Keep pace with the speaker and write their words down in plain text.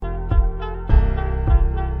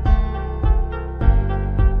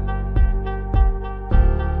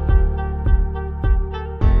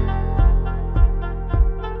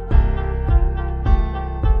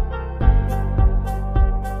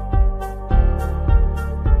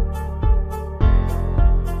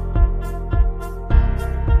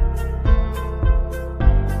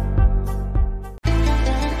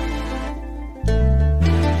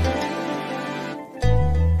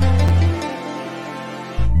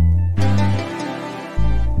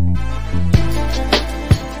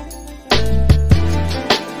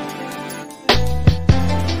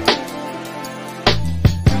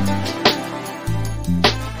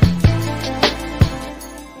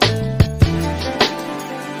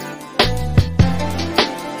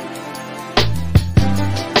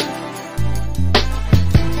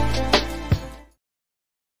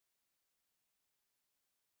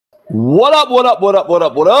What up, what up, what up, what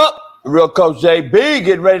up, what up? Real Coach JB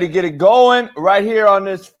getting ready to get it going right here on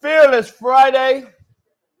this Fearless Friday.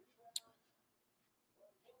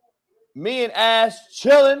 Me and Ash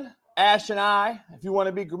chilling, Ash and I, if you want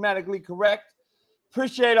to be grammatically correct.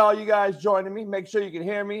 Appreciate all you guys joining me. Make sure you can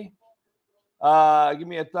hear me. Give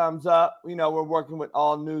me a thumbs up. You know, we're working with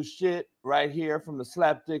all new shit right here from the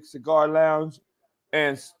Slapdick Cigar Lounge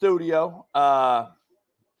and studio.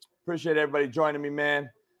 Appreciate everybody joining me, man.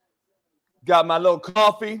 Got my little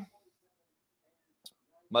coffee,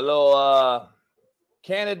 my little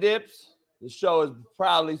Canadips. The show is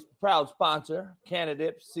proud sponsor,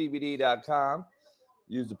 CanadipsCBD.com.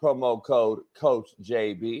 Use the promo code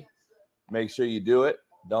CoachJB. Make sure you do it.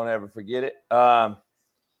 Don't ever forget it.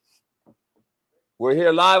 We're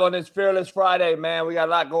here live on this Fearless Friday, man. We got a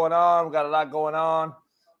lot going on.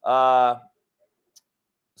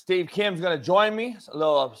 Steve Kim's going to join me. It's a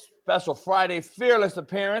little special Friday Fearless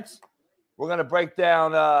appearance. We're going to break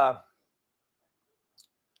down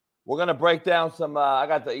some I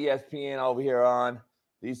got the ESPN over here on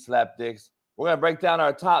these slapdicks. We're going to break down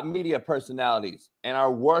our top media personalities and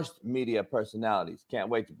our worst media personalities. Can't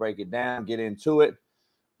wait to break it down, get into it.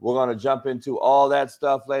 We're going to jump into all that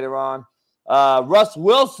stuff later on. Russ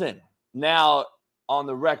Wilson now on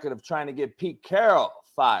the record of trying to get Pete Carroll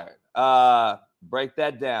fired. Break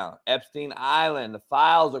that down. Epstein Island, the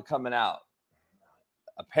files are coming out.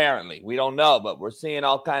 Apparently, we don't know, but we're seeing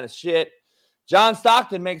all kind of shit. John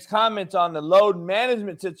Stockton makes comments on the load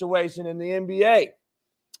management situation in the NBA.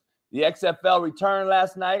 The XFL returned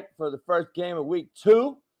last night for the first game of week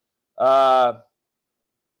 2.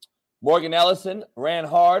 Morgan Ellison ran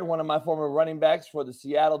hard, one of my former running backs for the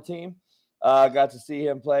Seattle team. Got to see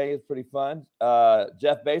him play. It's pretty fun.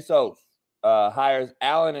 Jeff Bezos hires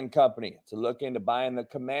Allen and Company to look into buying the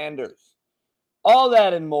Commanders. All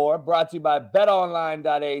that and more brought to you by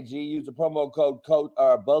betonline.ag. Use the promo code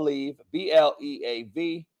BELIEVE,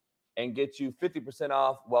 BLEAV, and get you 50%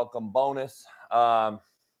 off welcome bonus.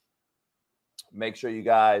 Make sure you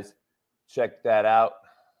guys check that out.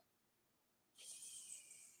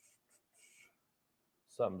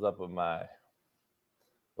 Something's up with my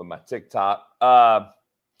TikTok.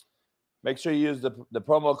 Make sure you use the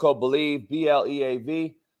promo code BELIEVE,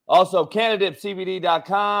 BLEAV. Also,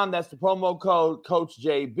 CanadipsCBD.com. That's the promo code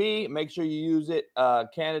CoachJB. Make sure you use it.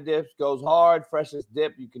 Canadips goes hard. Freshest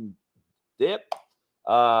dip you can dip.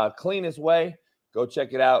 Cleanest way. Go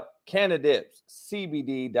check it out.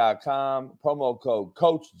 CanadipsCBD.com. Promo code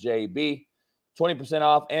CoachJB. 20%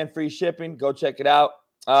 off and free shipping. Go check it out.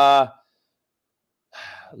 Lot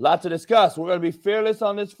to discuss. We're going to be fearless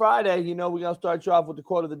on this Friday. You know, we're going to start you off with the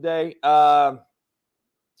quote of the day.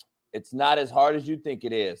 It's not as hard as you think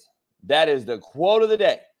it is. That is the quote of the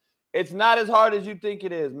day. It's not as hard as you think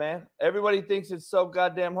it is, man. Everybody thinks it's so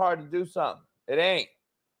goddamn hard to do something. It ain't.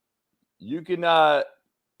 You can,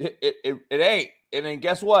 it ain't. And then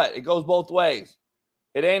guess what? It goes both ways.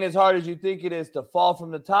 It ain't as hard as you think it is to fall from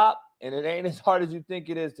the top, and it ain't as hard as you think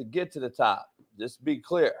it is to get to the top. Just be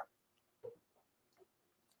clear.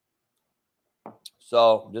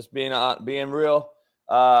 So just being real.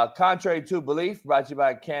 Contrary to belief, brought to you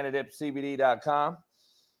by CanadipsCBD.com.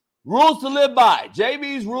 Rules to live by.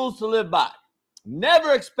 JB's rules to live by.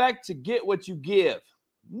 Never expect to get what you give.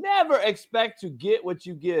 Never expect to get what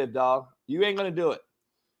you give, dog. You ain't going to do it.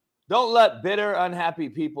 Don't let bitter, unhappy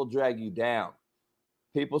people drag you down.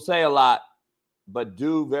 People say a lot, but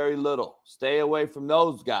do very little. Stay away from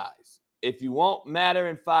those guys. If you won't matter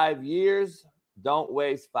in 5 years, don't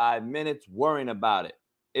waste 5 minutes worrying about it.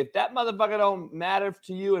 If that motherfucker don't matter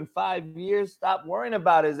to you in 5 years, stop worrying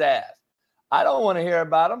about his ass. I don't want to hear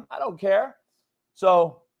about him. I don't care.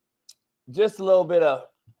 So just a little bit of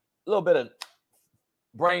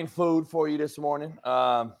brain food for you this morning.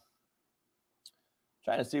 Trying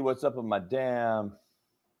to see what's up with my damn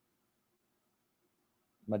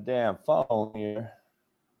phone here.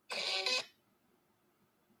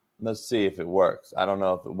 Let's see if it works. I don't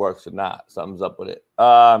know if it works or not. Something's up with it.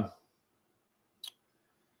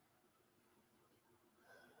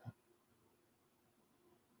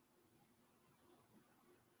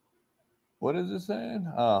 What is it saying?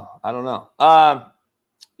 Oh, I don't know.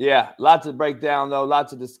 Yeah, lots to break down, though. Lots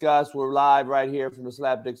to discuss. We're live right here from the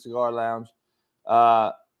Slapdick Cigar Lounge.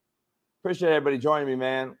 Appreciate everybody joining me,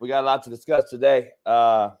 man. We got a lot to discuss today.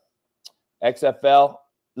 XFL.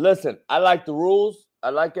 Listen, I like the rules. I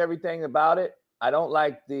like everything about it. I don't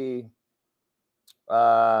like the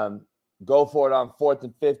go for it on 4th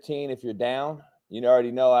and 15 if you're down. You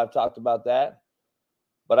already know I've talked about that.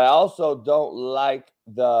 But I also don't like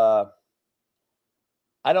the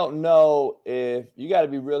I don't know if you got to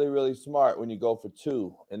be really, really smart when you go for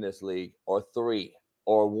 2 in this league or 3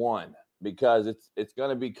 or 1 because it's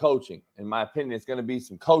going to be coaching. In my opinion, it's going to be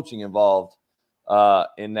some coaching involved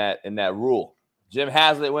in that rule. Jim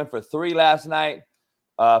Haslett went for 3 last night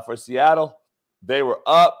for Seattle. They were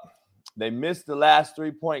up. They missed the last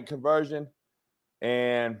 3-point conversion,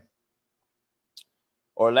 and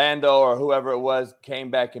Orlando or whoever it was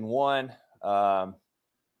came back and won.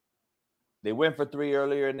 They went for 3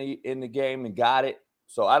 earlier in the game and got it.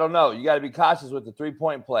 So I don't know. You got to be cautious with the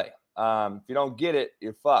 3-point play. If you don't get it,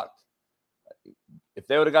 you're fucked. If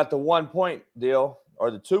they would have got the 1-point deal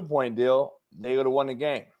or the 2-point deal, they would have won the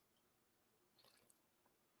game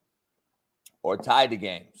or tied the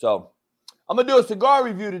game. So I'm going to do a cigar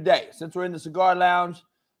review today. Since we're in the cigar lounge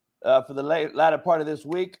for the latter part of this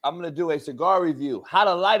week, I'm going to do a cigar review. How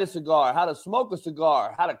to light a cigar, how to smoke a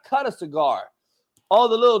cigar, how to cut a cigar. All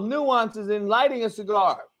the little nuances in lighting a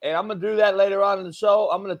cigar. And I'm going to do that later on in the show.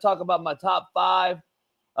 I'm going to talk about my top 5,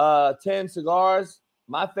 10 cigars,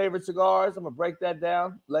 my favorite cigars. I'm going to break that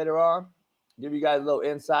down later on, give you guys a little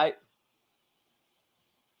insight.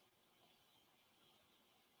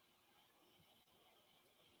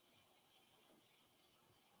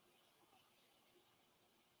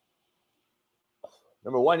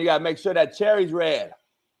 Number 1, you got to make sure that cherry's red.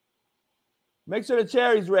 Make sure the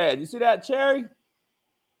cherry's red. You see that cherry?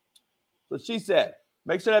 So she said,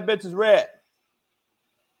 make sure that bitch is red.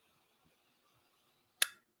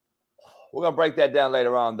 We're going to break that down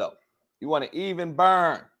later on, though. You want to even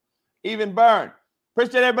burn. Even burn.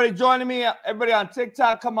 Appreciate everybody joining me. Everybody on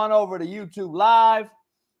TikTok, come on over to YouTube Live.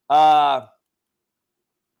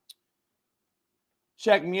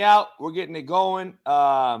 Check me out. We're getting it going.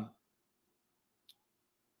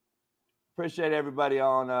 Appreciate everybody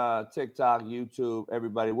on TikTok, YouTube,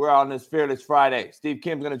 everybody. We're on this Fearless Friday. Steve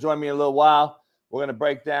Kim's going to join me in a little while. We're going to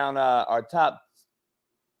break down our top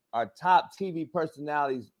TV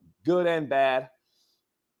personalities, good and bad.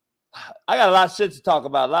 I got a lot of shit to talk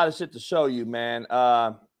about, a lot of shit to show you, man.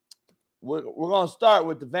 We're going to start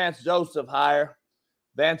with the Vance Joseph hire.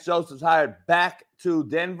 Vance Joseph's hired back to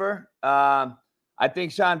Denver. I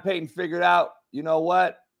think Sean Payton figured out, you know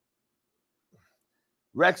what?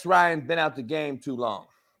 Rex Ryan's been out the game too long.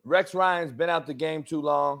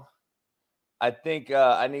 I think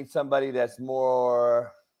I need somebody that's a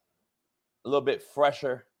little bit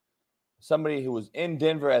fresher. Somebody who was in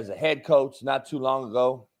Denver as a head coach not too long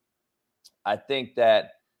ago. I think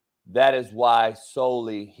that is why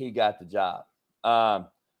solely he got the job.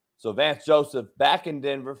 So Vance Joseph back in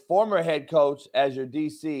Denver, former head coach as your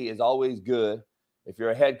DC is always good. If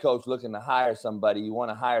you're a head coach looking to hire somebody, you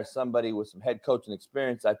want to hire somebody with some head coaching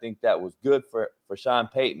experience. I think that was good for Sean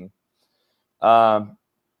Payton.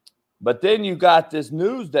 But then you got this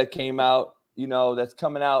news that came out, that's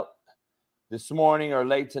coming out this morning or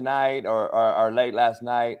late tonight or late last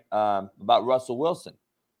night about Russell Wilson.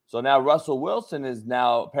 So now Russell Wilson is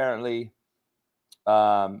now apparently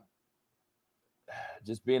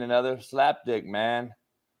just being another slapdick, man.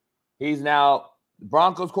 He's now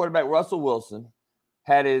Broncos quarterback Russell Wilson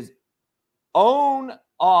had his own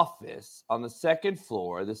office on the second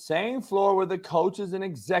floor, the same floor where the coaches and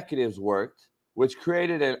executives worked, which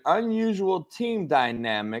created an unusual team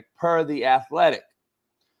dynamic per The Athletic.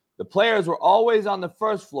 The players were always on the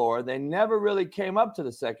first floor. They never really came up to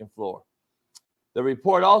the second floor. The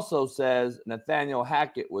report also says Nathaniel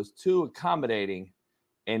Hackett was too accommodating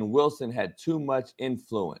and Wilson had too much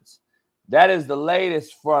influence. That is the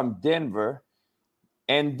latest from Denver.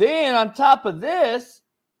 And then on top of this,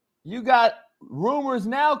 you got rumors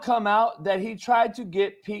now come out that he tried to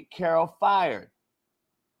get Pete Carroll fired.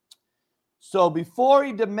 So before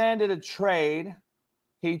he demanded a trade,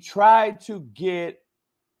 he tried to get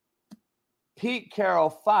Pete Carroll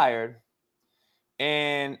fired.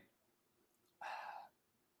 And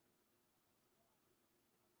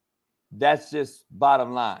that's just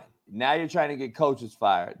bottom line. Now you're trying to get coaches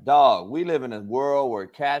fired. Dog, we live in a world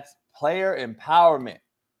where player empowerment.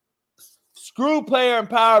 Screw player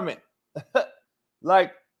empowerment.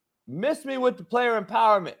 Like, miss me with the player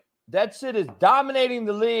empowerment. That shit is dominating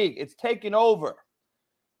the league. It's taking over.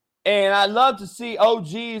 And I love to see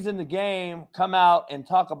OGs in the game come out and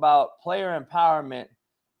talk about player empowerment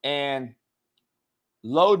and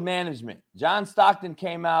load management. John Stockton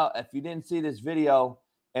came out, if you didn't see this video,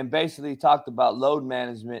 and basically talked about load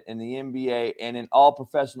management in the NBA and in all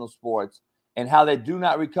professional sports and how they do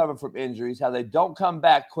not recover from injuries, how they don't come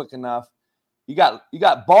back quick enough. You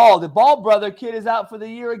got Ball. The Ball brother kid is out for the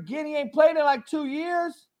year again. He ain't played in like 2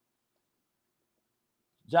 years.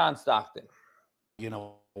 John Stockton. You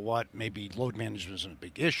know what, maybe load management isn't a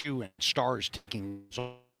big issue and stars taking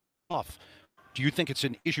off. Do you think it's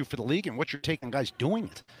an issue for the league, and what's your take on guys doing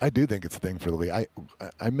it? I do think it's a thing for the league. I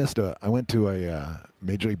went to a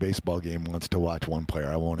Major League Baseball game once to watch one player.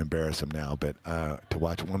 I won't embarrass him now, but to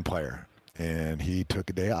watch one player, and he took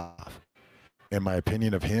a day off. And my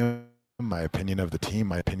opinion of him, my opinion of the team,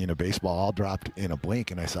 my opinion of baseball all dropped in a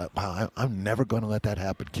blink. And I thought, wow, I'm never going to let that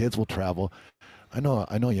happen. Kids will travel. I know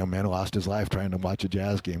a young man who lost his life trying to watch a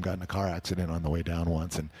Jazz game, got in a car accident on the way down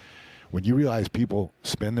once. And when you realize people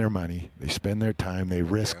spend their money, they spend their time, they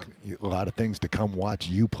risk a lot of things to come watch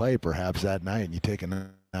you play perhaps that night, and you take a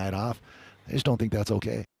night off, I just don't think that's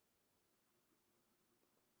okay.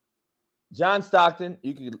 John Stockton,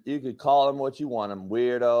 you could call him what you want him,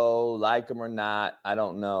 weirdo, like him or not, I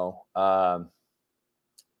don't know.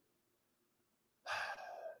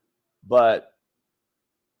 But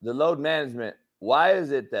the load management, why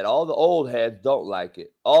is it that all the old heads don't like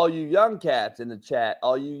it? All you young cats in the chat,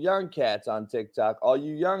 all you young cats on TikTok, all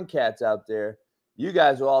you young cats out there, you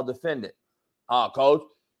guys will all defend it. Oh, coach,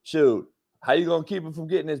 shoot, how you going to keep him from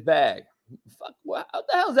getting his bag? Fuck, what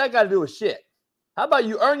the hell's that got to do with shit? How about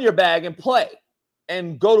you earn your bag and play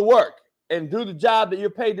and go to work and do the job that you're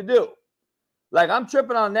paid to do? Like, I'm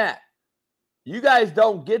tripping on that. You guys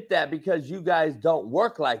don't get that because you guys don't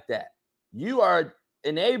work like that. You are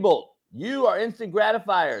enabled. You are instant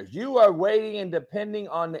gratifiers. You are waiting and depending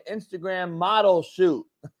on the Instagram model shoot.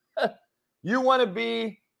 You want to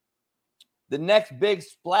be the next big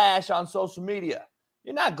splash on social media.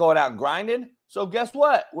 You're not going out and grinding. So guess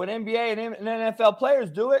what? When NBA and NFL players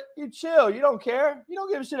do it, you chill. You don't care. You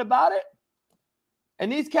don't give a shit about it.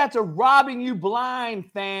 And these cats are robbing you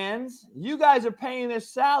blind, fans. You guys are paying their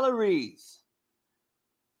salaries.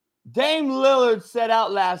 Dame Lillard set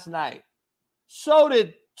out last night. So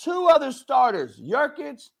did two other starters,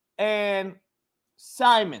 Jokic and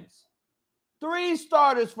Simons. 3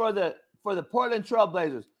 starters for the Portland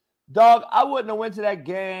Trailblazers. Dog, I wouldn't have went to that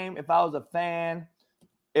game if I was a fan.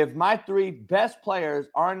 If my 3 best players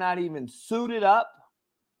are not even suited up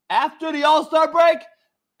after the All-Star break,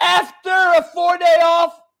 after a 4-day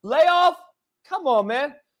layoff, come on,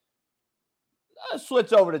 man. Let's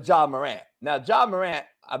switch over to Ja Morant. Now, Ja Morant,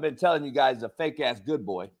 I've been telling you guys, is a fake-ass good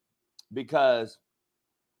boy because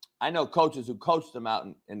I know coaches who coached him out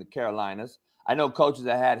in the Carolinas. I know coaches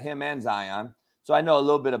that had him and Zion. So I know a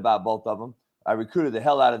little bit about both of them. I recruited the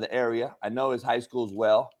hell out of the area. I know his high schools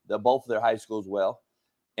well. Both of their high schools well.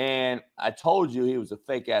 And I told you he was a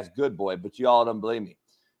fake-ass good boy, but you all don't believe me.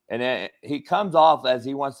 And then he comes off as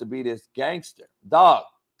he wants to be this gangster. Dog,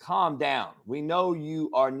 calm down. We know you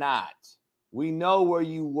are not. We know where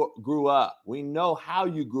you grew up. We know how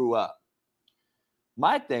you grew up.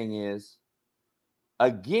 My thing is,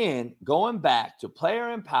 again, going back to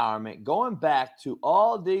player empowerment, going back to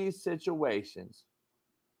all these situations,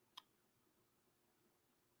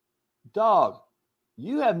 dog,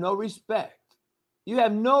 you have no respect. You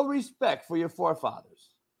have no respect for your forefathers.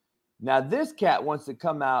 Now, this cat wants to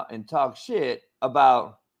come out and talk shit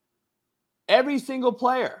about every single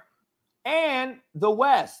player and the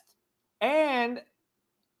West. And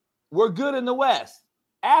we're good in the West.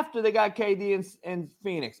 After they got KD in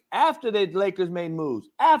Phoenix, after the Lakers made moves,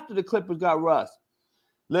 after the Clippers got Russ.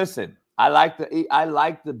 Listen, I like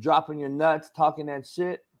the dropping your nuts, talking that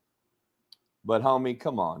shit. But, homie,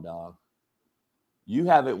 come on, dog. You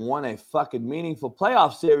haven't won a fucking meaningful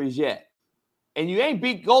playoff series yet. And you ain't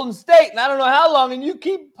beat Golden State, and I don't know how long, and you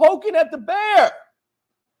keep poking at the bear.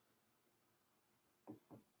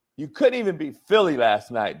 You couldn't even beat Philly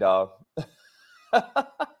last night, dog.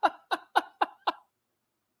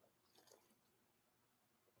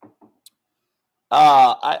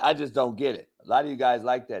 I just don't get it. A lot of you guys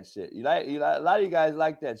like that shit. A lot of you guys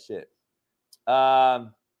like that shit.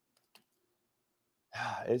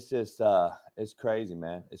 It's just it's crazy,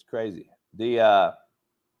 man. It's crazy.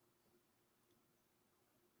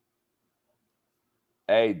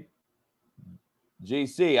 Hey,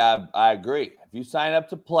 GC, I agree. If you sign up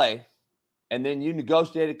to play and then you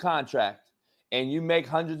negotiate a contract and you make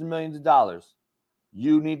hundreds of millions of dollars,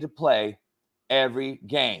 you need to play every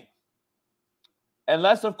game.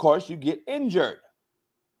 Unless, of course, you get injured.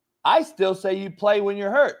 I still say you play when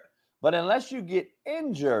you're hurt. But unless you get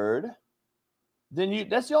injured, then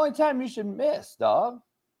that's the only time you should miss, dog.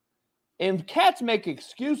 And cats make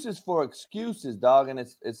excuses for excuses, dog. And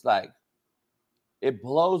it's like, it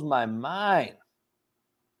blows my mind.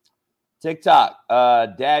 TikTok,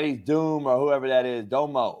 Daddy's Doom or whoever that is,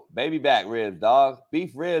 Domo, baby back ribs, dog.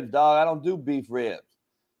 Beef ribs, dog. I don't do beef ribs.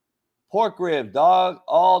 Pork ribs, dog.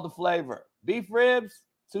 All the flavor. Beef ribs,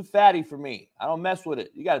 Too fatty for me. I don't mess with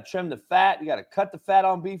it. You got to trim the fat. You got to cut the fat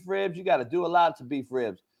on beef ribs. You got to do a lot to beef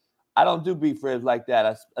ribs. I don't do beef ribs like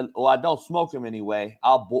that. I don't smoke them anyway.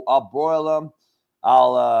 I'll broil them.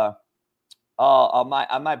 I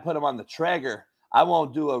might put them on the Traeger. I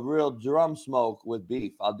won't do a real drum smoke with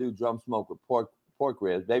beef. I'll do drum smoke with pork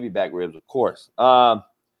ribs, baby back ribs, of course.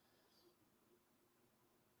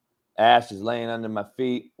 Ash is laying under my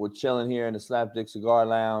feet. We're chilling here in the Slapdick Cigar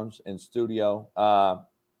Lounge and studio.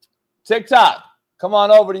 TikTok, come on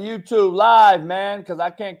over to YouTube live, man, because I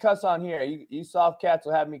can't cuss on here. You soft cats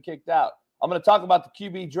will have me kicked out. I'm going to talk about the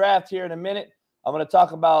QB draft here in a minute. I'm going to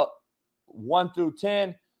talk about 1 through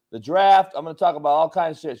 10, the draft. I'm going to talk about all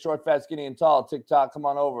kinds of shit. Short, fat, skinny, and tall. TikTok, come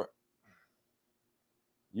on over.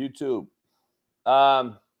 YouTube.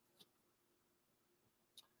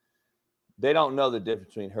 They don't know the difference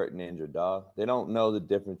between hurt and injured, dog. They don't know the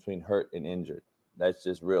difference between hurt and injured. That's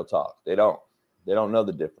just real talk. They don't know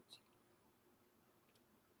the difference.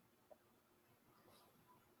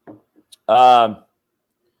 I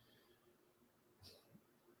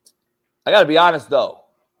got to be honest, though.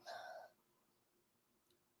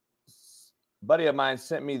 A buddy of mine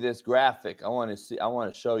sent me this graphic. I want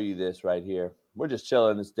to show you this right here. We're just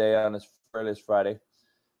chilling this day on this Friday.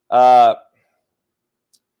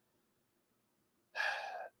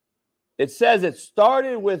 It says it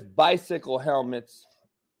started with bicycle helmets.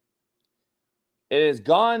 It has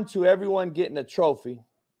gone to everyone getting a trophy.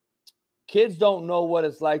 Kids don't know what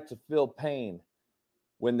it's like to feel pain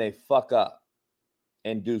when they fuck up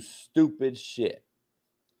and do stupid shit.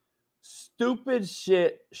 Stupid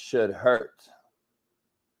shit should hurt.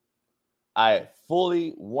 I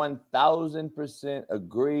fully 1000%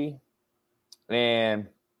 agree. And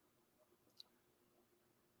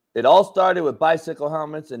it all started with bicycle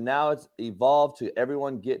helmets, and now it's evolved to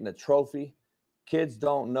everyone getting a trophy. Kids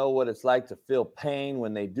don't know what it's like to feel pain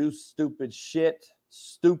when they do stupid shit.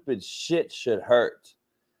 Stupid shit should hurt.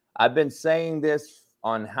 I've been saying this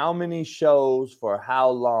on how many shows for how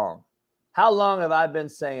long? How long have I been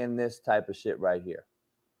saying this type of shit right here?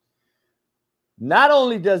 Not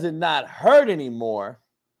only does it not hurt anymore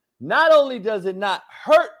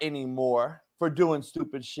for doing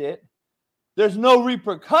stupid shit, there's no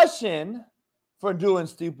repercussion for doing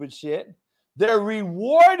stupid shit. They're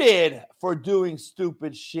rewarded for doing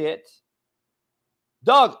stupid shit.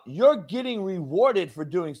 Dog, you're getting rewarded for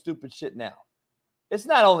doing stupid shit now. It's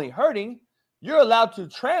not only hurting, you're allowed to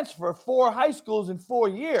transfer 4 high schools in 4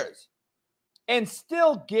 years and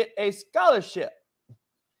still get a scholarship.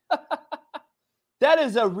 That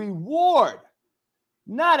is a reward,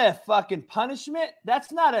 not a fucking punishment.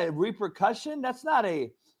 That's not a repercussion. That's not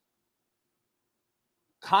a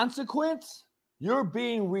consequence. You're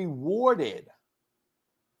being rewarded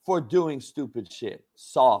for doing stupid shit,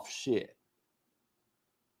 soft shit.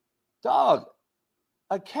 Dog,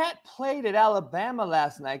 a cat played at Alabama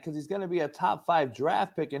last night because he's going to be a top 5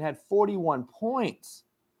 draft pick and had 41 points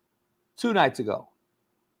 2 nights ago.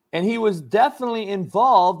 And he was definitely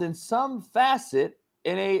involved in some facet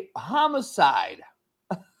in a homicide.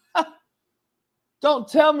 Don't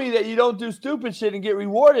tell me that you don't do stupid shit and get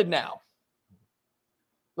rewarded now.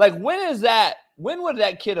 Like, when would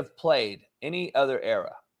that kid have played any other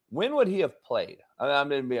era? When would he have played? I'm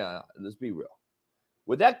going to be honest. Let's be real.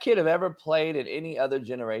 Would that kid have ever played in any other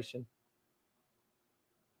generation?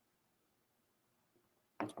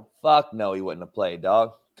 Fuck no, he wouldn't have played,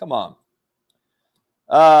 dog. Come on.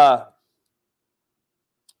 I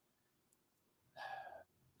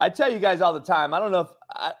tell you guys all the time, I don't know if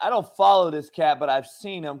I don't follow this cat, but I've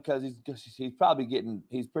seen him because he's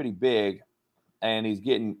pretty big, and he's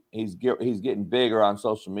getting bigger on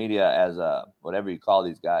social media as whatever you call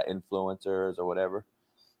these guys, influencers or whatever.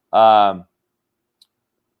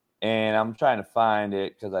 And I'm trying to find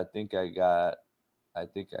it because I think I got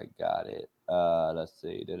it. Let's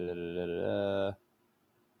see.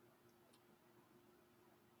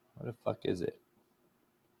 What the fuck is it?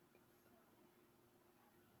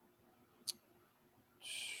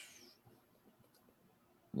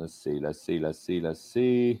 Let's see. Let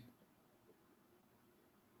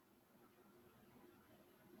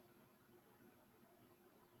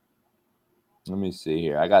me see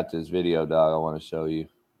here. I got this video, dog, I want to show you.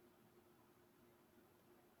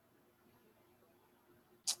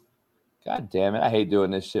 God damn it. I hate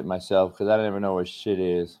doing this shit myself because I never know where shit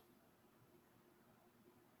is.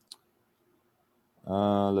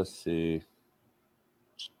 Let's see.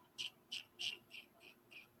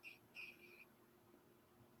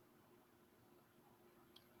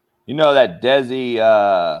 You know that Desi,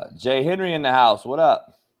 Jay Henry in the house. What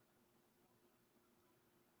up?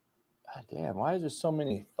 God damn, why is there so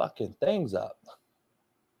many fucking things up?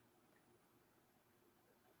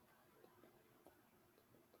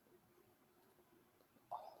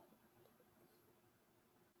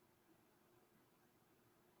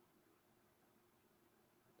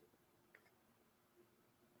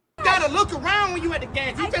 gotta look around when you at the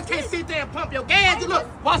gas. You just can't sit there and pump your gas. Look,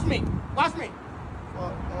 watch me. Watch me.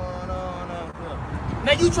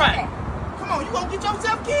 Now you try it. Come on, you gonna get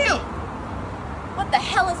yourself killed. What the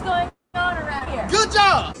hell is going on around here? Good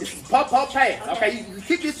job. This is pump pass. Okay, you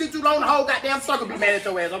keep this shit too long, the whole goddamn circle be mad at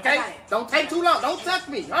your ass. Okay, don't take too long. Don't touch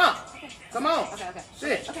me, huh? Come on. Okay.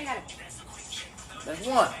 Shit. Okay, got it. That's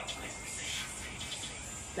one.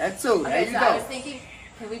 That's two. There you so go. I was thinking,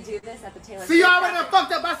 can we do this at the Taylor? See, you Swift already done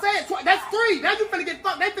fucked up by saying that's three. Now you finna get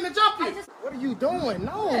fucked. They finna jump you. What are you doing?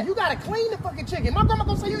 No, you gotta clean the fucking chicken. My grandma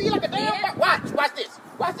gonna say you eat like a damn. Watch this.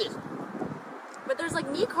 Watch this. But there's like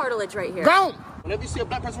knee cartilage right here. Gone. Whenever you see a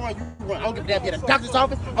black person run, you run. I don't give a damn if you're at the doctor's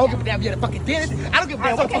office. I don't give a damn if you're at the fucking dentist. I don't give a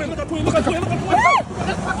damn what fucking. Look at Queen. I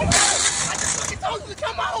just told you to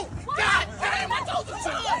come on. God damn, I told you to.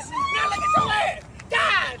 Now look at your ass.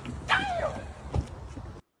 God damn.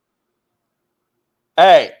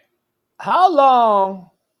 Hey, how long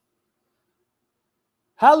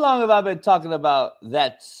have I been talking about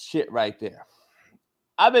that shit right there?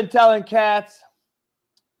 I've been telling cats,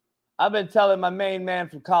 I've been telling my main man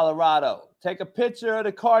from Colorado, take a picture of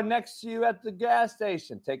the car next to you at the gas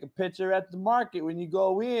station. Take a picture at the market when you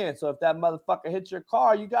go in. So if that motherfucker hits your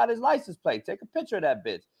car, you got his license plate. Take a picture of that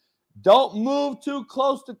bitch. Don't move too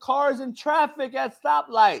close to cars in traffic at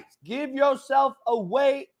stoplights. Give yourself a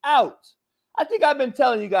way out. I think I've been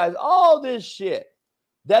telling you guys all this shit.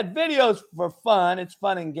 That video's for fun. It's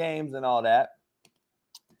fun and games and all that.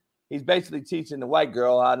 He's basically teaching the white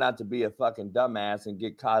girl how not to be a fucking dumbass and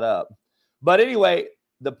get caught up. But anyway,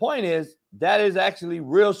 the point is that is actually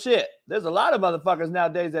real shit. There's a lot of motherfuckers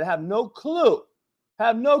nowadays that have no clue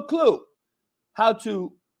how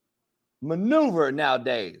to maneuver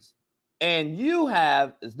nowadays. And you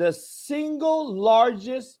have the single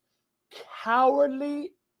largest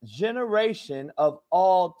cowardly generation of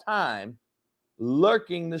all time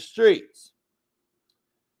lurking the streets.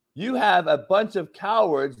 You have a bunch of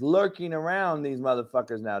cowards lurking around these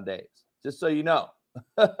motherfuckers nowadays, just so you know.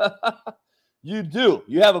 You do.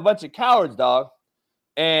 You have a bunch of cowards, dog.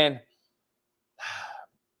 And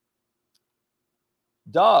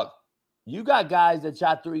dog, you got guys that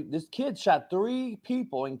shot this kid shot 3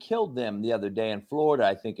 people and killed them the other day in Florida,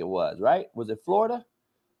 I think it was, right? Was it Florida?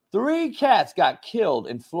 3 cats got killed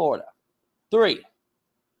in Florida. 3.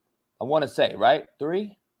 I want to say, right?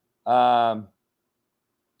 3. I'm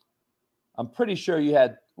pretty sure you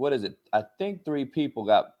had, what is it? I think 3 people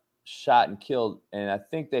got shot and killed. And I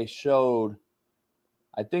think the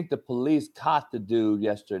police caught the dude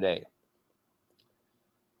yesterday.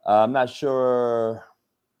 I'm not sure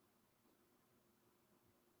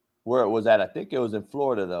where it was at. I think it was in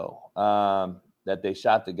Florida, though, that they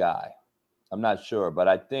shot the guy. I'm not sure, but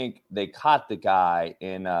I think they caught the guy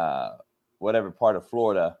in whatever part of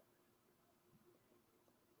Florida.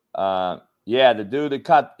 Yeah, the dude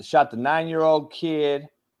that shot the 9-year-old kid,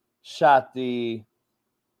 shot a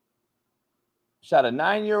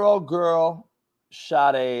 9-year-old girl,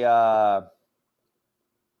 shot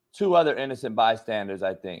 2 other innocent bystanders,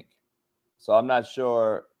 I think. So I'm not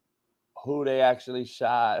sure who he actually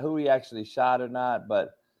shot or not,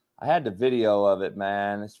 but I had the video of it,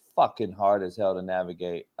 man. It's fucking hard as hell to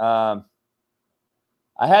navigate. I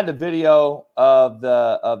had the video of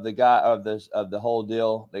the guy of the whole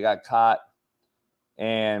deal. They got caught,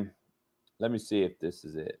 and let me see if this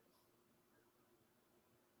is it.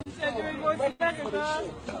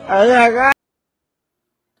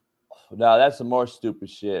 No, that's some more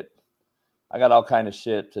stupid shit. I got all kind of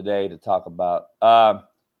shit today to talk about.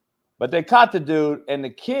 But they caught the dude, and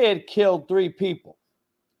the kid killed 3 people.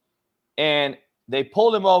 And they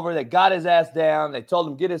pulled him over. They got his ass down. They told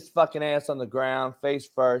him, get his fucking ass on the ground, face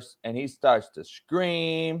first. And he starts to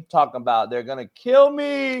scream, talking about, they're going to kill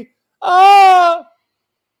me. Ah!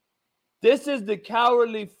 This is the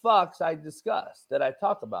cowardly fucks I discuss, that I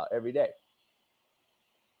talk about every day.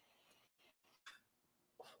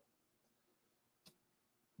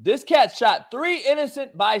 This cat shot 3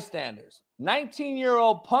 innocent bystanders.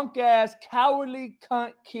 19-year-old punk-ass, cowardly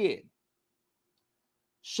cunt kid.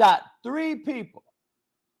 Shot 3 people.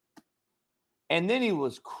 And then he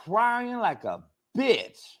was crying like a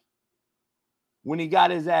bitch when he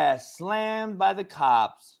got his ass slammed by the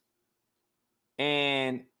cops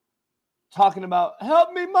and talking about,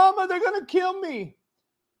 help me, mama, they're going to kill me.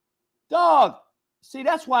 Dog, see,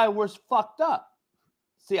 that's why we're fucked up.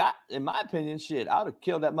 See, in my opinion, shit, I would have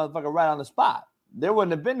killed that motherfucker right on the spot. There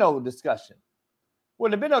wouldn't have been no discussion.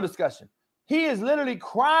 He is literally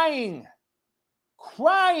crying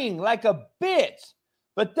like a bitch.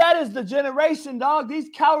 But that is the generation, dog. These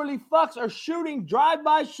cowardly fucks are shooting,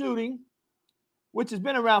 drive-by shooting, which has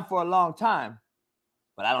been around for a long time.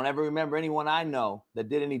 But I don't ever remember anyone I know that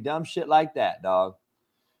did any dumb shit like that, dog,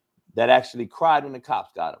 that actually cried when the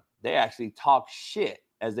cops got them. They actually talk shit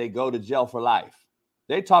as they go to jail for life.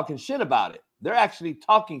 They're talking shit about it. They're actually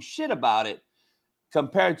talking shit about it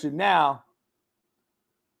compared to now,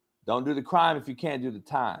 don't do the crime if you can't do the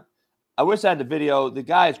time. I wish I had the video. The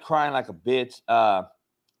guy is crying like a bitch.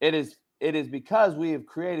 It is because we have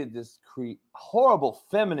created this horrible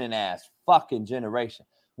feminine ass fucking generation.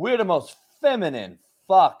 We're the most feminine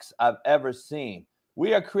fucks I've ever seen.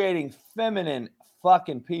 We are creating feminine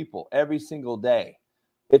fucking people every single day.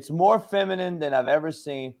 It's more feminine than I've ever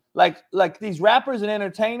seen. Like these rappers and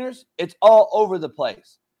entertainers, it's all over the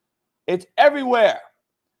place. It's everywhere.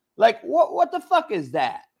 Like, what the fuck is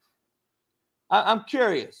that? I'm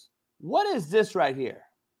curious. What is this right here?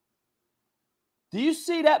 Do you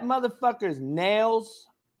see that motherfucker's nails?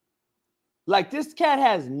 Like, this cat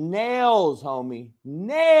has nails, homie.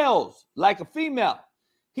 Nails. Like a female.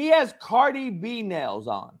 He has Cardi B nails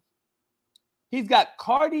on. He's got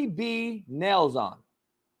Cardi B nails on.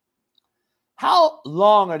 How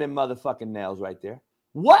long are them motherfucking nails right there?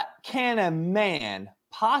 What can a man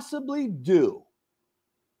possibly do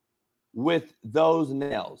with those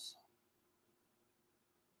nails?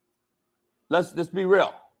 Let's be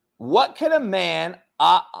real. What can a man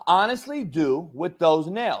honestly do with those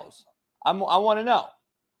nails? I want to know.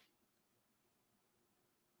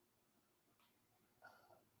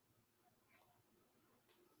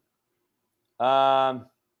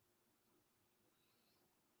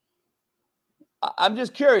 I'm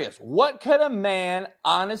just curious. What could a man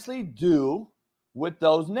honestly do with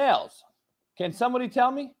those nails? Can somebody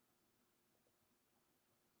tell me?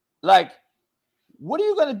 Like, what are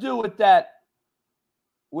you going to do with that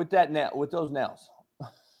nail, with those nails?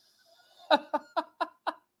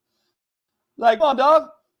 Like, come on, dog.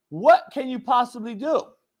 What can you possibly do?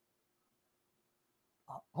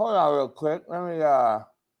 Hold on real quick. Let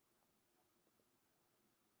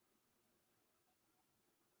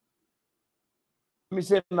me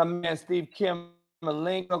send my man Steve Kim a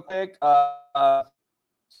link real quick. I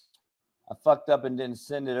fucked up and didn't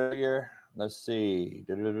send it earlier. Let's see.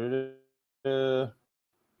 Let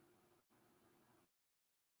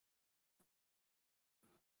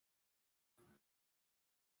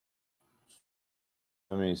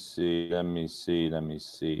me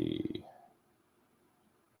see.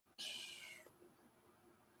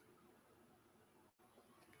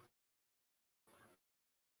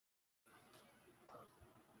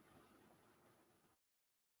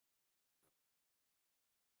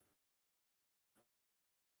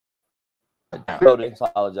 I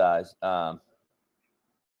apologize.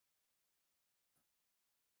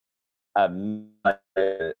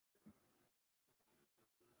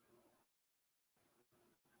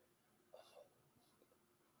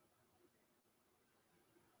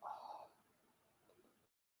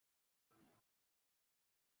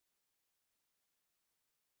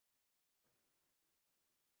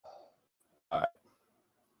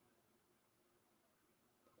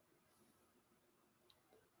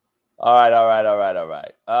 All right.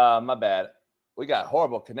 My bad. We got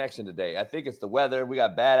horrible connection today. I think it's the weather. We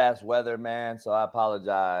got badass weather, man. So I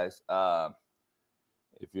apologize.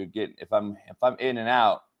 If I'm in and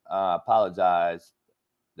out, apologize.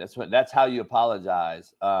 That's how you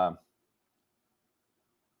apologize.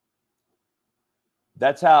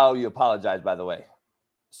 That's how you apologize, by the way.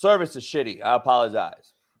 Service is shitty. I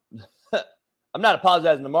apologize. I'm not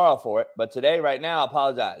apologizing tomorrow for it, but today, right now, I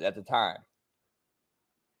apologize at the time.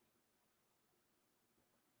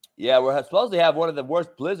 Yeah, we're supposed to have one of the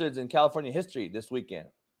worst blizzards in California history this weekend.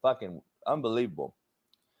 Fucking unbelievable.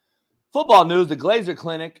 Football news, the Glazer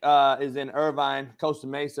Clinic is in Irvine, Costa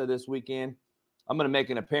Mesa this weekend. I'm going to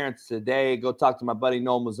make an appearance today, go talk to my buddy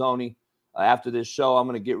Noel Mazzoni. After this show, I'm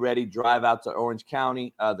going to get ready, drive out to Orange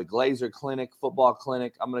County, the Glazer Clinic, football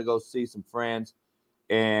clinic. I'm going to go see some friends.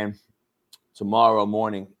 And tomorrow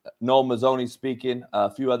morning, Noel Mazzoni speaking.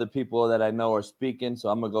 A few other people that I know are speaking. So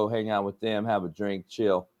I'm going to go hang out with them, have a drink,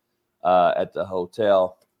 chill at the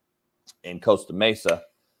hotel in Costa Mesa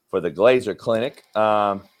for the Glazer Clinic.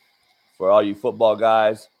 For all you football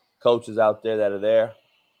guys, coaches out there that are there.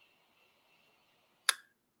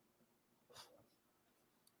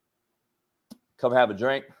 Come have a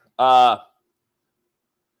drink.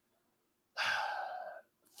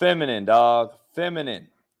 Feminine, dog. Feminine.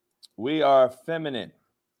 We are feminine.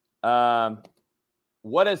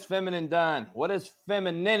 What has feminine done? What has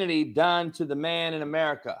femininity done to the man in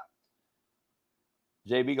America?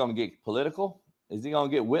 JB gonna get political? Is he gonna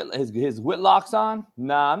get his Whitlocks on?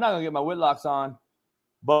 Nah, I'm not gonna get my Whitlocks on.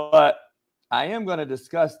 But I am gonna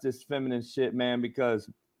discuss this feminine shit, man, because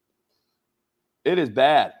It is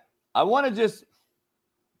bad. I want to just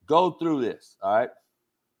go through this, all right?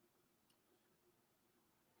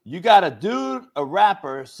 You got a dude, a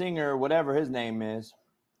rapper, singer, whatever his name is,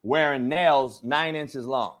 wearing nails 9 inches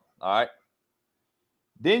long, all right?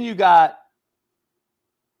 Then you got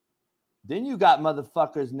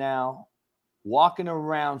motherfuckers now walking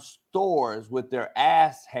around stores with their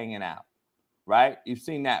ass hanging out, right? You've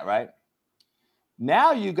seen that, right?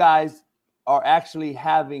 Now you guys are actually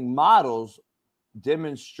having models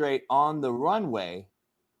demonstrate on the runway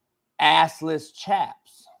assless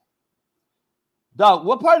chaps. Dog,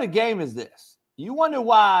 what part of the game is this? You wonder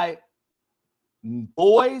why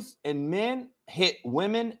boys and men hit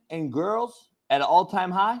women and girls at an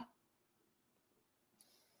all-time high?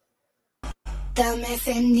 Dame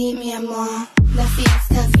Fendi, mi amor, la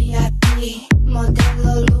fiesta VIP,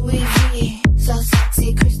 modelo Louis V, so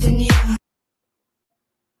sexy, Christian Dior.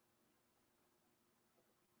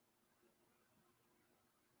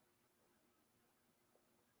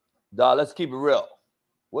 Dog, let's keep it real.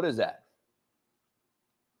 What is that?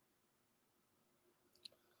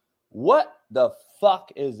 What the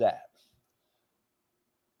fuck is that?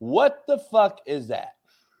 What the fuck is that?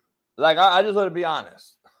 Like, I just want to be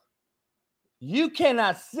honest. You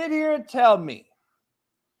cannot sit here and tell me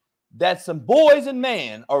that some boys and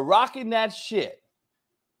men are rocking that shit,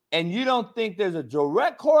 and you don't think there's a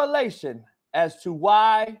direct correlation as to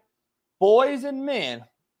why boys and men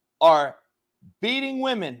are beating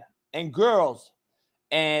women and girls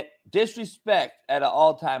and disrespect at an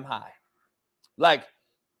all-time high. Like,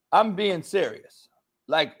 I'm being serious.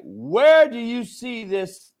 Like, where do you see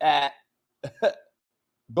this at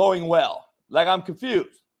going well? Like, I'm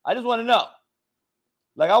confused. I just want to know.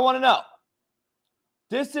 Like, I want to know.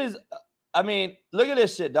 This is, I mean, look at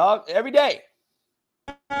this shit, dog. Every day.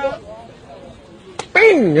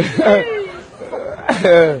 Bing! Yeah.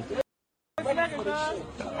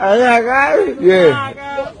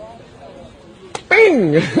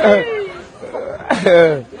 Bing!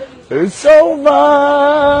 It's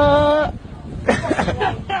over!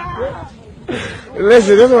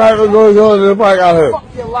 Listen, this is what goes on in the park out here.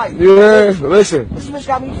 Fuck your life. Yeah, listen. This bitch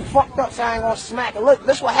got me fucked up, so I ain't gonna smack it. Look,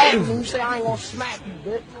 this what happens when you say I ain't gonna smack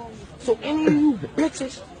you, bitch. So any of you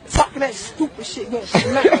bitches talking that stupid shit getting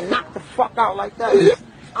smacked and knocked the fuck out like that.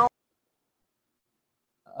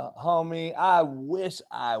 Homie, I wish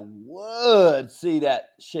I would see that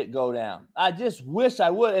shit go down. I just wish I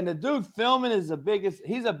would. And the dude filming is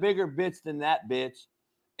he's a bigger bitch than that bitch.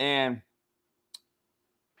 And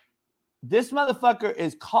this motherfucker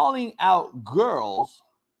is calling out girls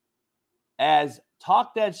as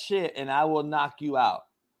talk that shit and I will knock you out.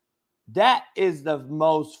 That is the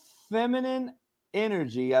most feminine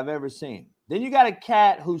energy I've ever seen. Then you got a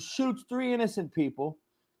cat who shoots 3 innocent people.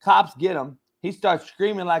 Cops get him. He starts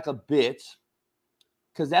screaming like a bitch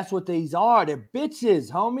because that's what these are. They're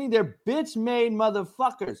bitches, homie. They're bitch-made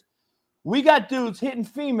motherfuckers. We got dudes hitting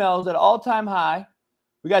females at all-time high.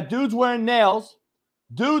 We got dudes wearing nails,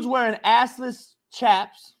 dudes wearing assless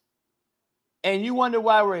chaps, and you wonder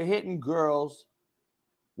why we're hitting girls,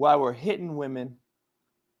 why we're hitting women,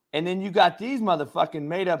 and then you got these motherfucking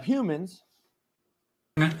made-up humans.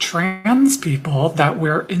 Trans people that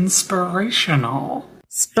we're inspirational.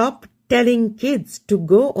 Stop telling kids to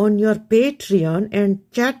go on your Patreon and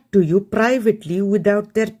chat to you privately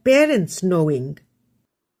without their parents knowing.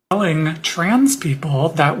 Telling trans people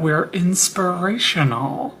that we're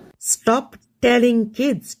inspirational. Stop telling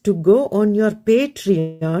kids to go on your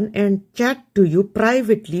Patreon and chat to you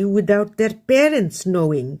privately without their parents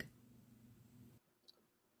knowing.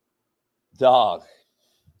 Dog.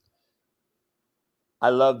 I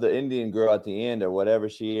love the Indian girl at the end or whatever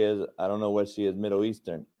she is. I don't know what she is, Middle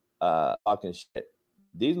Eastern. Talking shit.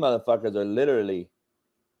 These motherfuckers are literally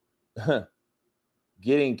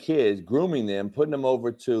getting kids, grooming them, taking them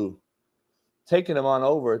on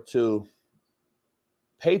over to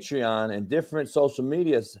Patreon and different social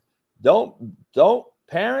medias.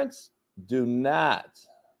 Parents, do not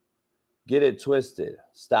get it twisted.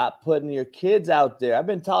 Stop putting your kids out there. I've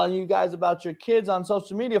been telling you guys about your kids on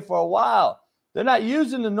social media for a while. They're not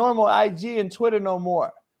using the normal IG and Twitter no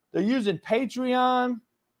more. They're using Patreon.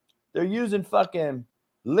 They're using fucking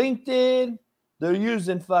LinkedIn. They're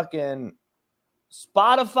using fucking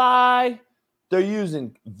Spotify. They're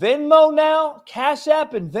using Venmo now, Cash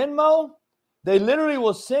App and Venmo. They literally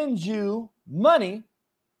will send you money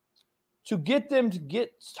to get them to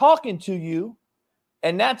get talking to you.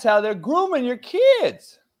 And that's how they're grooming your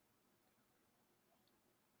kids.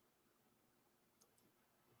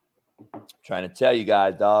 Trying to tell you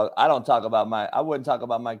guys, dog. I wouldn't talk about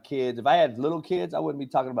my kids. If I had little kids, I wouldn't be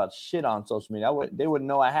talking about shit on social media. They wouldn't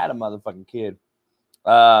know I had a motherfucking kid.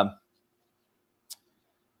 I'm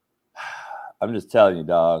just telling you,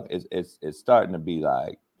 dog. It's starting to be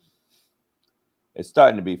like, it's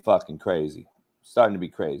starting to be fucking crazy. It's starting to be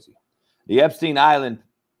crazy. The Epstein Island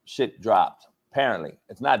shit dropped. Apparently,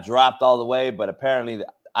 it's not dropped all the way, but apparently,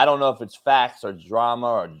 I don't know if it's facts or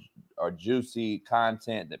drama or juicy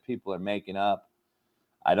content that people are making up.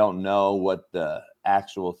 I don't know what the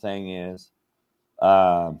actual thing is,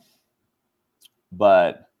 but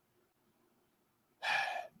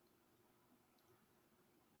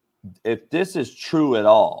if this is true at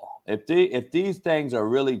all, if these things are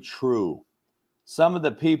really true, some of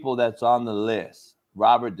the people that's on the list,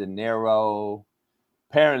 Robert De Niro,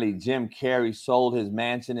 apparently Jim Carrey sold his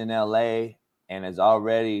mansion in LA and has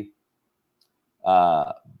already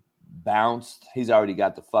bounced. He's already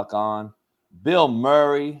got the fuck on. Bill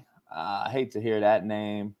Murray, I hate to hear that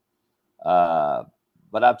name, but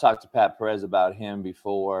I've talked to Pat Perez about him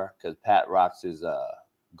before because Pat rocks his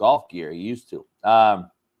golf gear. He used to.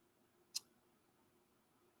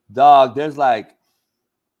 Dog, there's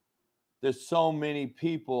so many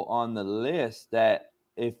people on the list that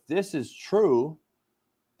if this is true,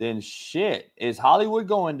 then shit. Is Hollywood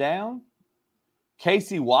going down?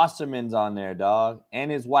 Casey Wasserman's on there, dog,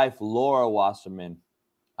 and his wife, Laura Wasserman.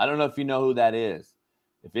 I don't know if you know who that is.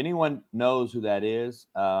 If anyone knows who that is,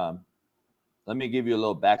 let me give you a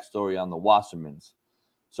little backstory on the Wassermans.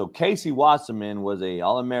 So Casey Wasserman was a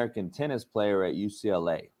All-American tennis player at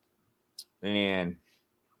UCLA. And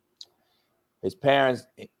his parents,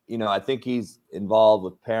 you know, I think he's involved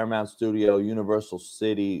with Paramount Studio, Universal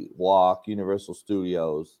City Walk, Universal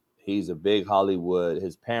Studios. He's a big Hollywood.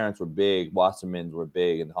 His parents were big. Wassermans were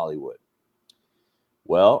big in Hollywood.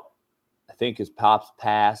 Well, I think his pops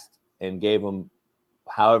passed and gave him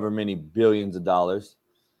however many billions of dollars.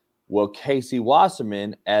 Well, Casey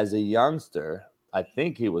Wasserman, as a youngster, I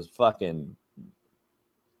think he was fucking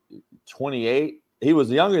 28. He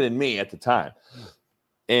was younger than me at the time.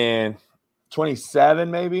 And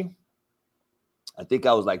 27 maybe. I think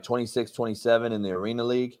I was like 26, 27 in the Arena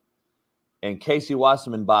League. And Casey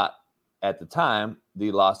Wasserman bought, at the time,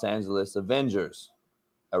 the Los Angeles Avengers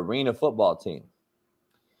arena football team.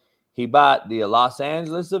 He bought the Los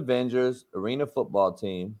Angeles Avengers arena football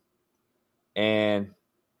team, and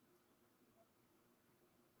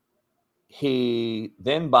he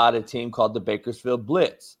then bought a team called the Bakersfield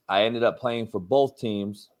Blitz. I ended up playing for both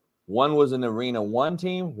teams. One was an Arena 1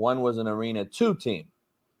 team. One was an Arena 2 team.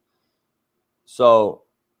 So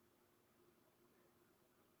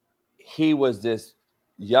he was this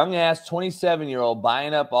young-ass 27-year-old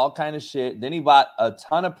buying up all kind of shit. Then he bought a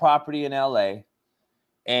ton of property in L.A.,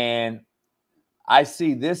 and I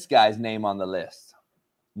see this guy's name on the list.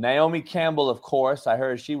 Naomi Campbell, of course. I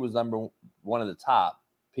heard she was number one of the top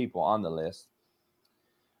people on the list.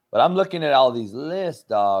 But I'm looking at all these lists,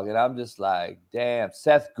 dog, and I'm just like, damn,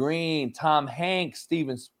 Seth Green, Tom Hanks,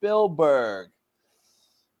 Steven Spielberg.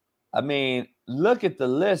 I mean, look at the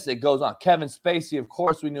list. It goes on. Kevin Spacey, of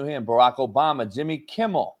course, we knew him. Barack Obama, Jimmy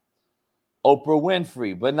Kimmel, Oprah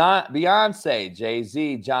Winfrey, but not Beyonce,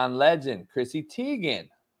 Jay-Z, John Legend, Chrissy Teigen,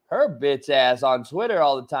 her bitch ass on Twitter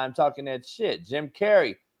all the time talking that shit. Jim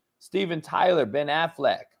Carrey, Steven Tyler, Ben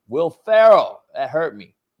Affleck, Will Ferrell, that hurt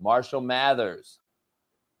me. Marshall Mathers,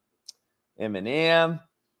 Eminem,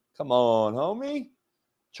 come on, homie.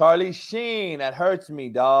 Charlie Sheen, that hurts me,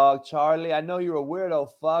 dog. Charlie, I know you're a weirdo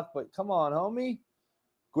fuck, but come on, homie.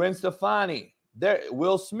 Gwen Stefani, there.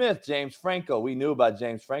 Will Smith, James Franco. We knew about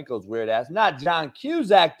James Franco's weird ass. Not John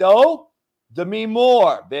Cusack, though. Demi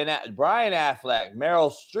Moore, Brian Affleck,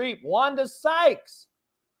 Meryl Streep, Wanda Sykes,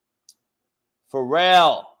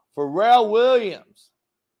 Pharrell Williams,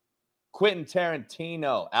 Quentin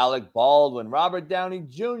Tarantino, Alec Baldwin, Robert Downey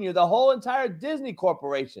Jr., the whole entire Disney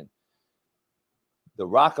Corporation, the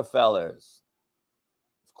Rockefellers,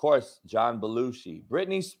 of course, John Belushi,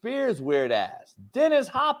 Britney Spears' weird ass, Dennis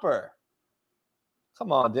Hopper.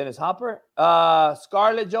 Come on, Dennis Hopper.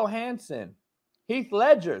 Scarlett Johansson, Heath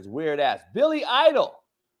Ledger's weird ass, Billy Idol.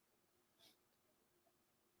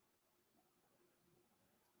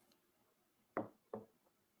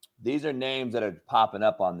 These are names that are popping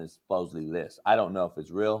up on this supposedly list. I don't know if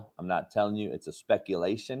it's real. I'm not telling you. It's a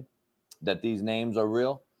speculation that these names are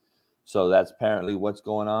real. So that's apparently what's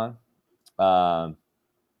going on.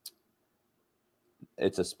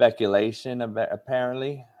 It's a speculation,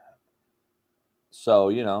 apparently.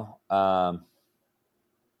 So,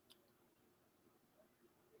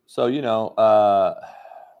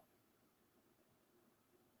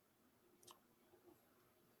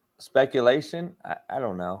 speculation, I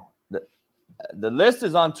don't know. The list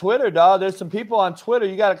is on Twitter, dog. There's some people on Twitter.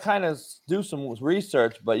 You got to kind of do some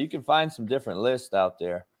research, but you can find some different lists out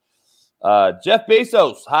there. Jeff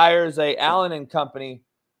Bezos hires a Allen and Company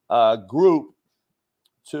group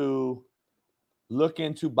to look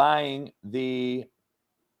into buying the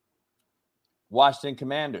Washington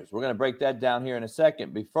Commanders. We're going to break that down here in a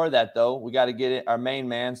second. Before that, though, we got to get it. Our main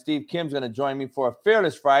man, Steve Kim's going to join me for a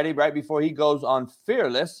Fearless Friday right before he goes on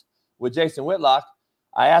Fearless with Jason Whitlock.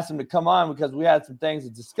 I asked him to come on because we had some things to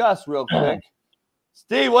discuss real quick.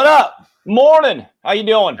 Steve, what up? Morning. How you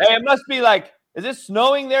doing? Hey, it must be like, is it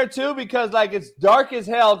snowing there too? Because like it's dark as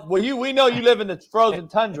hell. Well, we know you live in the frozen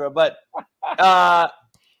tundra, but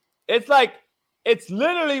it's like it's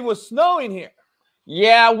literally was snowing here.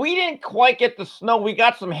 Yeah, we didn't quite get the snow. We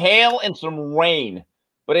got some hail and some rain,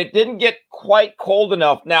 but it didn't get quite cold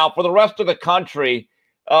enough. Now, for the rest of the country,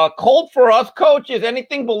 cold for us, Coach, is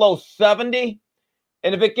anything below 70.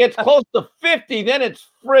 And if it gets close to 50, then it's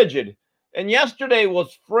frigid. And yesterday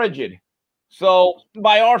was frigid. So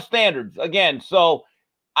by our standards, again, so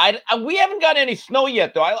we haven't got any snow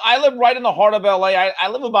yet, though. I live right in the heart of LA. I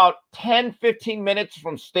live about 10, 15 minutes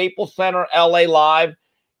from Staples Center, LA Live.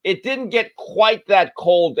 It didn't get quite that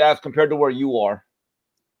cold as compared to where you are.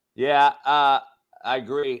 Yeah, I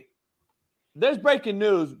agree. There's breaking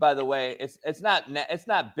news, by the way. It's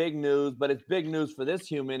not big news, but it's big news for this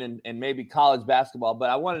human and maybe college basketball. But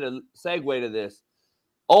I wanted to segue to this.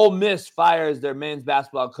 Ole Miss fires their men's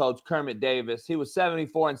basketball coach, Kermit Davis. He was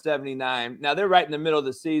 74-79. Now they're right in the middle of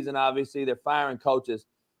the season. Obviously, they're firing coaches.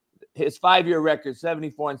 His 5-year record,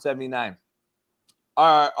 74-79.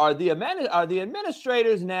 Are the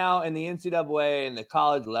administrators now in the NCAA and the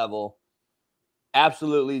college level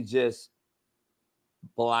absolutely just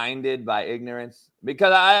blinded by ignorance?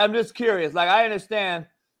 Because I'm just curious. Like, I understand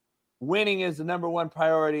winning is the number one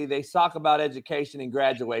priority. They talk about education and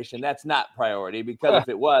graduation. That's not priority, because if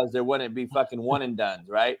it was, there wouldn't be fucking one and dones,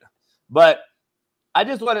 right? But I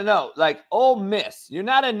just want to know, like, Ole Miss, you're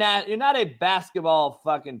not a basketball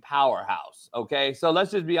fucking powerhouse, okay? So let's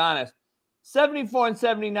just be honest.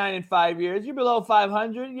 74-79 in 5 years. You're below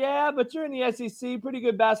 500. Yeah, but you're in the SEC. Pretty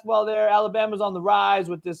good basketball there. Alabama's on the rise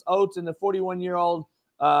with this Oates and the 41-year-old.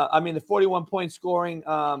 The 41-point scoring,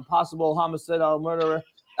 possible homicidal murderer.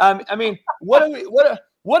 What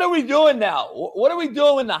are we doing now? What are we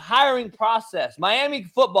doing in the hiring process? Miami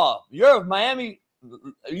football. You're Miami.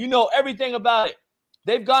 You know everything about it.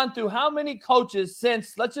 They've gone through how many coaches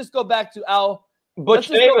since? Let's just go back to Al Butch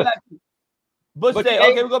Davis. Butch Davis.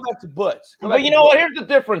 Okay, we'll go back to Butch. But you know what? Here's the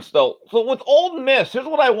difference, though. So with Ole Miss, here's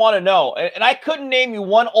what I want to know. And I couldn't name you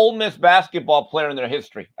one Ole Miss basketball player in their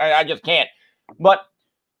history. I just can't. But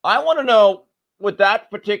I want to know, with that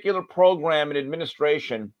particular program and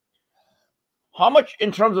administration, how much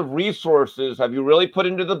in terms of resources have you really put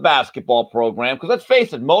into the basketball program? Because let's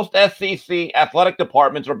face it, most SEC athletic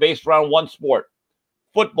departments are based around one sport,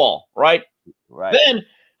 football, right? Right. Then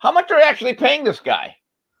how much are you actually paying this guy?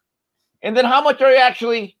 And then how much are you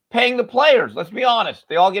actually paying the players? Let's be honest.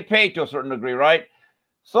 They all get paid to a certain degree, right?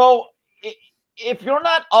 So if you're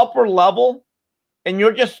not upper level and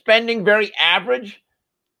you're just spending very average,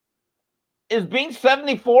 is being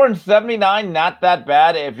 74-79 not that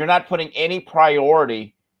bad if you're not putting any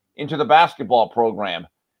priority into the basketball program?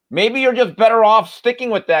 Maybe you're just better off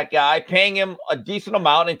sticking with that guy, paying him a decent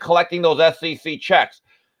amount and collecting those SEC checks.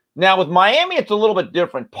 Now, with Miami, it's a little bit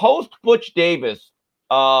different. Post Butch Davis,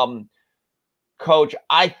 Coach,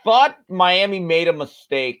 I thought Miami made a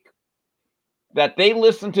mistake that they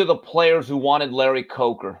listened to the players who wanted Larry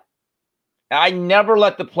Coker. I never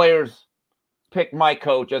let the players pick my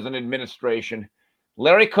coach as an administration.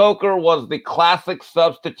 Larry Coker was the classic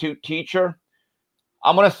substitute teacher.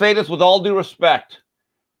 I'm going to say this with all due respect.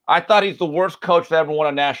 I thought he's the worst coach that ever won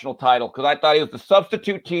a national title, because I thought he was the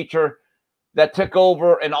substitute teacher that took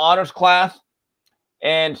over an honors class,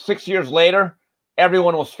 and 6 years later,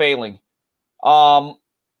 everyone was failing. I'm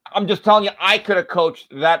just telling you, I could have coached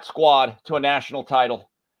that squad to a national title.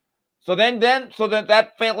 So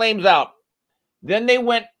that flames out. Then they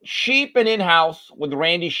went cheap and in-house with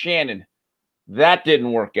Randy Shannon. That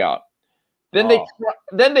didn't work out. Then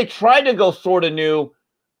they tried to go sort of new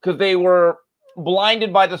because they were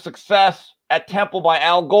blinded by the success at Temple by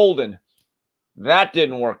Al Golden. That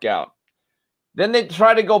didn't work out. Then they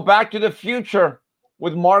tried to go back to the future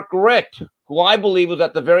with Mark Richt, who I believe was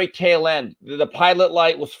at the very tail end. The pilot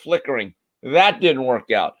light was flickering. That didn't work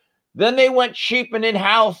out. Then they went cheap and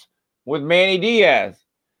in-house with Manny Diaz.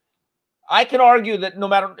 I can argue that no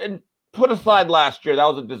matter, and put aside last year, that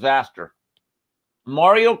was a disaster.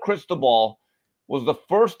 Mario Cristobal was the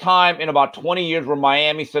first time in about 20 years where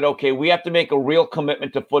Miami said, okay, we have to make a real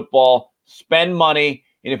commitment to football, spend money.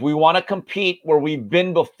 And if we want to compete where we've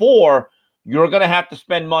been before, you're going to have to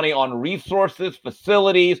spend money on resources,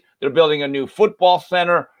 facilities. They're building a new football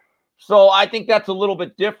center. So I think that's a little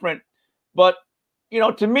bit different. But,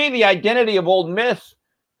 to me, the identity of Ole Miss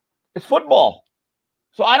is football.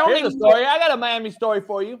 So I don't Here's think a story. I got a Miami story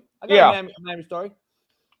for you. I got a Miami story.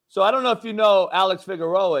 So I don't know if you know Alex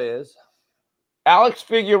Figueroa is. Alex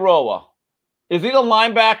Figueroa. Is he the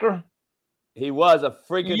linebacker? He was a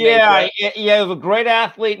freaking he was a great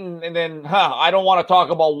athlete, and then I don't want to talk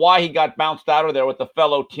about why he got bounced out of there with a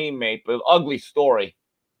fellow teammate, but ugly story.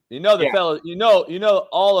 Fellow,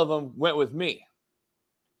 all of them went with me.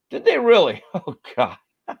 Did they really? Oh God!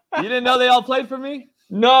 You didn't know they all played for me?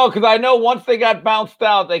 No, because I know once they got bounced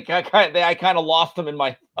out, I kind of lost them in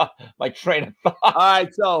my my train of thought. All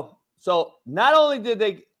right, so not only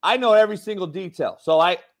did I know every single detail. So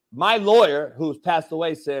my lawyer, who's passed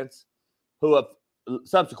away since,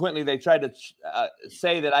 subsequently they tried to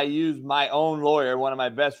say that I used my own lawyer, one of my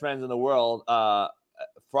best friends in the world,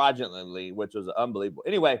 fraudulently, which was unbelievable.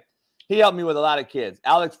 Anyway, he helped me with a lot of kids.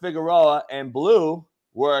 Alex Figueroa and Blue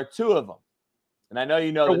were two of them, and I know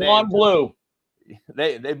you know the name. One Blue.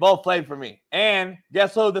 They both played for me. And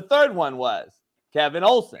guess who the third one was? Kevin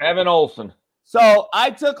Olson. Kevin Olson. So I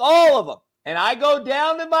took all of them, and I go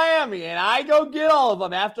down to Miami, and I go get all of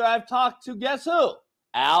them after I've talked to, guess who?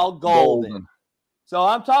 Al Golden. So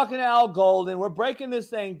I'm talking to Al Golden. We're breaking this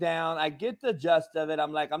thing down. I get the gist of it.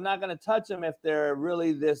 I'm like, I'm not going to touch them if they're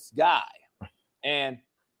really this guy. And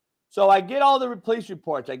so I get all the police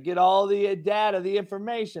reports. I get all the data, the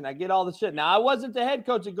information. I get all the shit. Now, I wasn't the head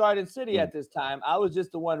coach of Garden City at this time. I was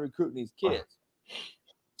just the one recruiting these kids.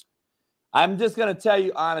 I'm just going to tell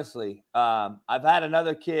you honestly, I've had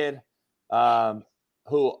another kid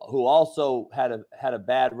who also had a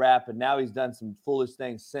bad rap, and now he's done some foolish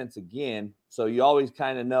things since again. So you always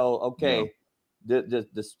kind of know, okay,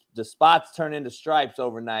 the spots turn into stripes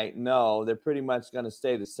overnight. No, they're pretty much going to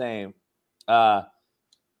stay the same.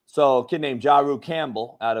 So a kid named Jaru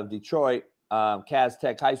Campbell out of Detroit, Kaz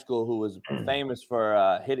Tech High School, who was famous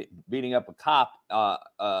for beating up a cop,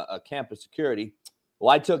 a campus security. Well,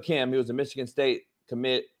 I took him. He was a Michigan State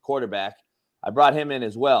commit quarterback. I brought him in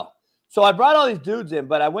as well. So I brought all these dudes in,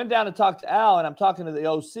 but I went down to talk to Al, and I'm talking to the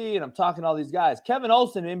OC, and I'm talking to all these guys. Kevin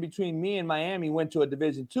Olson, in between me and Miami, went to a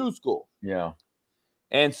Division II school. Yeah.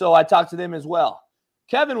 And so I talked to them as well.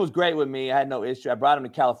 Kevin was great with me. I had no issue. I brought him to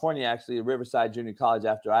California, actually, at Riverside Junior College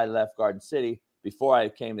after I left Garden City, before I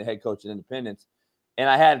became the head coach at Independence. And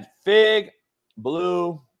I had Fig,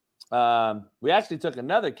 Blue. We actually took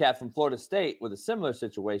another cat from Florida State with a similar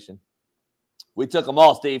situation. We took them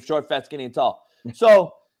all, Steve, short, fat, skinny, and tall.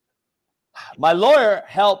 So my lawyer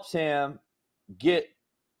helps him get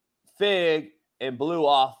Fig and Blue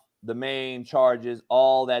off the main charges.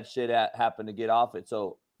 All that shit happened to get off it.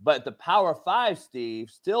 So, but the Power 5, Steve,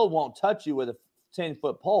 still won't touch you with a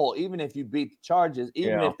 10-foot pole, even if you beat the charges,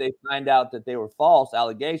 even if they find out that they were false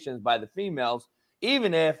allegations by the females,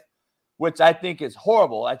 even if, which I think is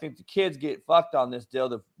horrible. I think the kids get fucked on this deal.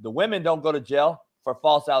 The women don't go to jail for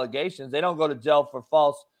false allegations. They don't go to jail for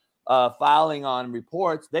false filing on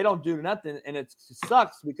reports. They don't do nothing, and it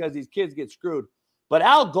sucks because these kids get screwed. But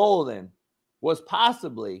Al Golden was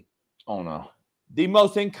possibly the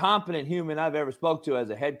most incompetent human I've ever spoke to as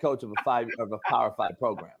a head coach of a Power 5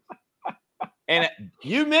 program. And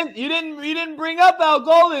you didn't bring up Al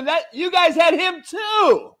Golden. That you guys had him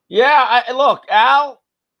too. Yeah, look, Al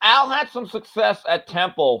had some success at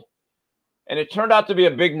Temple, and it turned out to be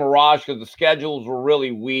a big mirage because the schedules were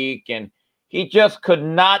really weak, and he just could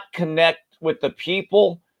not connect with the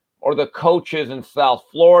people or the coaches in South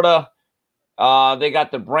Florida. They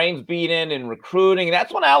got the brains beaten in recruiting.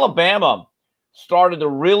 That's when Alabama started to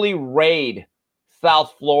really raid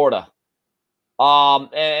South Florida.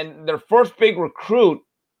 And their first big recruit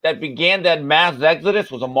that began that mass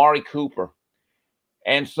exodus was Amari Cooper.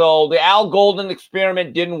 And so the Al Golden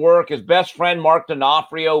experiment didn't work. His best friend, Mark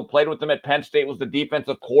D'Onofrio, who played with him at Penn State, was the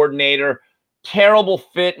defensive coordinator. Terrible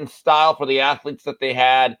fit and style for the athletes that they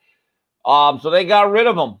had. So they got rid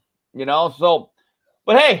of him, So,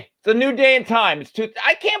 but hey, it's a new day and time.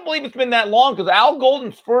 I can't believe it's been that long because Al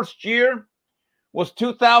Golden's first year was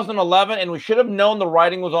 2011, and we should have known the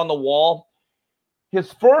writing was on the wall.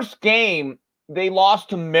 His first game, they lost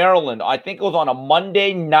to Maryland. I think it was on a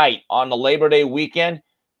Monday night on the Labor Day weekend.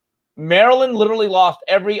 Maryland literally lost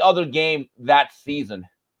every other game that season.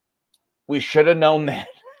 We should have known that.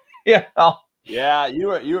 Yeah, you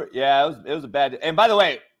were. Yeah, it was a bad. And by the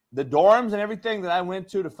way, the dorms and everything that I went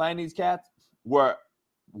to find these cats were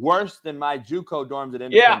worse than my JUCO dorms at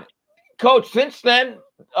Independence. Yeah, Coach. Since then,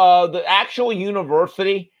 the actual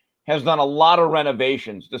university has done a lot of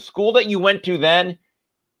renovations. The school that you went to then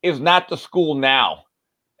is not the school now.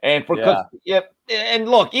 And and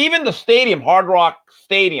look, even the stadium, Hard Rock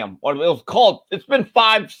Stadium, what it was called, it's been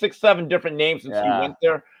 5, 6, 7 different names since you went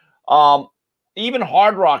there. Even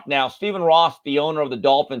Hard Rock now, Stephen Ross, the owner of the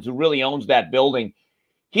Dolphins, who really owns that building,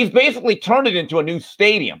 he's basically turned it into a new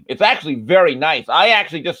stadium. It's actually very nice. I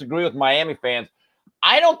actually disagree with Miami fans.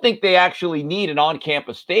 I don't think they actually need an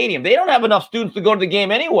on-campus stadium. They don't have enough students to go to the game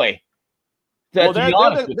anyway. Well, they're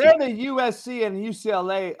the USC and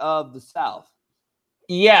UCLA of the South.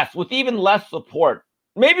 Yes, with even less support.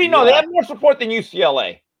 Maybe they have more support than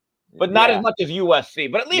UCLA, but not as much as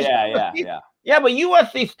USC. But at least Yeah, but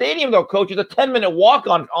USC Stadium, though, Coach, is a 10-minute walk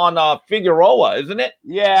on Figueroa, isn't it?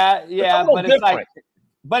 Yeah, but different. it's like,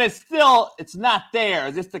 but it's not there.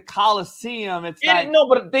 It's the Coliseum. It's like no,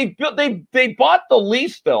 but they bought the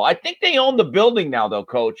lease though. I think they own the building now, though,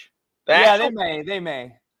 Coach. They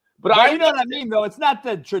may. But you know what I mean, though. It's not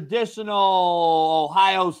the traditional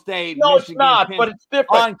Ohio State. No, Michigan, it's not. But it's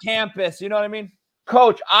different on campus. You know what I mean,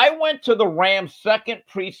 Coach? I went to the Rams' second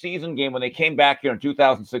preseason game when they came back here in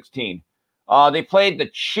 2016. They played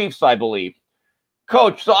the Chiefs, I believe.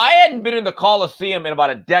 Coach, so I hadn't been in the Coliseum in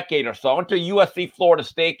about a decade or so. I went to a USC Florida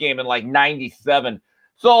State game in like 97.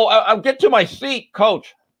 So I'll get to my seat,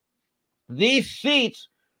 Coach. These seats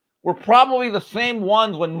were probably the same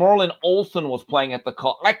ones when Merlin Olsen was playing at the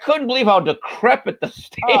Coliseum. I couldn't believe how decrepit the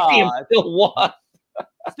stadium still was.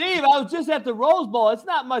 Steve, I was just at the Rose Bowl. It's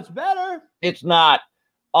not much better. It's not.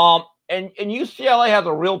 And UCLA has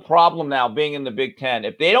a real problem now being in the Big Ten.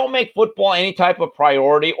 If they don't make football any type of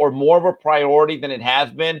priority or more of a priority than it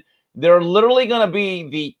has been, they're literally going to be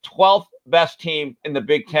the 12th best team in the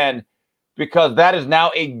Big Ten because that is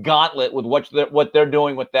now a gauntlet with what they're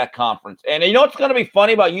doing with that conference. And you know what's going to be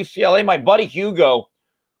funny about UCLA? My buddy Hugo,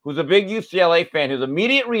 who's a big UCLA fan, his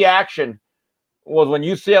immediate reaction was when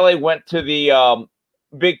UCLA went to the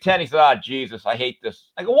Big Ten, he said, Jesus, I hate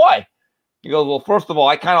this. I go, why? He goes, well, first of all,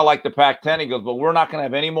 I kind of like the Pac-10. He goes, but we're not going to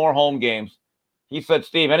have any more home games. He said,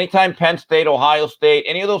 Steve, anytime Penn State, Ohio State,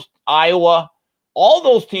 any of those, Iowa, all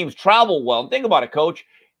those teams travel well. And think about it, Coach.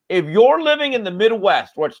 If you're living in the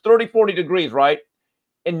Midwest where it's 30, 40 degrees, right?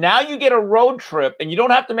 And now you get a road trip and you don't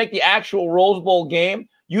have to make the actual Rose Bowl game.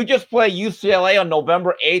 You just play UCLA on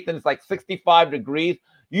November 8th and it's like 65 degrees.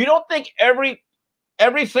 You don't think every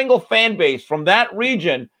single fan base from that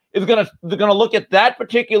region is they're gonna look at that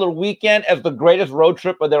particular weekend as the greatest road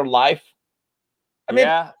trip of their life? I mean,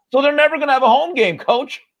 so they're never gonna have a home game,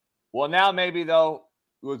 Coach. Well, now maybe though,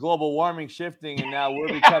 with global warming shifting, and now we're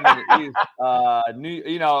becoming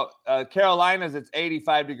Carolinas, it's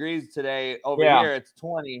 85 degrees today. Over here, it's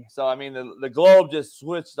 20. So I mean, the globe just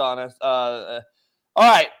switched on us. All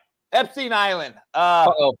right, Epstein Island.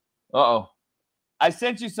 Uh-oh. I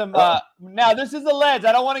sent you some. Now, this is alleged.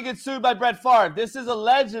 I don't want to get sued by Brett Favre. This is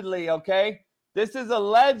allegedly, okay? This is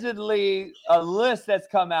allegedly a list that's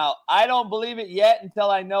come out. I don't believe it yet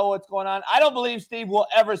until I know what's going on. I don't believe, Steve, we'll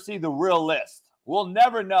ever see the real list. We'll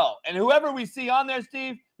never know. And whoever we see on there,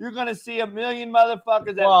 Steve, you're going to see a million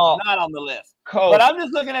motherfuckers that's not on the list. Coach. But I'm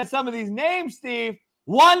just looking at some of these names, Steve.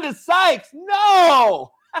 Wanda Sykes.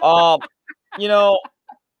 No.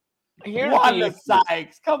 Here's Wanda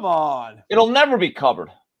Sykes, come on. It'll never be covered.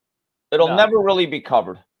 It'll never really be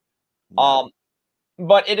covered. No.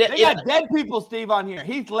 But they got dead people, Steve, on here.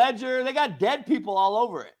 Heath Ledger, they got dead people all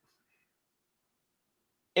over it.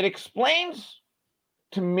 It explains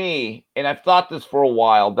to me, and I've thought this for a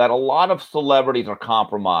while, that a lot of celebrities are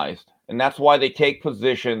compromised. And that's why they take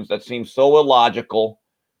positions that seem so illogical.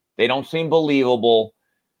 They don't seem believable,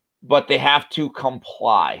 but they have to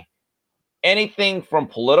comply. Anything from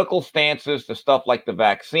political stances to stuff like the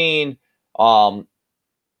vaccine,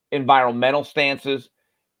 environmental stances,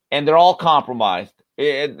 and they're all compromised.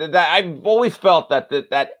 I've always felt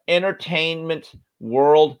that entertainment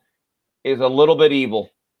world is a little bit evil.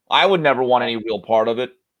 I would never want any real part of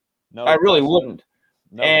it. No, I really wouldn't.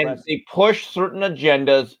 No, and they push certain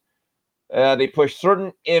agendas. They push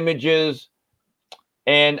certain images.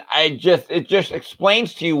 And it just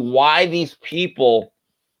explains to you why these people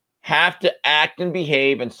have to act and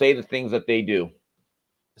behave and say the things that they do.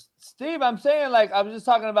 Steve, I'm saying, like, I was just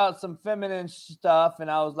talking about some feminine stuff,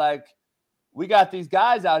 and I was like, we got these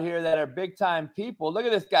guys out here that are big-time people. Look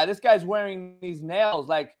at this guy. This guy's wearing these nails.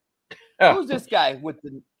 Like, who's this guy with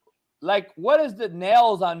the, like, what is the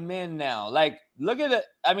nails on men now? Like, look at it.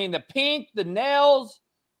 I mean, the pink, the nails,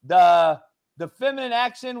 the feminine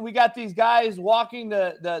action. We got these guys walking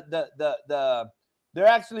they're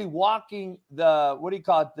actually walking the, what do you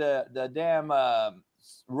call it? The damn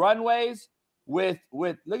runways. with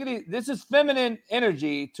look at these. This is feminine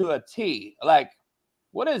energy to a T. Like,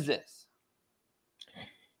 what is this?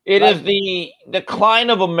 It is the decline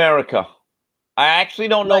of America. I actually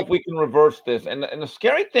don't know if we can reverse this. And the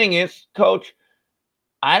scary thing is, Coach,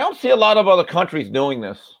 I don't see a lot of other countries doing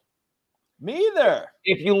this. Me either.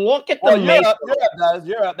 If you look at the Europe does.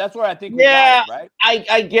 Europe. That's where I think we got it, right?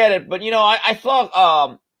 I get it. But, I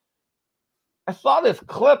saw this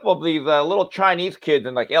clip of these little Chinese kids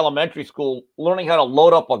in like elementary school learning how to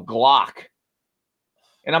load up a Glock.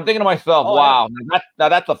 And I'm thinking to myself, wow,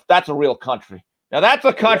 that's a real country. Now that's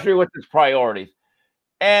a country with its priorities.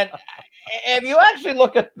 And if you actually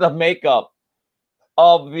look at the makeup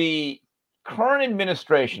of the current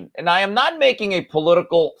administration, and I am not making a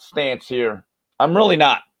political stance here. I'm really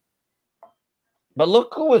not. But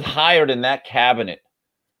look who was hired in that cabinet.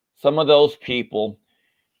 Some of those people.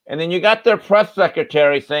 And then you got their press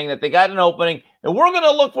secretary saying that they got an opening, and we're going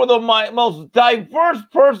to look for the most diverse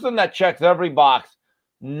person that checks every box.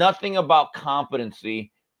 Nothing about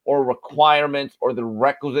competency or requirements or the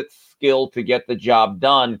requisite skill to get the job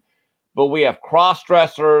done. But we have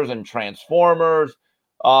cross-dressers and transformers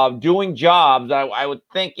doing jobs that I would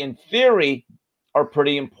think, in theory, are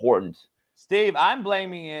pretty important. Steve, I'm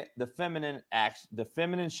blaming it the feminine acts, the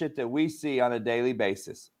feminine shit that we see on a daily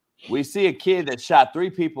basis. We see a kid that shot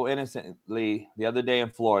 3 people innocently the other day in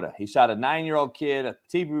Florida. He shot a 9-year-old kid, a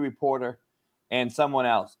TV reporter, and someone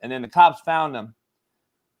else. And then the cops found him,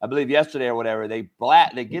 I believe yesterday or whatever. They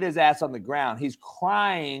get his ass on the ground. He's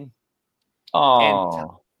crying and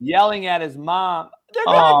yelling at his mom. They're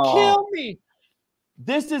going to kill me.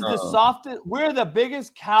 This is the softest. We're the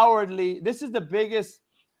biggest cowardly. This is the biggest,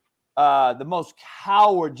 the most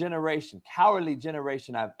cowardly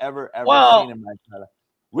generation I've ever seen in my life.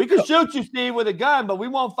 We can shoot you, Steve, with a gun, but we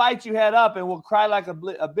won't fight you head up, and we'll cry like a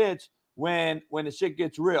bitch when the shit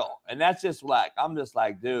gets real. And that's just like, I'm just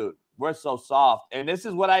like, dude, we're so soft. And this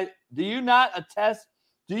is what do you not attest?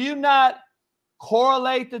 Do you not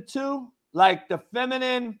correlate the two? Like the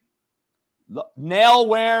feminine, nail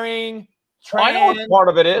wearing, trans. I know what part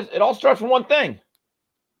of it is. It all starts from one thing.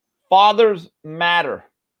 Fathers matter.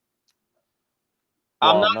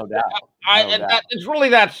 Well, no doubt. It's really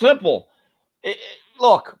that simple.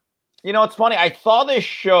 Look, it's funny. I saw this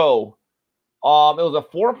show. It was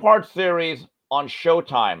a 4-part series on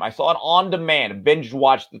Showtime. I saw it on demand. Binge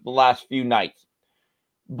watched it the last few nights.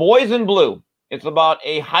 Boys in Blue. It's about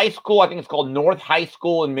a high school. I think it's called North High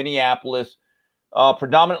School in Minneapolis.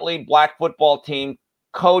 Predominantly black football team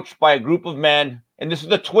coached by a group of men. And this is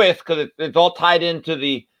the twist because it's all tied into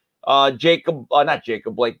the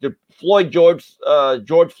the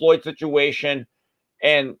George Floyd situation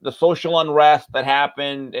and the social unrest that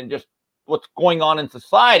happened and just what's going on in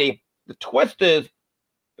society. The twist is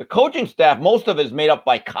the coaching staff, most of it is made up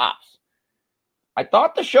by cops. I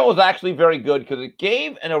thought the show was actually very good because it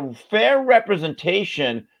gave a fair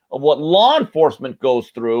representation of what law enforcement goes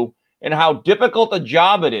through and how difficult a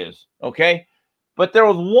job it is, okay? But there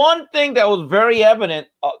was one thing that was very evident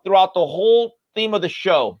throughout the whole theme of the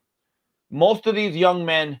show. Most of these young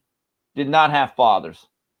men did not have fathers.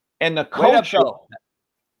 And the coaches,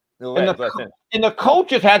 and the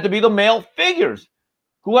coaches had to be the male figures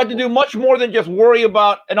who had to do much more than just worry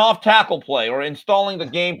about an off-tackle play or installing the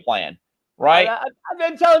game plan, right? I've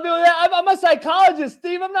been telling people that. I'm a psychologist,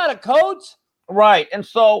 Steve. I'm not a coach. Right. And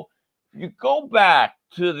so you go back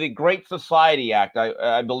to the Great Society Act,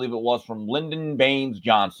 I believe it was, from Lyndon Baines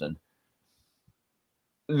Johnson.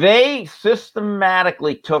 They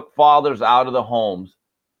systematically took fathers out of the homes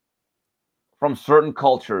from certain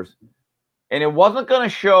cultures. And it wasn't going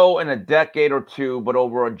to show in a decade or two, but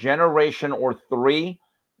over a generation or 3,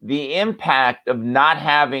 the impact of not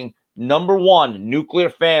having, number one, nuclear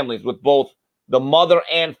families with both the mother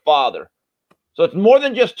and father. So it's more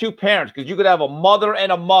than just 2 parents, because you could have a mother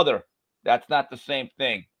and a mother. That's not the same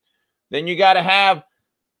thing. Then you got to have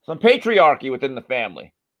some patriarchy within the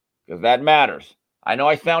family, because that matters. I know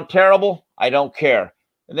I sound terrible. I don't care.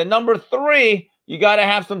 And then number 3, you got to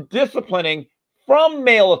have some disciplining from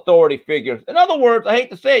male authority figures. In other words, I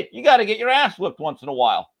hate to say it, you got to get your ass whipped once in a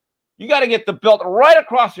while. You got to get the belt right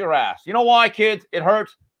across your ass. You know why, kids? It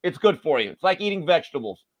hurts. It's good for you. It's like eating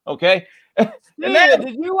vegetables, okay? Did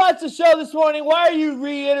you watch the show this morning? Why are you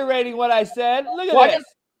reiterating what I said? Look at this.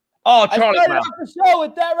 Oh, Charlie I started Brown. off the show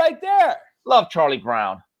with that right there. Love Charlie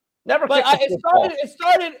Brown. Never. But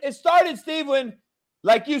it started, Steve, when,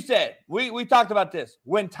 like you said, we talked about this.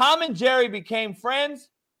 When Tom and Jerry became friends,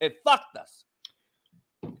 it fucked us.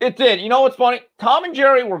 It did. You know what's funny? Tom and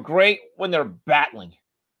Jerry were great when they're battling.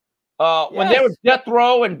 When they were Death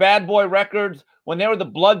Row and Bad Boy Records, when they were the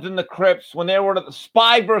Bloods and the Crips, when they were the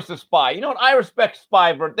Spy versus Spy. You know what? I respect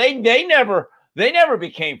Spy versus they never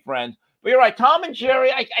became friends. But you're right, Tom and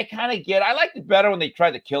Jerry, I kind of get. I liked it better when they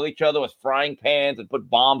tried to kill each other with frying pans and put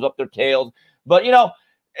bombs up their tails. But you know,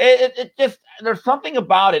 it just there's something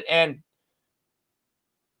about it, and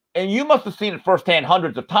you must have seen it firsthand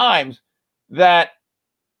hundreds of times. That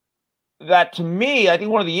to me, I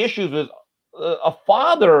think one of the issues is a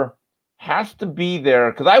father has to be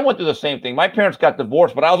there, because I went through the same thing. My parents got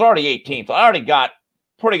divorced, but I was already 18, so I already got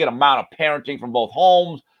pretty good amount of parenting from both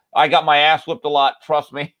homes. I got my ass whipped a lot.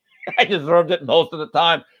 Trust me, I deserved it most of the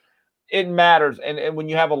time. It matters, and when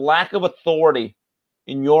you have a lack of authority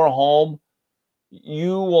in your home,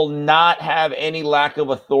 you will not have any lack of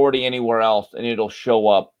authority anywhere else, and it'll show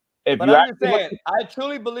up. But I'm just saying, I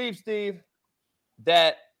truly believe, Steve,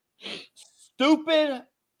 that stupid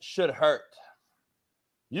should hurt.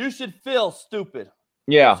 You should feel stupid.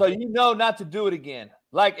 Yeah. So you know not to do it again.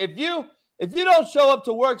 Like if you don't show up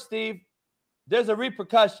to work, Steve, there's a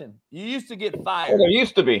repercussion. You used to get fired. Well, there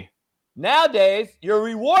used to be. Nowadays, you're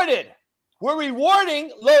rewarded. We're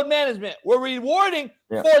rewarding load management. We're rewarding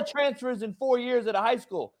 4 transfers in 4 years at a high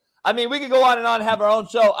school. I mean, we could go on and have our own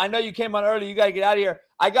show. I know you came on early. You got to get out of here.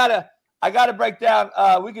 I gotta break down.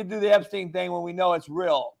 We could do the Epstein thing when we know it's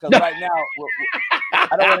real, because right now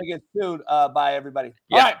I don't want to get sued by everybody.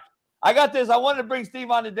 Yeah. All right, I got this. I wanted to bring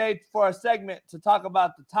Steve on today for a segment to talk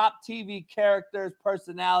about the top TV characters,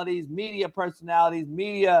 personalities,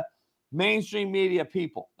 mainstream media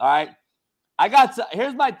people. All right,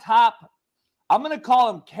 here's my top. I'm going to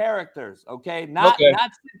call them characters, okay? Not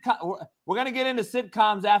sitcom. We're going to get into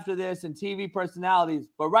sitcoms after this and TV personalities,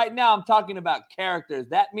 but right now I'm talking about characters.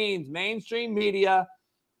 That means mainstream media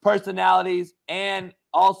personalities, and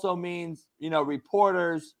also means,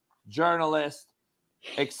 reporters, journalists,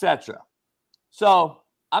 etc. So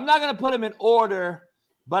I'm not going to put them in order,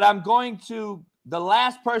 but the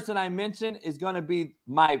last person I mentioned is going to be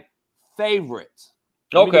my favorite.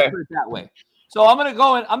 Let me just put it that way. So I'm going to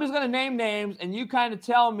go in. I'm just going to name names, and you kind of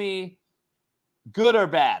tell me good or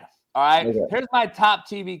bad. All right. Okay. Here's my top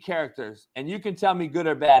TV characters, and you can tell me good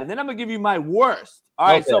or bad. And then I'm going to give you my worst. All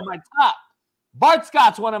right. Okay. So my top. Bart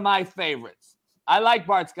Scott's one of my favorites. I like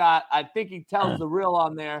Bart Scott. I think he tells the real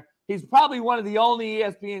on there. He's probably one of the only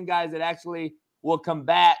ESPN guys that actually will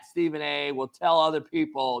combat Stephen A., will tell other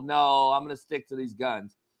people, no, I'm going to stick to these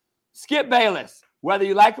guns. Skip Bayless. Whether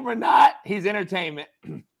you like him or not, he's entertainment.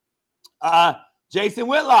 Jason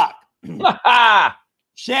Whitlock,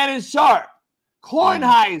 Shannon Sharp,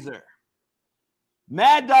 Kornheiser,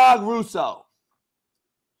 Mad Dog Russo,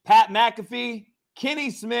 Pat McAfee,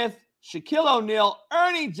 Kenny Smith, Shaquille O'Neal,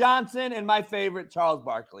 Ernie Johnson, and my favorite, Charles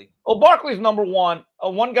Barkley. Well, Barkley's number one.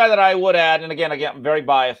 One guy that I would add, and again, I'm very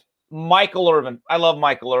biased, Michael Irvin. I love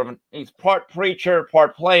Michael Irvin. He's part preacher,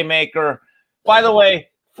 part playmaker. By the way,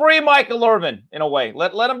 free Michael Irvin in a way.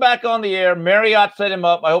 Let him back on the air. Marriott set him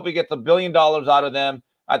up. I hope he gets $1 billion out of them.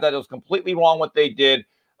 I thought it was completely wrong what they did.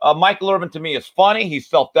 Michael Irvin to me is funny. He's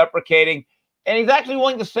self-deprecating, and he's actually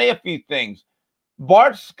willing to say a few things.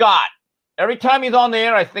 Bart Scott. Every time he's on the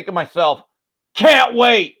air, I think of myself, can't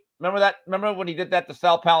wait. Remember that? Remember when he did that to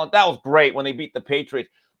Sal Pallant? That was great when they beat the Patriots.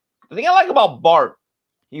 The thing I like about Bart,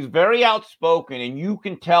 he's very outspoken, and you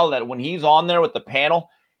can tell that when he's on there with the panel,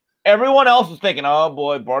 everyone else is thinking, oh,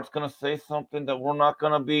 boy, Bart's going to say something that we're not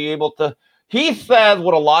going to be able to. He says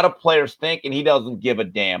what a lot of players think, and he doesn't give a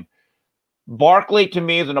damn. Barkley, to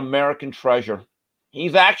me, is an American treasure.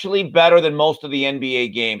 He's actually better than most of the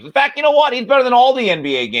NBA games. In fact, you know what? He's better than all the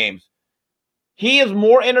NBA games. He is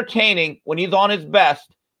more entertaining when he's on his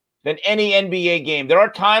best than any NBA game. There are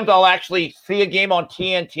times I'll actually see a game on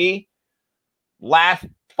TNT, last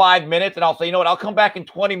 5 minutes, and I'll say, you know what, I'll come back in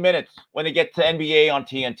 20 minutes when they get to NBA on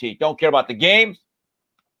TNT. Don't care about the games.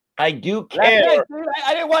 I do care.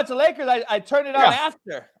 I didn't watch the Lakers. I turned it on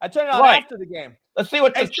after. I turned it on after the game. Let's see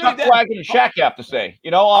what Chuck Wagon and Shaq have to say. I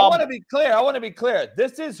want to be clear.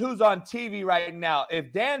 This is who's on TV right now.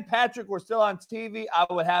 If Dan Patrick were still on TV, I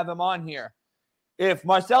would have him on here. If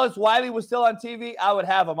Marcellus Wiley was still on TV, I would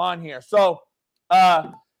have him on here. So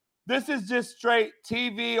this is just straight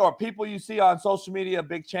TV or people you see on social media,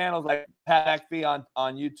 big channels like Pat McAfee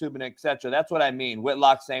on YouTube and etc. That's what I mean.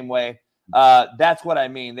 Whitlock, same way. That's what I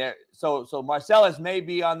mean. So Marcellus may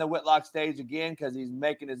be on the Whitlock stage again because he's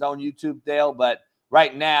making his own YouTube deal. But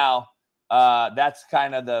right now, that's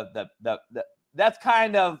kind of that's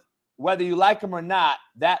kind of whether you like him or not.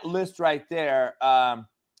 That list right there.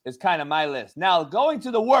 Is kind of my list. Now, going to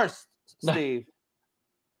the worst, Steve.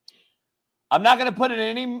 I'm not going to put it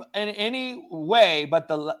in any way, but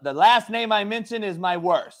the last name I mentioned is my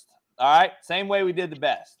worst. All right. Same way we did the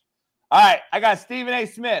best. All right. I got Stephen A.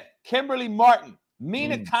 Smith, Kimberly Martin,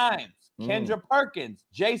 Mina Kimes, Kendra Perkins,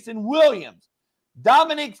 Jason Williams,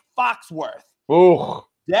 Dominic Foxworth,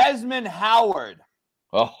 Desmond Howard,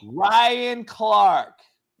 Ryan Clark,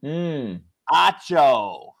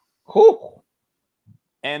 Acho.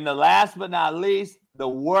 And the last but not least, the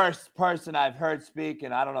worst person I've heard speak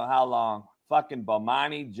in I don't know how long, fucking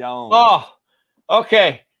Bomani Jones. Oh,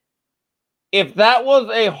 okay. If that was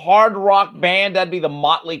a hard rock band, that'd be the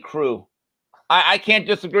Motley Crue. I can't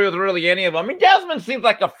disagree with really any of them. I mean, Desmond seems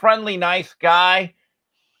like a friendly, nice guy.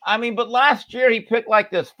 I mean, but last year he picked like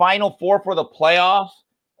this Final Four for the playoffs,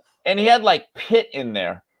 and he had like Pitt in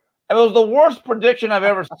there. It was the worst prediction I've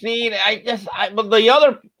ever seen. But the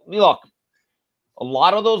other, look, a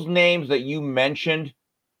lot of those names that you mentioned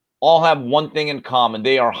all have one thing in common.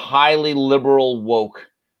 They are highly liberal woke.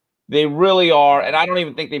 They really are. And I don't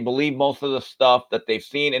even think they believe most of the stuff that they've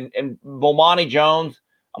seen. And Bomani Jones,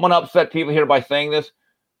 I'm going to upset people here by saying this.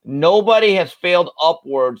 Nobody has failed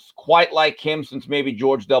upwards quite like him since maybe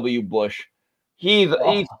George W. Bush. He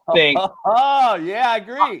stinks. Oh, yeah, I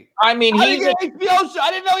agree. I mean, he's an HBO show. I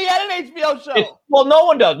didn't know he had an HBO show. Well, no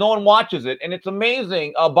one does. No one watches it. And it's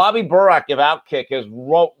amazing. Bobby Burak of Outkick has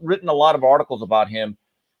written a lot of articles about him.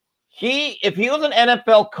 If he was an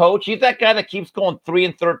NFL coach, he's that guy that keeps going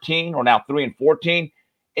 3-13 or now 3-14,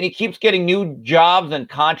 and he keeps getting new jobs and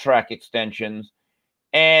contract extensions.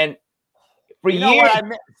 And for years,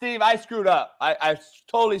 Steve, I screwed up. I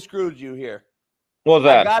totally screwed you here. What was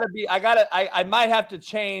that? I might have to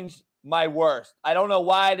change my worst. I don't know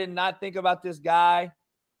why I did not think about this guy.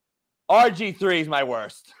 RG3 is my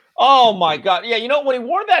worst. Oh my God. Yeah, you know, when he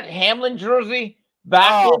wore that Hamlin jersey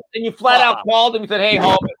backwards and you flat out called him and said, "Hey,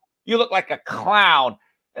 Holman, you look like a clown."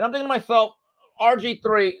 And I'm thinking to myself,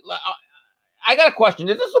 RG3, I got a question.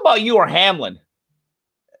 Is this about you or Hamlin?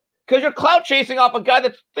 Because you're clout chasing off a guy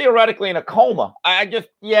that's theoretically in a coma. And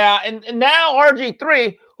now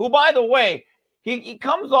RG3, who, by the way, he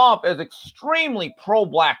comes off as extremely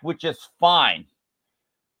pro-black, which is fine.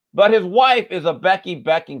 But his wife is a Becky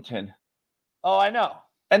Beckington. Oh, I know.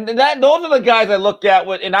 And those are the guys I look at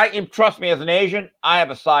with, and trust me, as an Asian, I have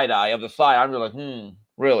a side eye of the side. I'm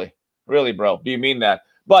really like, really, bro? Do you mean that?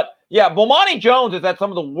 But yeah, Bomani Jones is at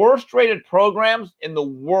some of the worst rated programs in the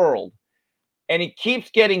world, and he keeps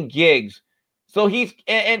getting gigs. So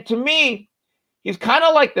and to me, he's kind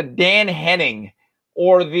of like the Dan Henning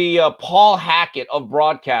or the Paul Hackett of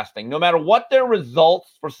broadcasting. No matter what their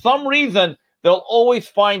results, for some reason, they'll always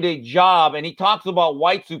find a job. And he talks about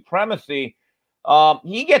white supremacy.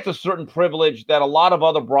 He gets a certain privilege that a lot of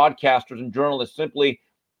other broadcasters and journalists simply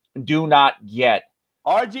do not get.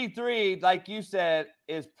 RG3, like you said,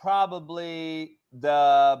 is probably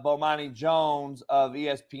the Bomani Jones of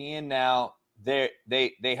ESPN now.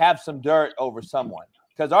 They have some dirt over someone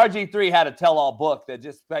because RG3 had a tell-all book that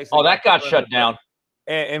just basically that got shut down.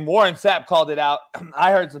 And Warren Sapp called it out.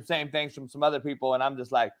 I heard some same things from some other people, and I'm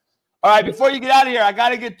just like, all right, before you get out of here, I got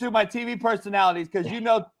to get to my TV personalities because you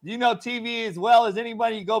know TV as well as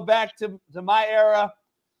anybody. You go back to my era.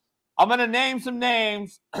 I'm going to name some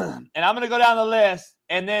names, and I'm going to go down the list.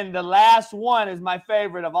 And then the last one is my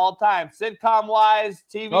favorite of all time. Sitcom-wise,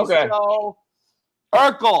 TV show,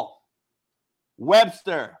 Urkel,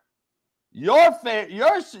 Webster, your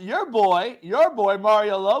boy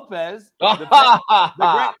Mario Lopez,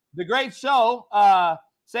 the great show,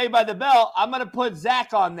 Saved by the Bell. I'm going to put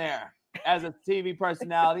Zach on there as a TV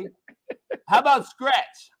personality. How about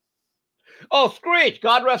Scratch? Oh, Screech.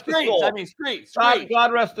 God rest his soul. I mean, Screech.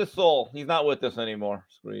 God rest his soul. He's not with us anymore,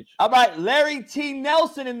 Screech. How about Larry T.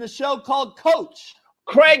 Nelson in the show called Coach?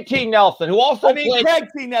 Craig T. Nelson, who also played... Craig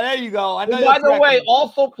T. Nelson. There you go. By the way,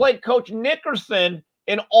 also played Coach Nickerson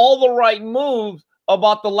in All the Right Moves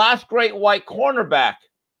about the last great white cornerback,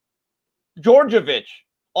 Georgievich.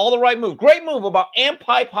 All the Right Moves. Great move about Amp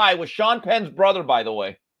Pipe High with Sean Penn's brother, by the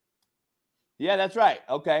way. Yeah, that's right.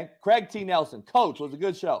 Okay. Craig T. Nelson. Coach was a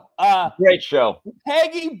good show. Great show.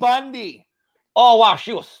 Peggy Bundy. Oh, wow.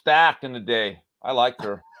 She was stacked in the day. I liked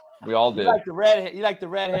her. We all did. You like the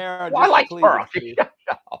red hair? I like her.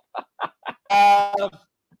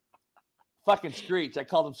 Fucking Screech. I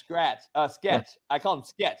called him Sketch. I called him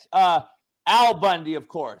Sketch. Al Bundy, of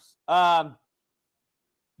course.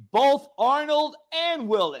 Both Arnold and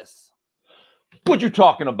Willis. What you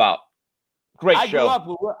talking about? Great show.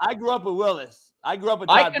 I grew up with Willis. I grew up with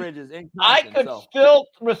Todd Bridges. I could still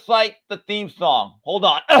recite the theme song. Hold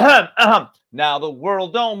on. Now the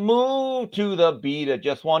world don't move to the beat of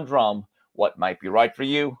just one drum. What might be right for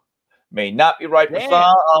you may not be right for Damn.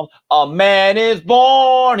 some. A man is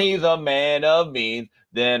born, he's a man of means.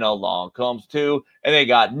 Then along comes two, and they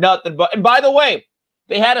got nothing but. And by the way,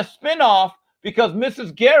 they had a spinoff because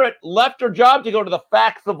Mrs. Garrett left her job to go to the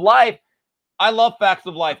Facts of Life. I love Facts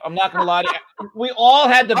of Life. I'm not going to lie to you. We all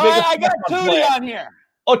had the biggest. I got crush on Tootie Blair. on here.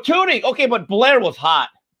 Oh, Tootie. Okay, but Blair was hot.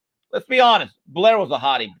 Let's be honest. Blair was a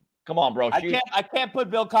hottie. Come on, bro. I can't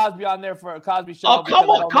put Bill Cosby on there for a Cosby show. Oh, come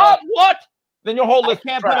on. What? Then your whole I list.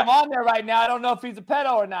 can't put him on there right now. I don't know if he's a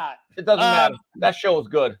pedo or not. It doesn't matter. That show is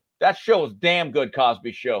good. That show is damn good,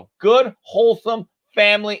 Cosby Show. Good, wholesome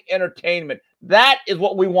family entertainment. That is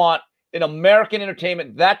what we want in American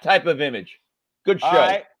entertainment, that type of image. Good show.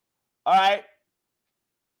 All right.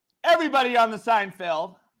 Everybody on the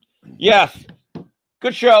Seinfeld. Yes.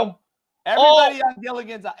 Good show. Everybody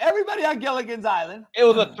on Gilligan's Island. It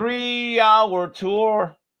was a 3-hour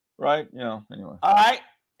tour, right? Anyway. All right.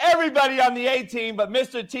 Everybody on the A-Team, but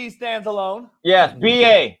Mr. T stands alone. Yes,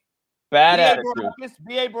 B.A. Bad attitude.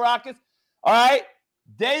 B.A. Baracus. All right.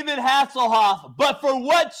 David Hasselhoff. But for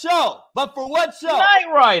what show?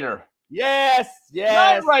 Knight Rider. Yes.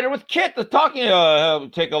 Knight Rider with Kit. The talking.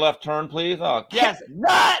 Take a left turn, please. Oh, yes.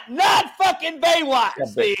 Not fucking Baywatch,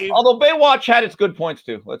 Steve. Although Baywatch had its good points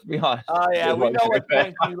too. Let's be honest. Oh yeah, we know what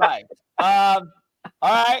points we like. All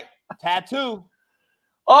right. Tattoo.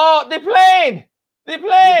 Oh, they played.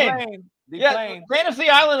 Yeah, Fantasy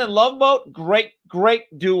Island and Love Boat, great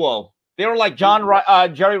duo. They were like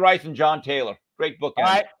Jerry Rice and John Taylor. Great book. All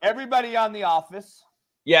right, everybody on The Office.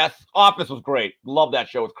 Yes, Office was great. Love that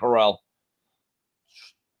show with Carell.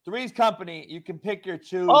 Three's Company. You can pick your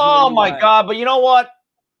choose. Oh my God! But you know what?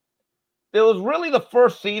 It was really the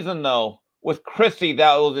first season though with Chrissy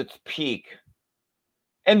that was its peak.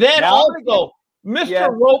 And then also Mr.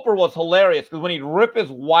 Roper was hilarious because when he'd rip his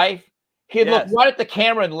wife. He'd look right at the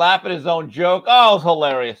camera and laugh at his own joke. Oh, it was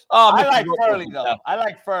hilarious. Oh, I like Furley, though. I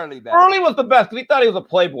like Furley better. Furley was the best because he thought he was a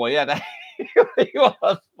playboy. Yeah, he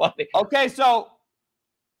was funny. Okay, so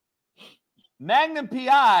Magnum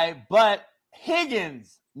P.I., but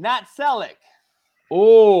Higgins, not Selleck.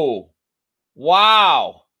 Oh,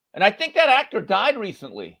 wow. And I think that actor died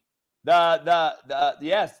recently. The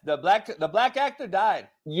black actor died.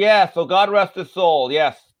 Yeah, so God rest his soul.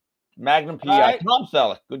 Yes. Magnum P.I. Right. Tom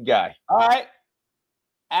Selleck, good guy. All right.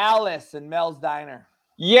 Alice and Mel's Diner.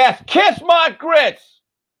 Yes. Kiss My Grits.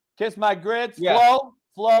 Yes.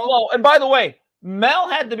 Flo. And by the way, Mel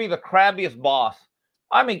had to be the crabbiest boss.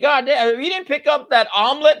 I mean, God damn, he didn't pick up that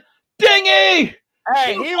omelet. Dingy!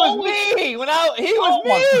 Hey, he was me. He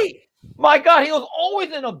was me. My God, he was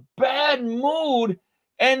always in a bad mood.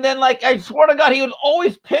 And then, like, I swear to God, he would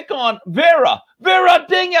always pick on Vera. Vera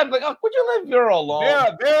Ding. I'm like, would you leave Vera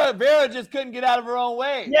alone? Vera just couldn't get out of her own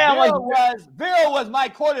way. Yeah, Vera was my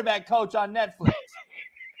quarterback coach on Netflix.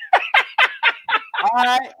 All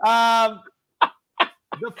right.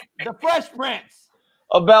 The Fresh Prince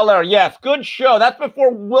of Bel-Air. Yes, good show. That's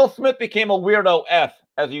before Will Smith became a weirdo F,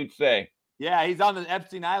 as you'd say. Yeah, he's on the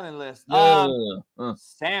Epstein Island list.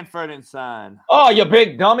 Sanford and Son. Oh, you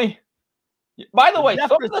big dummy. By the way,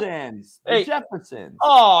 Jeffersons. Jeffersons.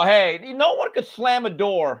 Oh, hey, no one could slam a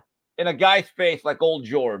door in a guy's face like old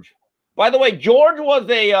George. By the way, George was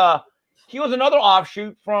he was another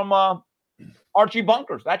offshoot from Archie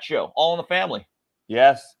Bunker's, that show, All in the Family.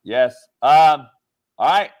 Yes. All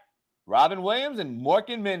right. Robin Williams and Mork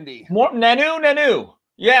and Mindy. Nanu.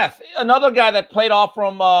 Yes, another guy that played off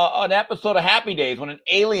from an episode of Happy Days when an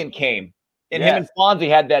alien came, and him and Fonzie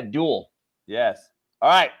had that duel. Yes. All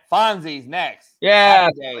right, Fonzie's next. Yeah.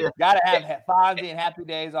 Got to have Fonzie and Happy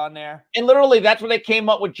Days on there. And literally, that's where they came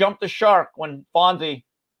up with Jump the Shark when Fonzie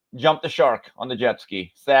jumped the shark on the jet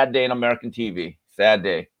ski. Sad day in American TV. Sad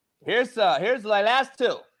day. Here's my last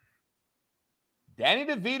two. Danny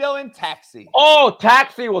DeVito and Taxi. Oh,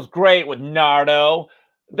 Taxi was great with Nardo.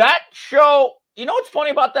 That show, you know what's funny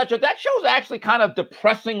about that show? That show's actually kind of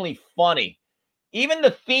depressingly funny. Even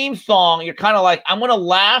the theme song, you're kind of like, I'm going to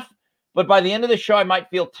laugh. But by the end of the show, I might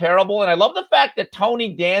feel terrible. And I love the fact that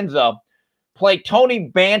Tony Danza played Tony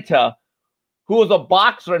Banta, who was a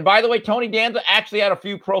boxer. And by the way, Tony Danza actually had a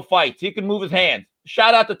few pro fights. He could move his hands.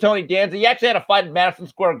 Shout out to Tony Danza. He actually had a fight at Madison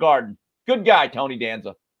Square Garden. Good guy, Tony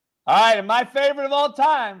Danza. All right, and my favorite of all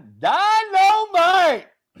time, Dynamite.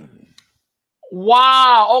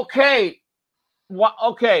 Wow. Okay.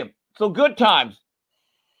 Okay. So Good Times.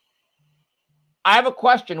 I have a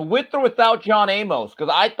question, with or without John Amos?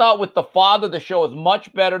 Because I thought with the father, the show was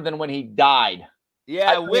much better than when he died.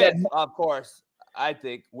 Yeah, of course. I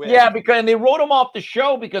think. Yeah, and they wrote him off the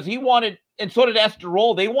show because he wanted, and so did Esther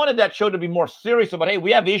Roll, they wanted that show to be more serious about, hey,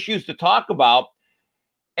 we have issues to talk about.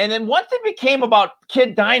 And then once it became about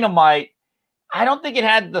Kid Dynamite, I don't think it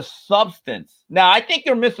had the substance. Now, I think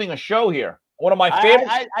you're missing a show here. One of my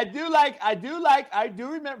favorites. I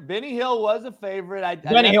do remember Benny Hill was a favorite.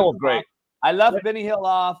 Benny Hill was great. I left Benny Hill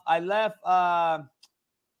off. I left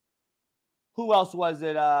who else was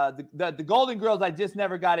it? The Golden Girls I just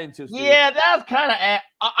never got into. Steve. Yeah, that's kind of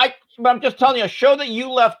but I'm just telling you, a show that you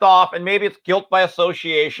left off, and maybe it's guilt by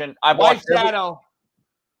association. I've watched Shadow.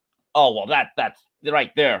 Oh, well, that's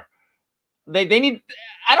right there. They need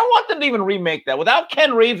I don't want them to even remake that. Without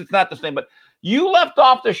Ken Reeves, it's not the same. But you left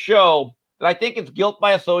off the show that I think it's guilt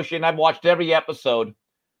by association. I've watched every episode.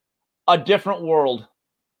 A Different World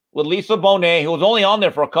with Lisa Bonet, who was only on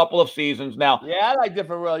there for a couple of seasons now. Yeah, I like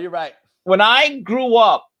Different World. You're right. When I grew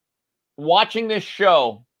up watching this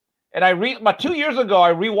show, and about 2 years ago,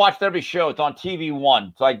 I rewatched every show. It's on TV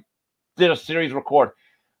One. So I did a series record.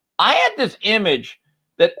 I had this image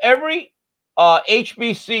that every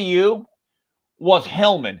HBCU was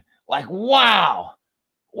Hillman. Like, wow,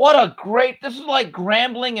 what a this is like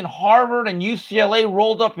Grambling and Harvard and UCLA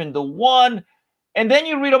rolled up into one. And then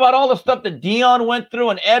you read about all the stuff that Dion went through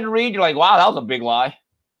and Ed Reed. You're like, wow, that was a big lie.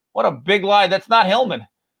 What a big lie. That's not Hillman.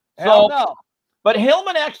 Hell no. But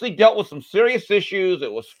Hillman actually dealt with some serious issues.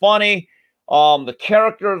 It was funny. The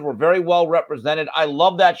characters were very well represented. I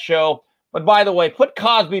love that show. But by the way, put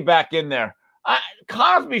Cosby back in there.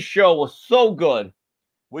 Cosby's show was so good.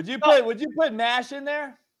 Would you put MASH in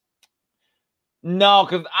there? No,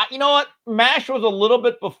 because you know what? MASH was a little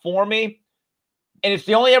bit before me. And it's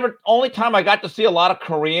the only time I got to see a lot of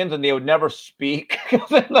Koreans, and they would never speak in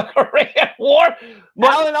the Korean War.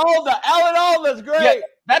 Alan Alda's great. Yeah,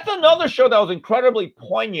 that's another show that was incredibly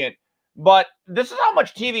poignant. But this is how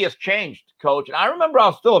much TV has changed, Coach. And I remember I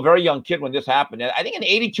was still a very young kid when this happened. And I think in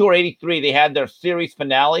 82 or 83, they had their series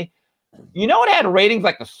finale. You know, it had ratings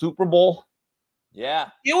like the Super Bowl. Yeah.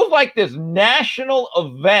 It was like this national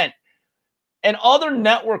event. And other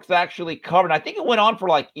networks actually covered. I think it went on for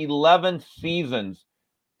like 11 seasons.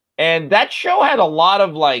 And that show had a lot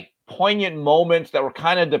of like poignant moments that were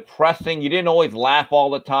kind of depressing. You didn't always laugh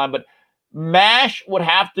all the time. But MASH would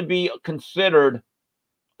have to be considered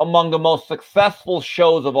among the most successful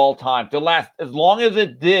shows of all time to last as long as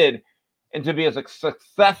it did and to be as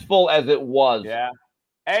successful as it was. Yeah.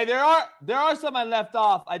 Hey, there are some I left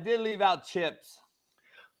off. I did leave out Chips.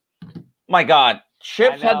 My God.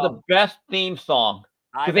 Chips had the best theme song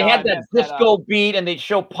because they had that disco beat and they'd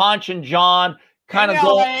show Ponch and John kind of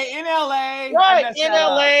go in LA. Right, in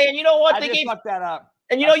LA. And you know what? They fucked that up.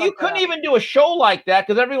 And you know, you couldn't even do a show like that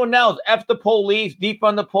because everyone knows F the police,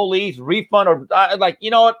 defund the police, refund, or like,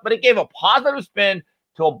 you know what? But it gave a positive spin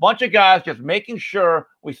to a bunch of guys just making sure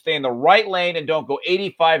we stay in the right lane and don't go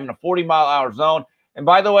 85 in a 40-mile-an-hour zone. And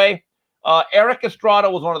by the way, Eric Estrada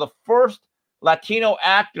was one of the first Latino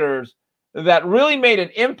actors that really made an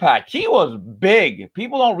impact. He was big.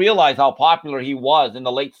 People don't realize how popular he was in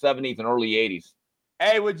the late 70s and early 80s.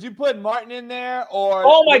 Hey, would you put Martin in there or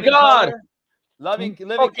Oh my God. Color? Living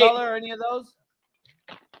Color or any of those?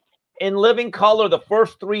 In Living Color, the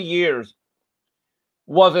first 3 years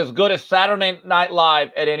was as good as Saturday Night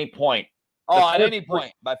Live at any point. Oh, at any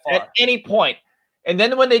point, by far. At any point. And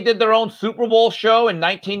then when they did their own Super Bowl show in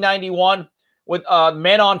 1991 with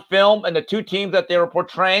Men on Film and the two teams that they were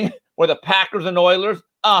portraying were the Packers and Oilers.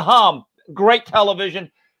 Great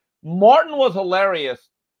television. Martin was hilarious,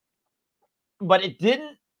 but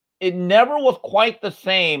it never was quite the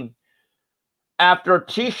same after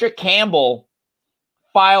Tisha Campbell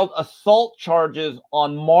filed assault charges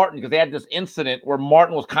on Martin because they had this incident where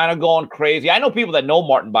Martin was kind of going crazy. I know people that know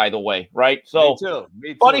Martin, by the way, right? So,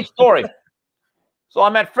 Me too. Funny story. So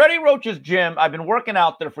I'm at Freddie Roach's gym. I've been working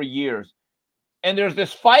out there for years. And there's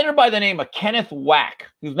this fighter by the name of Kenneth Wack,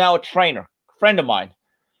 who's now a trainer, a friend of mine.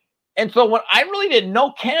 And so when I really didn't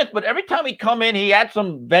know Kenneth, but every time he'd come in, he had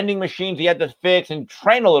some vending machines he had to fix and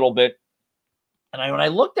train a little bit. And when I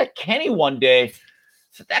looked at Kenny one day, I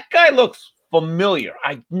said, that guy looks familiar.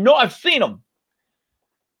 I know I've seen him.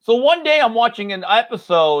 So one day I'm watching an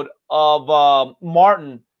episode of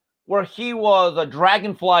Martin where he was a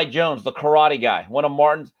Dragonfly Jones, the karate guy, one of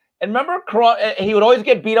Martin's. And remember, he would always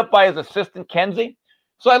get beat up by his assistant, Kenzie.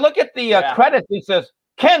 So I look at the credits. He says,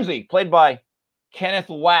 Kenzie, played by Kenneth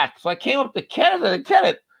Wack. So I came up to Kenneth and I said,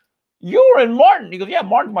 Kenneth, you were in Martin. He goes, yeah,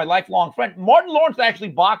 Martin's my lifelong friend. Martin Lawrence actually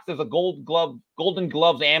boxed as a Golden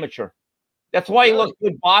Gloves amateur. That's why he looked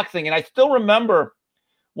good boxing. And I still remember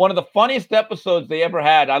one of the funniest episodes they ever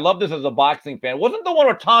had. I love this as a boxing fan. It wasn't the one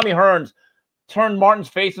where Tommy Hearns turned Martin's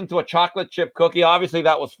face into a chocolate chip cookie. Obviously,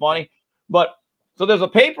 that was funny. But so there's a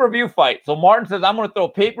pay-per-view fight. So Martin says, I'm going to throw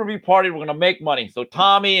a pay-per-view party. We're going to make money. So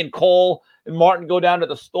Tommy and Cole and Martin go down to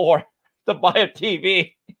the store to buy a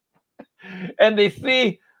TV, and they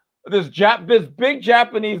see this big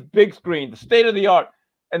Japanese big screen, the state of the art,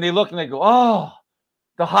 and they look and they go, "Oh,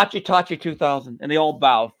 the Hachitachi 2000," and they all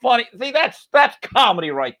bow. Funny, see, that's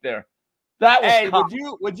comedy right there. That was. Hey, comedy.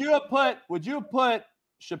 would you have put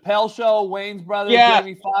Chappelle Show, Wayne's Brothers, Yeah.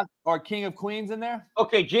 Jamie Foxx, or King of Queens in there?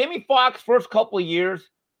 Okay, Jamie Foxx first couple of years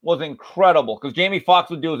was incredible because Jamie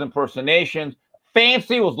Foxx would do his impersonations.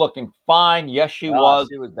 Fancy was looking fine. Yes, she was.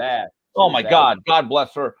 She was bad. Oh my God, God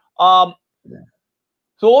bless her. So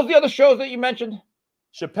what was the other shows that you mentioned?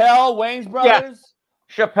 Chappelle, Wayne's Brothers.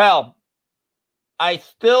 Yeah. Chappelle. I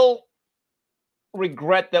still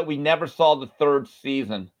regret that we never saw the third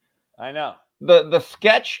season. I know. The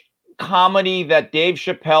sketch comedy that Dave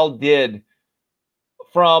Chappelle did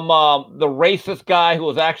from the racist guy who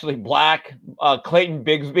was actually black, Clayton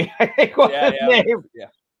Bigsby, I think was his name. Yeah.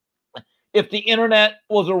 If the internet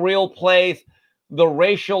was a real place, the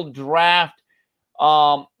racial draft,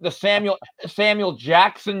 the Samuel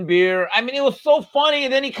Jackson beer. I mean, it was so funny.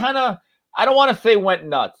 And then he kind of, I don't want to say went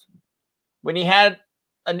nuts. When he had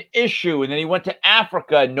an issue and then he went to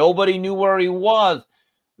Africa and nobody knew where he was.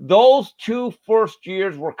 Those two first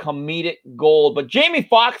years were comedic gold. But Jamie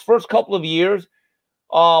Foxx, first couple of years,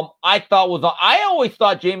 I always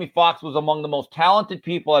thought Jamie Foxx was among the most talented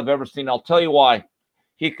people I've ever seen. I'll tell you why.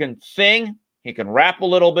 He can sing, he can rap a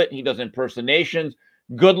little bit, he does impersonations.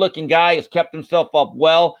 Good-looking guy, has kept himself up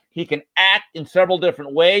well. He can act in several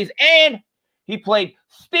different ways, and he played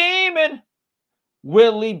Steamin',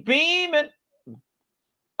 Willie Beeman,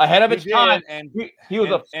 ahead of its time. And he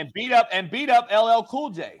was beat up LL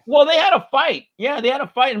Cool J. Well, they had a fight. Yeah, they had a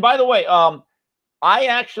fight. And by the way, I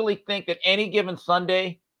actually think that Any Given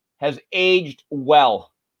Sunday has aged well.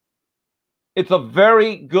 It's a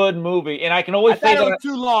very good movie, and I can always say that it was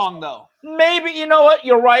too long, though. Maybe, you know what?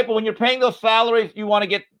 You're right, but when you're paying those salaries, you want to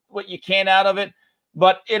get what you can out of it.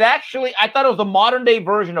 But it actually, I thought it was a modern-day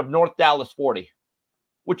version of North Dallas 40,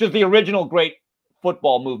 which is the original great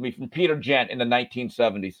football movie from Peter Gent in the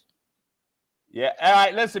 1970s. Yeah. All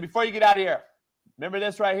right, listen, before you get out of here, remember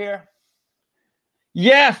this right here?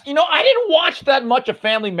 Yes. You know, I didn't watch that much of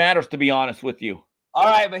Family Matters, to be honest with you. All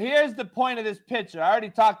right, but here's the point of this picture. I already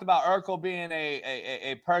talked about Urkel being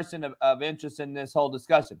a person of interest in this whole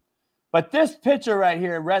discussion. But this picture right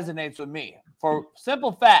here resonates with me for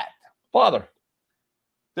simple fact. Father.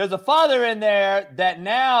 There's a father in there that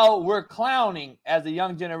now we're clowning as a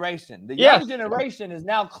young generation. The young generation is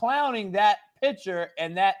now clowning that picture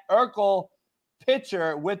and that Urkel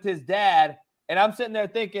picture with his dad. And I'm sitting there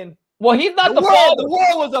thinking, well, he's not the father. The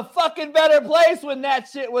world was a fucking better place when that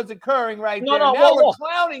shit was occurring right there. Now we're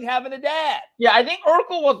clowning having a dad. Yeah, I think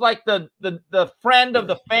Urkel was like the friend of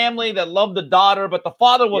the family that loved the daughter, but the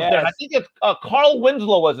father was there. I think it's Carl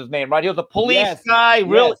Winslow was his name, right? He was a police guy.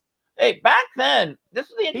 Really? Hey, back then, this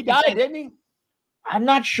is the he died, didn't he? I'm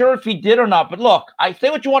not sure if he did or not, but look, I say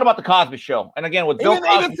what you want about the Cosby Show, and again with Bill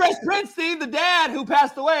Cosby, even Fresh Prince, the dad who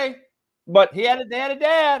passed away, but they had a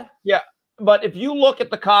dad. Yeah. But if you look at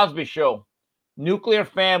the Cosby Show, nuclear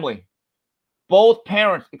family, both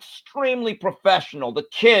parents extremely professional. The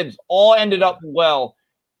kids all ended up well.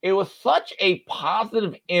 It was such a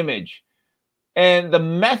positive image. And the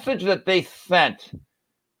message that they sent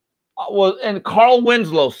was, and Carl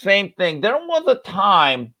Winslow, same thing. There was a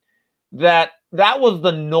time that was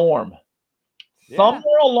the norm. Yeah.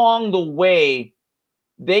 Somewhere along the way,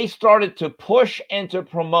 they started to push and to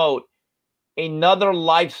promote another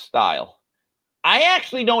lifestyle. I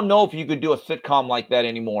actually don't know if you could do a sitcom like that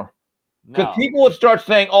anymore. Because people would start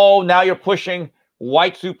saying, oh, now you're pushing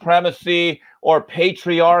white supremacy or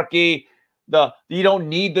patriarchy. You don't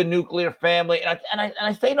need the nuclear family. And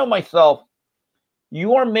I say to myself,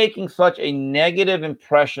 you are making such a negative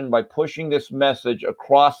impression by pushing this message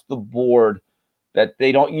across the board that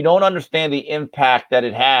you don't understand the impact that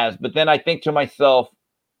it has. But then I think to myself,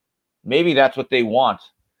 maybe that's what they want.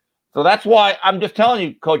 So that's why I'm just telling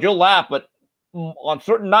you, Coach, you'll laugh, but on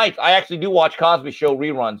certain nights, I actually do watch Cosby Show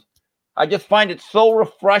reruns. I just find it so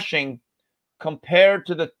refreshing compared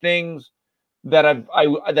to the things that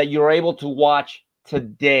that you're able to watch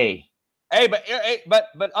today. Hey,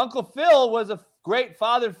 but Uncle Phil was a great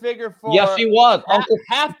father figure for. Yes, he was.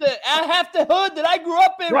 Half the hood that I grew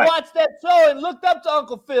up in watched that show and looked up to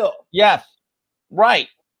Uncle Phil. Yes, right.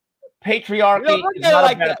 Patriarchy. We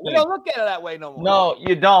don't look at it that way no more. No,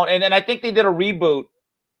 you don't. And I think they did a reboot.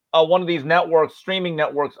 One of these networks, streaming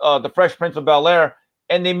networks, The Fresh Prince of Bel-Air,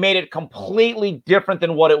 and they made it completely different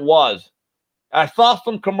than what it was. I saw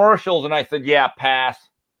some commercials and I said, yeah, pass.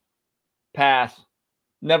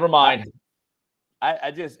 Never mind.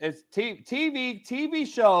 It's TV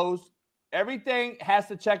shows everything has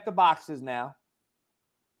to check the boxes now.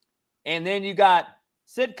 And then you got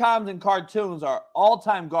sitcoms and cartoons are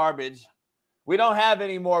all-time garbage. We don't have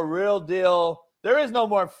any more real deal. There is no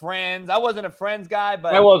more Friends. I wasn't a Friends guy,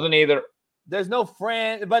 but I wasn't either. There's no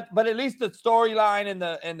Friends, but at least the storyline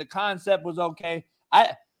and the concept was okay.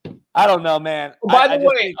 I don't know, man. By the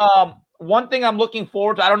way, one thing I'm looking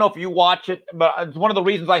forward to, I don't know if you watch it, but it's one of the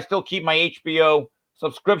reasons I still keep my HBO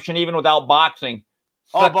subscription even without boxing.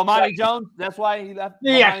 Bomani Jones? That's why he left?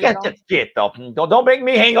 Yeah, that's it, though. Don't make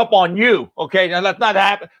me hang up on you, okay? Now, that's not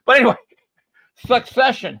happen. But anyway,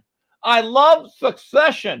 Succession. I love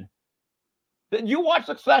Succession. Did you watch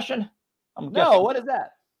Succession? No, what is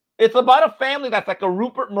that? It's about a family that's like a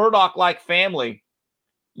Rupert Murdoch-like family.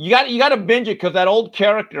 You got to binge it because that old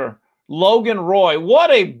character, Logan Roy,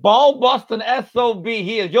 what a ball-busting SOB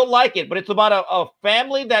he is. You'll like it, but it's about a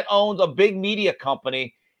family that owns a big media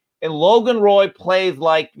company. And Logan Roy plays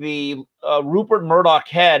like the Rupert Murdoch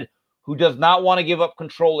head who does not want to give up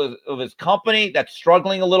control of his company, that's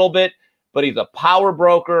struggling a little bit, but he's a power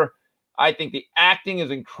broker. I think the acting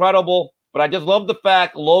is incredible, but I just love the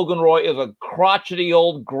fact Logan Roy is a crotchety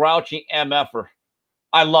old grouchy MFer.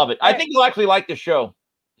 I love it. I think you'll actually like the show.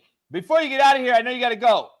 Before you get out of here, I know you got to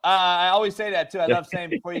go. I always say that too. I love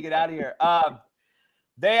saying before you get out of here.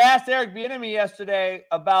 They asked Eric Bieniemy yesterday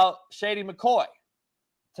about Shady McCoy.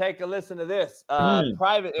 Take a listen to this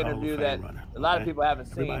private interview that a lot of people haven't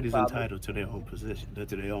seen. Everybody's entitled to their own position, to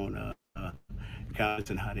their own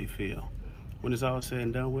comments and how they feel. When it's all said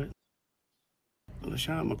and done with,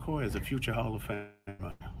 LeSean McCoy is a future Hall of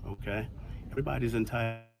Famer, okay? Everybody's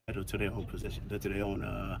entitled to their own position, to their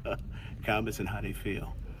own comments and how they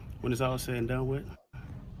feel. When it's all said and done with,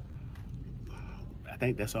 I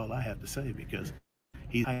think that's all I have to say because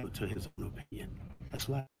he's entitled to his own opinion. That's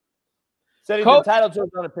why. Said he's entitled to his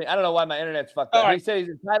own opinion. I don't know why my internet's fucked up. Right. He said he's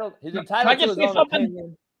entitled to his own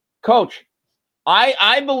opinion. Coach,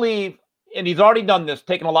 I believe, and he's already done this,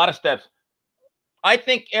 taken a lot of steps. I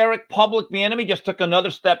think Eric Public Bieniemy just took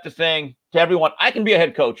another step to saying to everyone, I can be a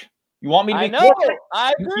head coach. You want me to be corporate?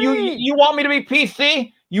 I agree. You want me to be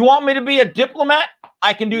PC? You want me to be a diplomat?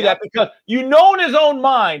 I can do that because you know in his own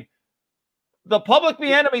mind, the Public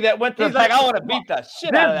Bieniemy that went to he's like, I want to beat the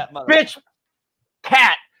shit out of that mother bitch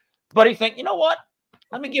cat. But he's saying, you know what?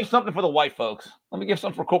 Let me give something for the white folks. Let me give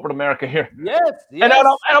something for corporate America here. Yes. And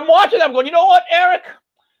I'm watching them going, you know what, Eric?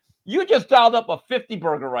 You just dialed up a 50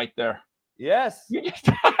 burger right there. Yes. You just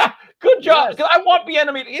good job. Because I want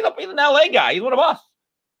Bieniemy. He's an LA guy. He's one of us.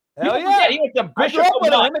 Hell yeah. He was the bishop of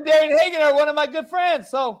him and Darian Hagan are one of my good friends.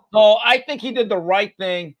 So I think he did the right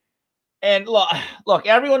thing. And look,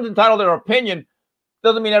 everyone's entitled to their opinion.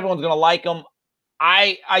 Doesn't mean everyone's going to like him.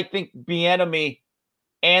 I think Bieniemy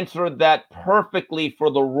answered that perfectly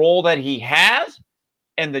for the role that he has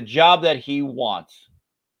and the job that he wants.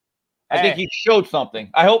 I think he showed something.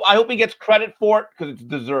 I hope he gets credit for it because it's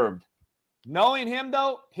deserved. Knowing him,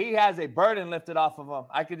 though, he has a burden lifted off of him.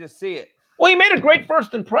 I could just see it. Well, he made a great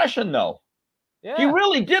first impression, though. Yeah. He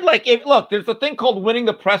really did. Look, there's a thing called winning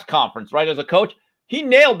the press conference, right? As a coach, he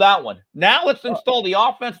nailed that one. Now let's install the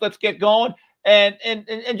offense. Let's get going. And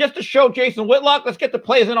just to show Jason Whitlock, let's get the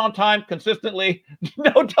plays in on time consistently.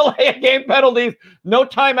 No delay of game penalties. No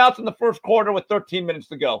timeouts in the first quarter with 13 minutes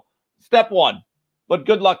to go. Step one. But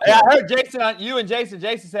good luck. I heard you and Jason.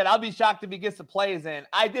 Jason said, I'll be shocked if he gets the plays in.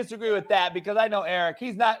 I disagree with that because I know Eric.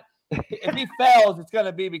 He's not. If he fails, it's going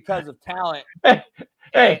to be because of talent.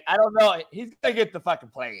 Hey, I don't know. He's going to get the fucking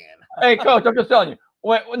play in. Hey, Coach, I'm just telling you.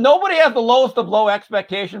 When nobody has the lowest of low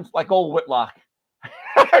expectations like old Whitlock.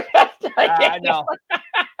 I know.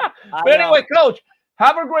 But anyway, Coach,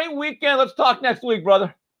 have a great weekend. Let's talk next week,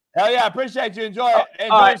 brother. Hell yeah. I appreciate you. Enjoy it.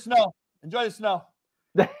 Enjoy the snow. Enjoy the snow.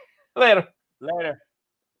 Later.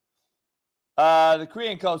 The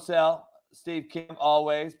Korean co-sell, Steve Kim,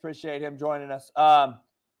 always. Appreciate him joining us.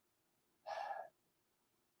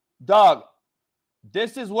 Dog,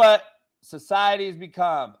 this is what society's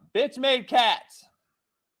become. Bitch made cats.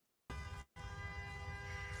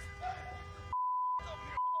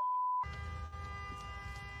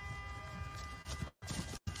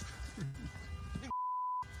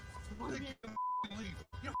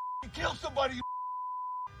 You kill somebody.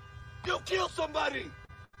 You kill somebody.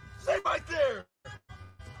 Stay right there.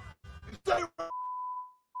 Stay right.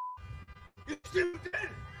 You see what you did?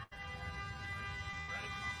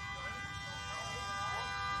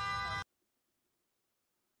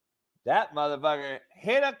 That motherfucker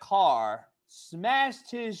hit a car, smashed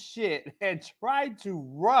his shit, and tried to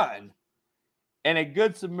run. And a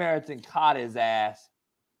good Samaritan caught his ass.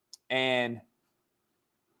 And,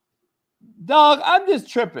 dog, I'm just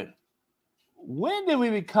tripping. when did we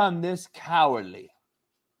become this cowardly?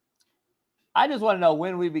 I just want to know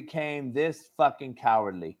when we became this fucking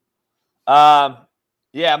cowardly. Yeah,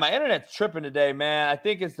 my internet's tripping today, man. I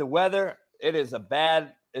think it's the weather. It's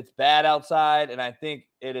bad outside, and I think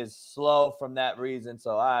it is slow from that reason.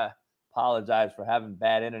 So I apologize for having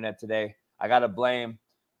bad internet today. I got to blame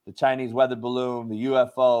the Chinese weather balloon, the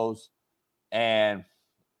UFOs, and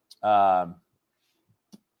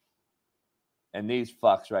these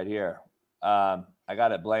fucks right here. I got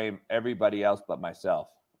to blame everybody else but myself.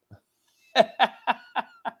 I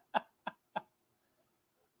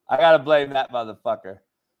got to blame that motherfucker.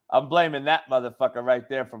 I'm blaming that motherfucker right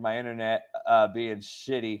there for my internet being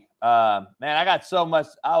shitty. Man, I had so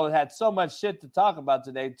much shit to talk about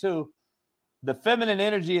today too. The feminine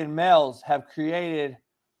energy in males have created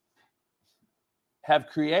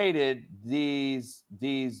these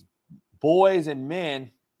boys and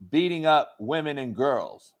men beating up women and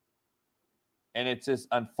girls. And it's just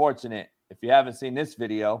unfortunate. If you haven't seen this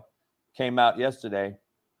video, came out yesterday.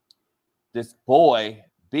 This boy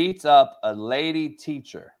beats up a lady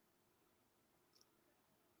teacher.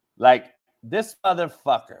 Like, this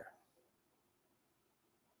motherfucker.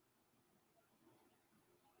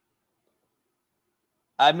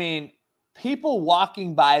 I mean, people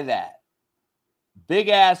walking by that. Big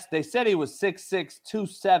ass, they said he was 6'6",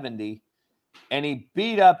 270, and he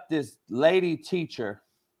beat up this lady teacher.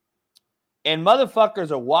 And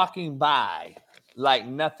motherfuckers are walking by like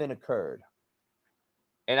nothing occurred.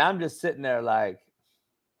 And I'm just sitting there like,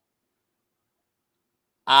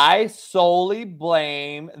 I solely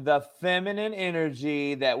blame the feminine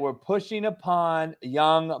energy that we're pushing upon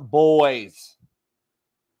young boys.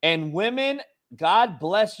 And women, God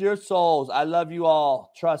bless your souls. I love you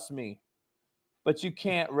all. Trust me. But you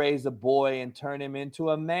can't raise a boy and turn him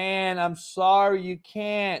into a man. I'm sorry, you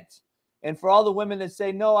can't. And for all the women that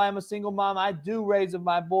say, no, I'm a single mom, I do raise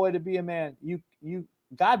my boy to be a man. You,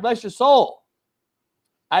 God bless your soul.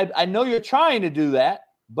 I know you're trying to do that,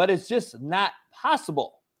 but it's just not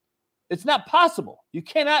possible. It's not possible. You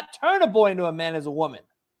cannot turn a boy into a man as a woman.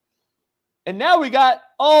 And now we got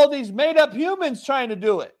all these made-up humans trying to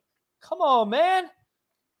do it. Come on, man.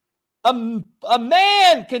 A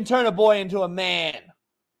man can turn a boy into a man.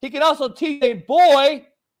 He can also teach a boy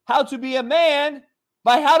how to be a man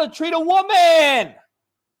by how to treat a woman.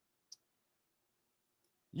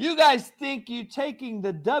 You guys think you're taking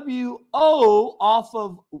the W-O off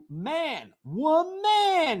of man.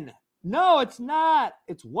 Woman. No, it's not.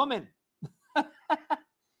 It's woman.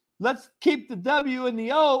 Let's keep the W and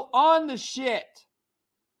the O on the shit.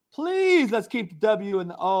 Please, let's keep the W and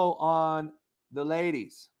the O on the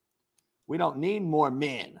ladies. We don't need more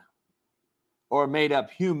men or made up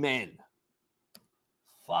human.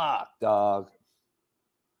 Fuck, dog.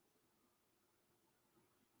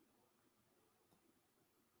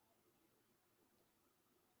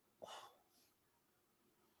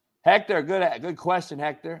 Hector, good question,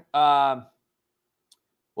 Hector. Well,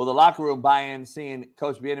 the locker room buy-in, seeing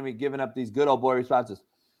Coach Bieniemy giving up these good old boy responses.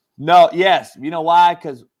 No, yes. You know why?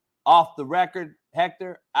 Because off the record,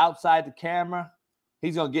 Hector, outside the camera,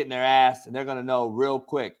 he's going to get in their ass, and they're going to know real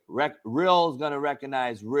quick. Real is going to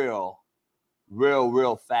recognize real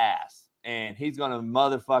fast. And he's going to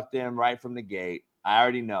motherfuck them right from the gate. I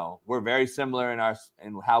already know. We're very similar in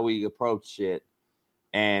how we approach shit.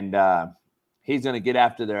 And he's going to get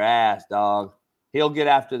after their ass, dog. He'll get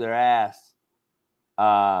after their ass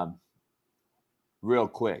real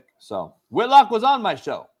quick. So Whitlock was on my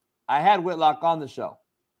show. I had Whitlock on the show.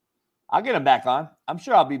 I'll get him back on. I'm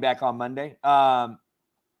sure I'll be back on Monday. Man,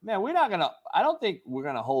 I don't think we're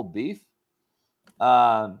going to hold beef.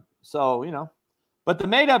 So, you know, but the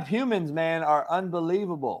made up humans, man, are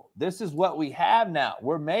unbelievable. This is what we have now.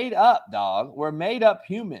 We're made up, dog. We're made up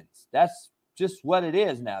humans. That's just what it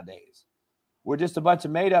is nowadays. We're just a bunch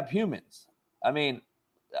of made up humans. I mean,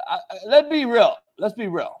 let's be real. Let's be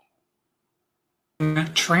real.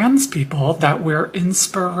 Trans people that we're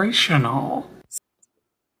inspirational.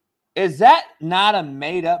 Is that not a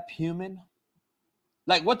made up human?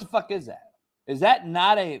 Like, what the fuck is that? Is that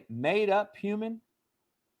not a made up human?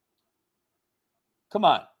 Come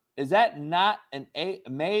on. Is that not a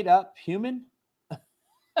made up human?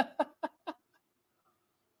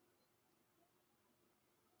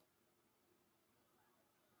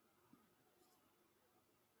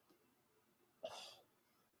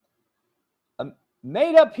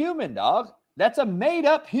 Made up human, dog. That's a made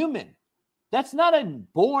up human. That's not a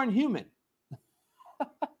born human.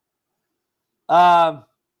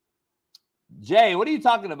 Jay, what are you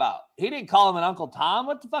talking about? He didn't call him an Uncle Tom.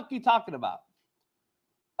 What the fuck are you talking about?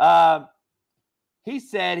 He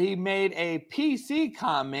said he made a PC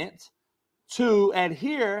comment to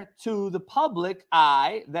adhere to the public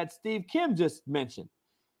eye that Steve Kim just mentioned.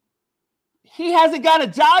 He hasn't got a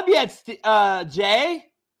job yet, Jay.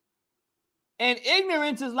 And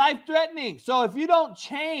ignorance is life-threatening. So if you don't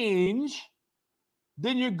change,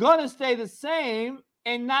 then you're going to stay the same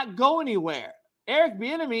and not go anywhere. Eric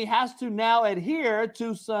Bieniemy has to now adhere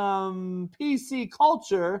to some PC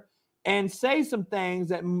culture and say some things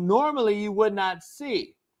that normally you would not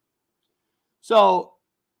see. So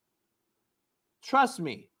trust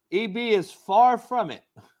me, EB is far from it.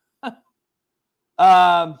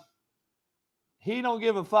 He don't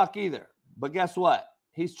give a fuck either. But guess what?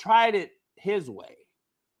 He's tried it his way.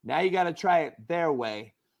 Now you got to try it their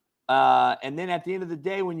way. And then at the end of the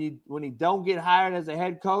day, when he don't get hired as a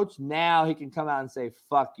head coach, now he can come out and say,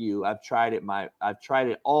 "Fuck you. I've tried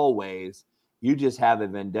it always. You just have a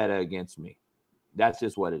vendetta against me." That's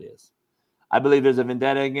just what it is. I believe there's a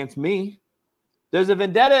vendetta against me. There's a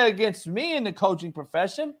vendetta against me in the coaching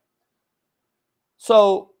profession.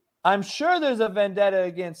 So I'm sure there's a vendetta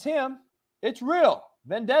against him. It's real.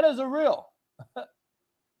 Vendettas are real.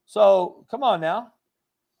 So come on now.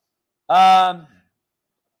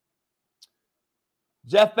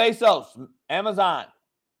 Jeff Bezos, Amazon,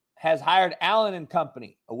 has hired Allen &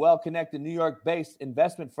 Company, a well-connected New York-based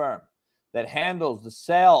investment firm that handles the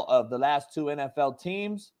sale of the last two NFL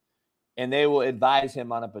teams, and they will advise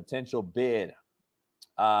him on a potential bid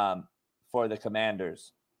for the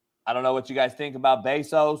Commanders. I don't know what you guys think about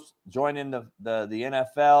Bezos joining the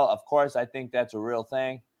NFL. Of course, I think that's a real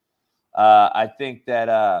thing. I think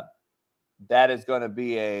that that is going to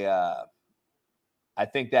be I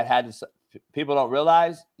think that had to. People don't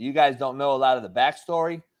realize, you guys don't know a lot of the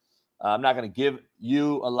backstory. I'm not going to give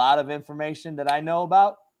you a lot of information that I know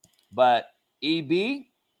about, but EB,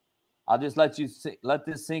 I'll just let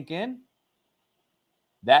this sink in.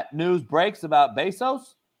 That news breaks about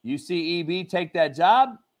Bezos. You see EB take that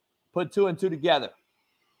job, put 2 and 2 together.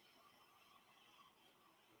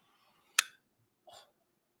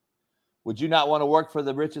 Would you not want to work for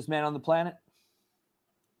the richest man on the planet?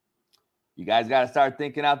 You guys got to start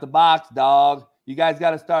thinking out the box, dog. You guys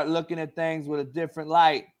got to start looking at things with a different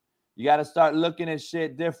light. You got to start looking at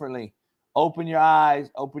shit differently. Open your eyes,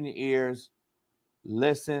 open your ears,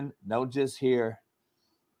 listen, don't just hear.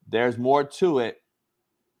 There's more to it.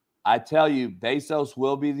 I tell you, Bezos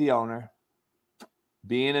will be the owner.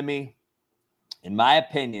 Bieniemy, in my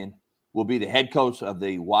opinion, will be the head coach of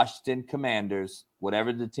the Washington Commanders,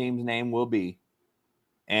 whatever the team's name will be.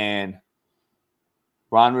 And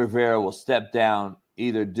Ron Rivera will step down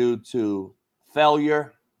either due to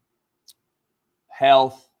failure,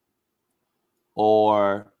 health,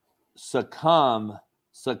 or succumb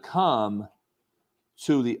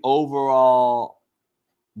to the overall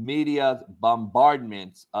media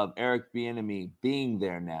bombardments of Eric Bieniemy being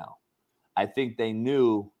there now. I think they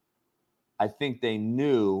knew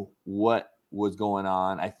what was going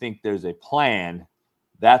on. I think there's a plan.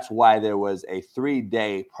 That's why there was a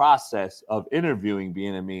 3-day process of interviewing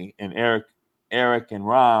Bieniemy and Eric and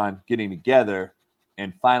Ron getting together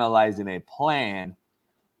and finalizing a plan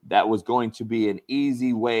that was going to be an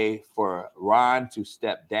easy way for Ron to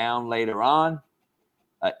step down later on,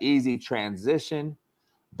 an easy transition,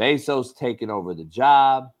 Bezos taking over the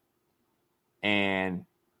job, and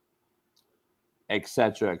et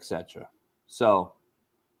cetera, et cetera. So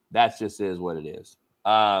that just is what it is.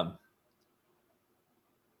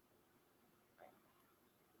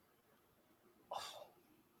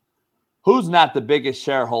 Who's not the biggest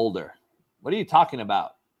shareholder? What are you talking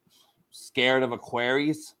about? Scared of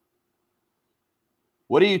Aquaries?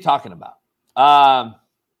 What are you talking about?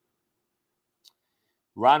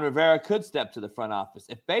 Ron Rivera could step to the front office.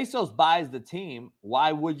 If Bezos buys the team,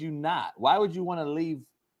 why would you not? Why would you want to leave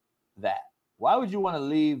that? Why would you want to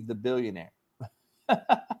leave the billionaire?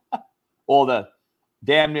 Or the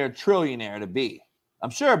damn near trillionaire to be? I'm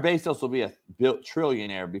sure Bezos will be a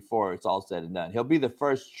trillionaire before it's all said and done. He'll be the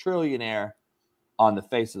first trillionaire on the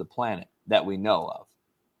face of the planet that we know of.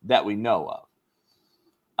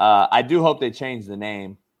 I do hope they change the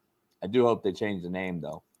name.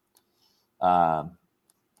 Though.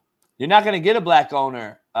 You're not going to get a black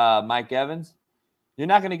owner, Mike Evans. You're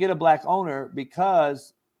not going to get a black owner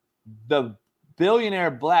because the billionaire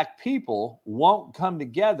black people won't come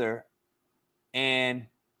together and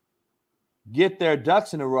get their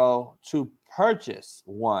ducks in a row to purchase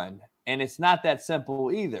one. And it's not that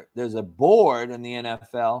simple either. There's a board in the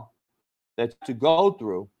NFL that to go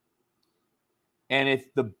through. And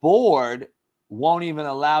if the board won't even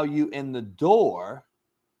allow you in the door,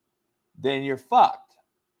 then you're fucked.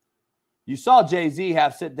 You saw Jay-Z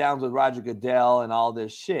have sit-downs with Roger Goodell and all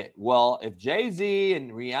this shit. Well, if Jay-Z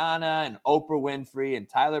and Rihanna and Oprah Winfrey and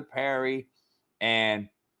Tyler Perry and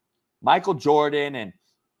Michael Jordan and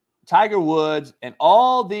Tiger Woods and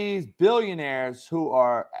all these billionaires who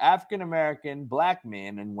are African-American black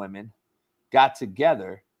men and women got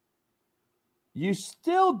together, you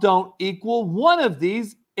still don't equal one of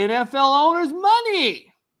these NFL owners'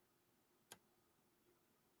 money.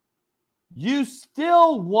 You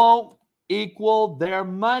still won't equal their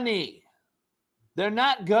money. They're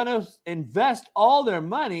not going to invest all their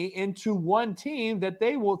money into one team that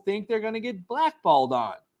they will think they're going to get blackballed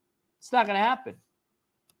on. It's not going to happen.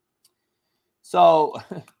 So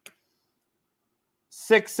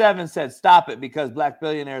 6-7 said, stop it because black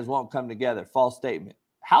billionaires won't come together. False statement.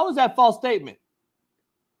 How is that false statement?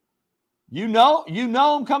 You know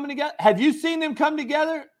them coming together. Have you seen them come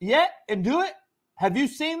together yet and do it? Have you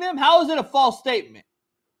seen them? How is it a false statement?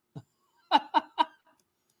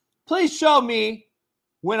 Please show me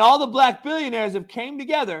when all the black billionaires have came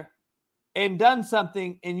together and done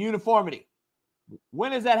something in uniformity.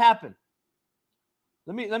 When has that happened?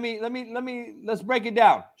 Let's break it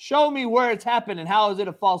down. Show me where it's happened and how is it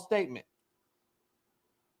a false statement?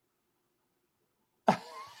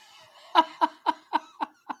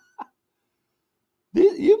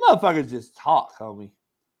 You motherfuckers just talk, homie.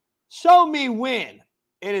 Show me when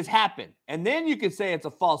it has happened, and then you can say it's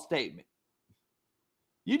a false statement.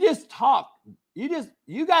 You just talk.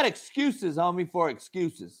 You got excuses, homie, for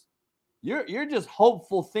excuses. You're just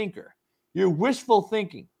hopeful thinker. You're wishful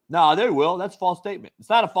thinking. No, there will. That's a false statement. It's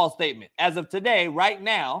not a false statement. As of today, right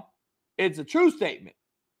now, it's a true statement.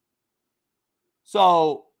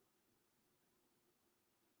 So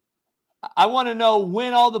I want to know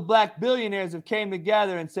when all the black billionaires have came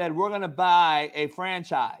together and said, we're going to buy a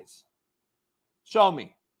franchise. Show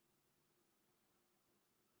me.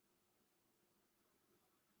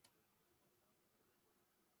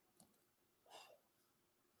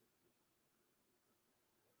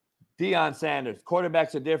 Deion Sanders,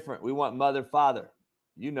 quarterbacks are different. We want mother, father,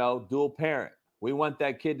 dual parent. We want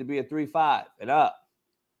that kid to be a 3-5 and up.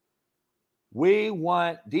 We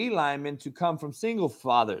want D linemen to come from single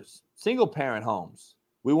fathers, single parent homes.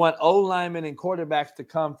 We want O linemen and quarterbacks to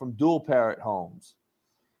come from dual parent homes.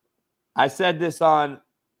 I said this on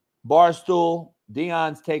Barstool.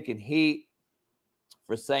 Deion's taking heat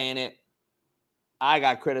for saying it. I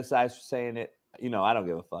got criticized for saying it. I don't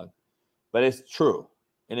give a fuck. But it's true.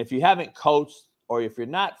 And if you haven't coached or if you're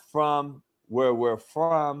not from where we're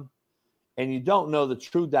from and you don't know the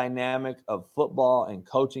true dynamic of football and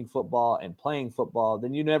coaching football and playing football,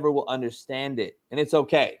 then you never will understand it. And it's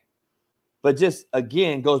okay. But just,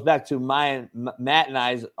 again, goes back to Matt and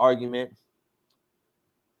I's argument,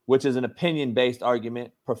 which is an opinion-based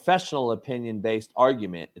argument, professional opinion-based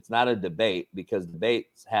argument. It's not a debate because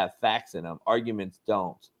debates have facts in them. Arguments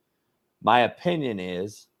don't. My opinion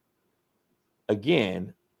is,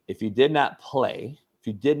 again, if you did not play, if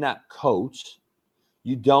you did not coach,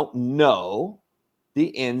 you don't know the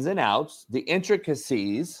ins and outs, the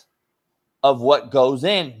intricacies of what goes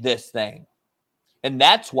in this thing. And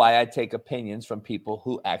that's why I take opinions from people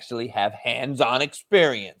who actually have hands-on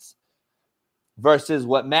experience versus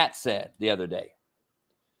what Matt said the other day.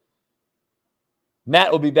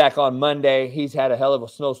 Matt will be back on Monday. He's had a hell of a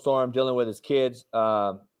snowstorm dealing with his kids.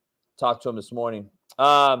 Talked to him this morning.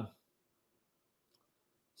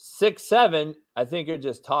 6-7, I think you're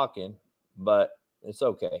just talking, but it's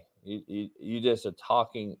okay. You just are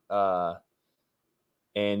talking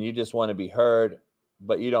and you just want to be heard,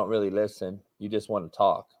 but you don't really listen. You just want to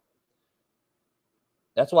talk.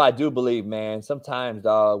 That's why I do believe, man, sometimes,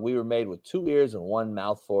 dog, we were made with 2 ears and 1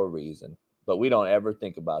 mouth for a reason, but we don't ever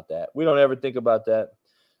think about that. We don't ever think about that.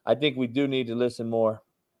 I think we do need to listen more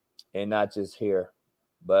and not just hear,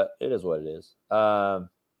 but it is what it is.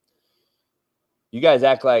 You guys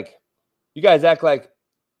act like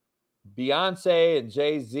Beyonce and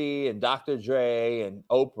Jay-Z and Dr. Dre and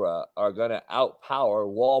Oprah are going to outpower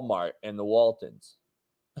Walmart and the Waltons.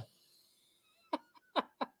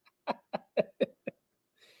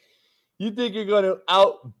 You think you're going to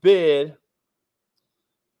outbid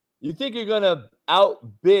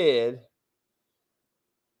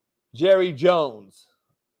Jerry Jones?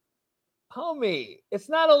 Homie, it's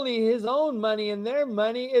not only his own money and their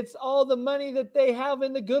money, it's all the money that they have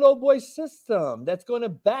in the good old boy system that's going to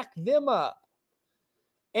back them up.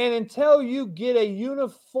 And until you get a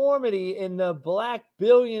uniformity in the black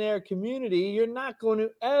billionaire community, you're not going to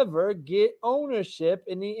ever get ownership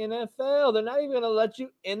in the NFL. They're not even going to let you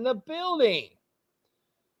in the building.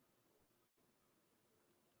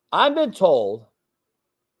 I've been told,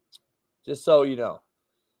 just so you know,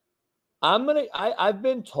 I've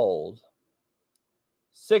been told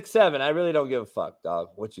 6'7". I really don't give a fuck, dog.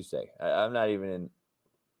 What you say? I don't even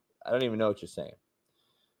know what you're saying.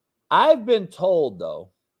 I've been told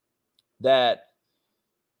though that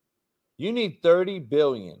you need $30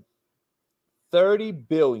 billion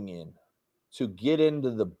to get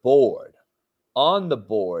into the board, on the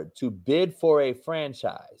board, to bid for a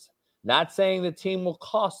franchise. Not saying the team will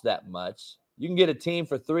cost that much. You can get a team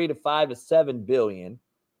for $3 to $5 to $7 billion.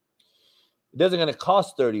 It doesn't going to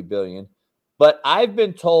cost $30 billion. But I've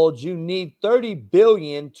been told you need $30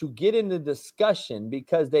 billion to get into discussion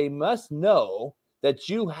because they must know that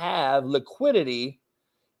you have liquidity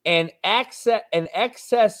and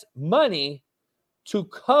excess money to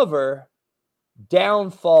cover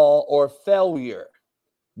downfall or failure,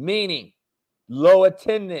 meaning low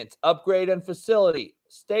attendance, upgrade on facility,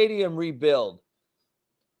 stadium rebuild,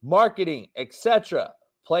 marketing, etc.,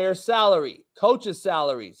 player salary, coaches'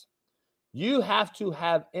 salaries. You have to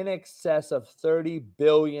have in excess of $30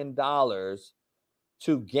 billion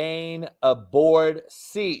to gain a board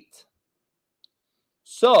seat.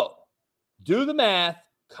 So do the math,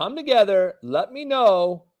 come together, let me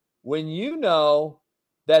know when you know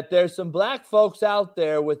that there's some black folks out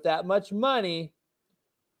there with that much money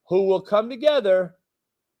who will come together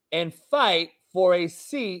and fight for a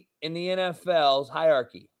seat in the NFL's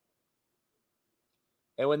hierarchy.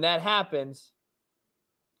 And when that happens,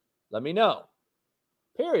 let me know.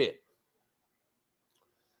 Period.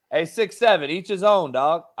 Hey, 6'7", each his own,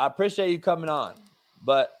 dog. I appreciate you coming on,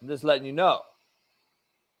 but I'm just letting you know.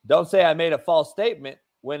 Don't say I made a false statement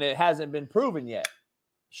when it hasn't been proven yet.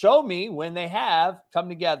 Show me when they have come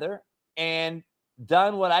together and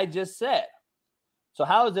done what I just said. So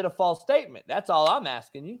how is it a false statement? That's all I'm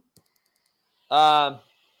asking you. It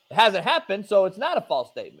hasn't happened, so it's not a false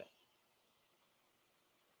statement.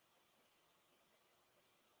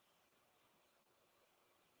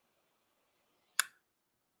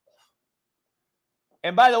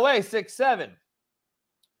 And by the way, 6'7",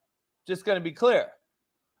 just going to be clear,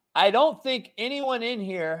 I don't think anyone in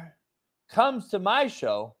here comes to my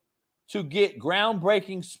show to get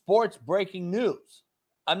groundbreaking sports breaking news.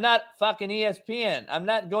 I'm not fucking ESPN. I'm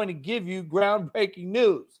not going to give you groundbreaking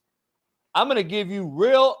news. I'm going to give you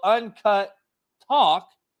real uncut talk.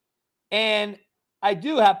 And I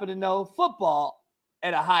do happen to know football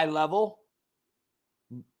at a high level,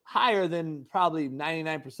 higher than probably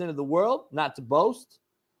 99% of the world, not to boast.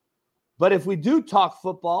 But if we do talk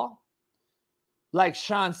football, like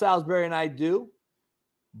Sean Salisbury and I do,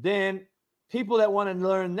 then people that want to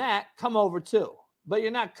learn that come over too. But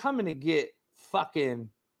you're not coming to get fucking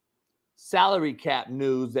salary cap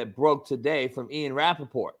news that broke today from Ian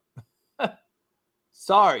Rappaport.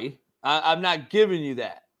 Sorry, I'm not giving you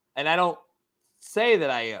that. And I don't say that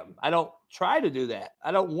I am. I don't try to do that.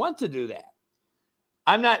 I don't want to do that.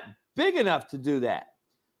 I'm not big enough to do that.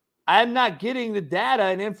 I'm not getting the data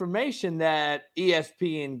and information that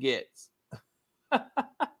ESPN gets.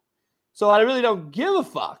 So I really don't give a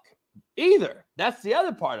fuck either. That's the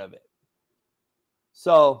other part of it.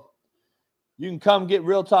 So you can come get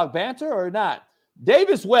real talk banter or not.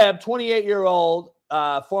 Davis Webb, 28-year-old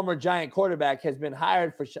former Giant quarterback, has been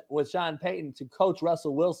hired with Sean Payton to coach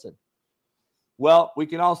Russell Wilson. Well, we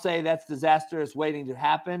can all say that's disastrous waiting to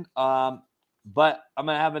happen. But I'm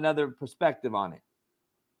going to have another perspective on it.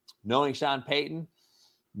 Knowing Sean Payton,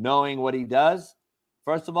 knowing what he does,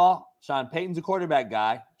 first of all, Sean Payton's a quarterback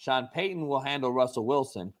guy. Sean Payton will handle Russell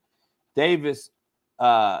Wilson. Davis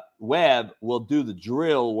Webb will do the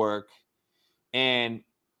drill work. And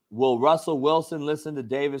will Russell Wilson listen to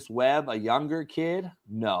Davis Webb, a younger kid?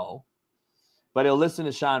 No. But he'll listen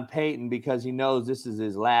to Sean Payton because he knows this is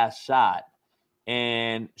his last shot.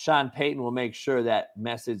 And Sean Payton will make sure that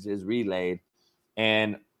message is relayed.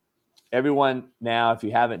 And everyone now, if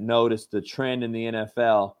you haven't noticed the trend in the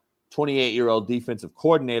NFL, 28-year-old defensive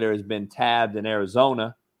coordinator has been tabbed in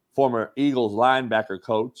Arizona, former Eagles linebacker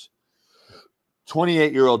coach.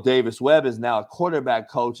 28-year-old Davis Webb is now a quarterback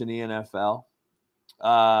coach in the NFL.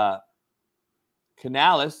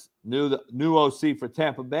 Canales, new OC for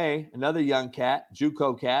Tampa Bay, another young cat,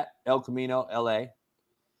 JUCO cat, El Camino, LA.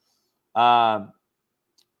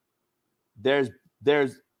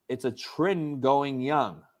 It's a trend going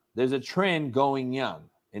young. There's a trend going young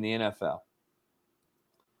in the NFL.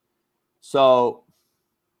 So,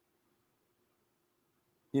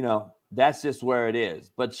 that's just where it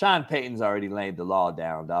is. But Sean Payton's already laid the law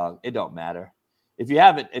down, dog. It don't matter. If you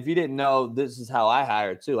didn't know, this is how I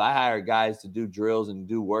hire too. I hire guys to do drills and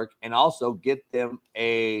do work and also get them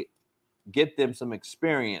some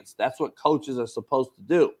experience. That's what coaches are supposed to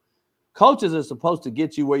do. Coaches are supposed to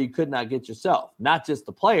get you where you could not get yourself, not just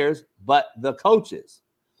the players, but the coaches.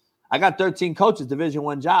 I got 13 coaches, Division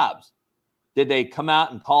I jobs. Did they come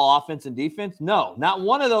out and call offense and defense? No, not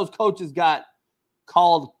one of those coaches got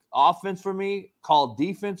called offense for me, called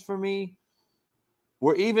defense for me,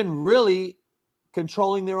 were even really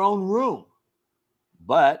controlling their own room.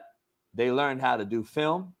 But they learned how to do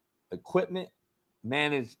film, equipment,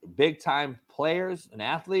 manage big-time players and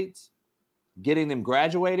athletes, getting them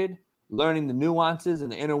graduated, learning the nuances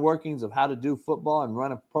and the inner workings of how to do football and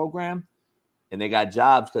run a program. And they got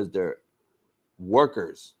jobs because they're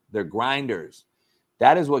workers, they're grinders.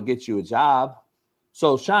 That is what gets you a job.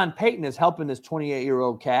 So Sean Payton is helping this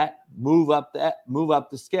 28-year-old cat move up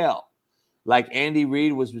the scale, like Andy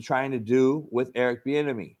Reid was trying to do with Eric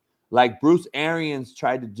Bieniemy, like Bruce Arians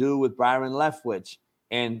tried to do with Byron Leftwich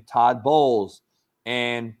and Todd Bowles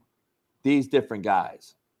and these different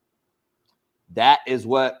guys. That is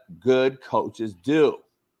what good coaches do.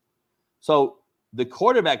 So the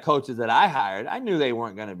quarterback coaches that I hired, I knew they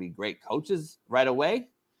weren't going to be great coaches right away.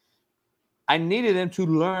 I needed them to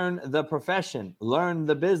learn the profession, learn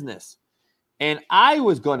the business. And I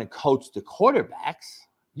was going to coach the quarterbacks.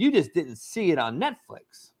 You just didn't see it on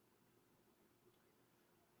Netflix.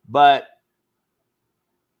 But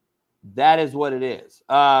that is what it is.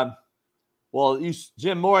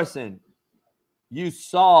 Jim Morrison, you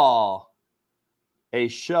saw a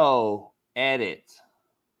show edit.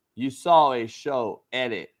 You saw a show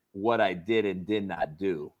edit what I did and did not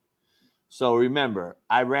do. So remember,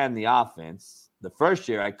 I ran the offense. The first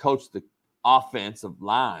year I coached the offensive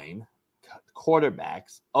line,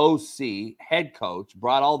 quarterbacks, OC, head coach,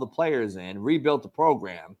 brought all the players in, rebuilt the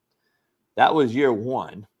program. That was year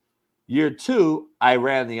one. Year two, I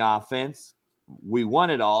ran the offense. We won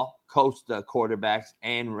it all, coached the quarterbacks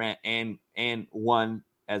and ran and won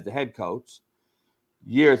as the head coach.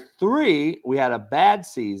 Year three, we had a bad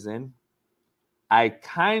season. I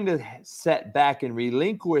kind of set back and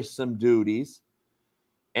relinquished some duties.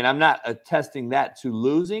 And I'm not attesting that to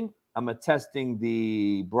losing. I'm attesting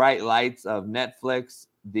the bright lights of Netflix,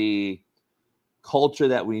 the culture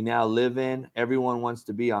that we now live in. Everyone wants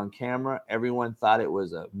to be on camera. Everyone thought it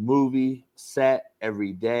was a movie set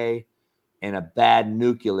every day. And a bad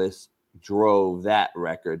nucleus drove that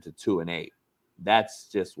record to 2-8. That's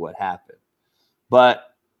just what happened.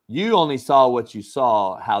 But you only saw what you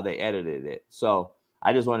saw, how they edited it. So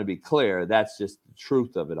I just want to be clear. That's just the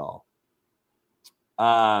truth of it all.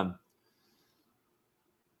 I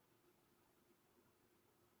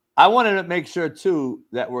wanted to make sure, too,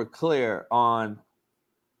 that we're clear on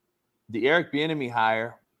the Eric Bieniemy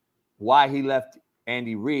hire, why he left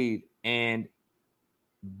Andy Reid, and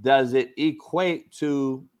does it equate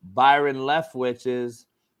to Byron Leftwich's,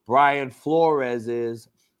 Brian Flores's?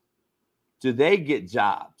 Do they get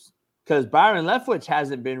jobs? Because Byron Leftwich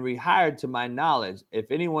hasn't been rehired to my knowledge.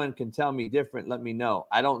 If anyone can tell me different, let me know.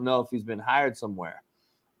 I don't know if he's been hired somewhere.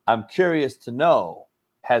 I'm curious to know,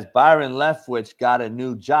 has Byron Leftwich got a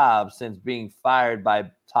new job since being fired by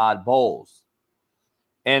Todd Bowles?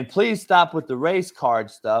 And please stop with the race card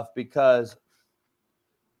stuff, because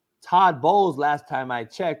Todd Bowles, last time I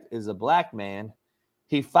checked, is a black man.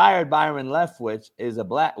 He fired Byron Leftwich,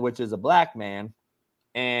 which is a black man,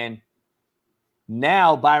 and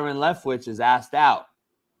now Byron Leftwich is asked out.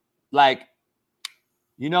 Like,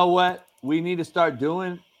 you know what we need to start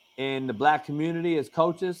doing in the black community as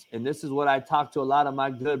coaches? And this is what I talk to a lot of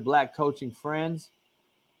my good black coaching friends.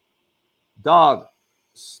 Dog,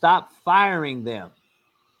 stop firing them.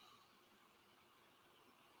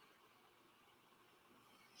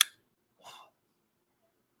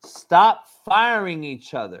 Stop firing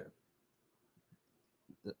each other.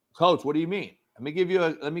 Coach, what do you mean? Let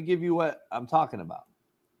me give you what I'm talking about.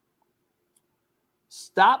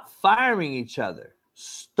 Stop firing each other.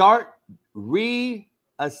 Start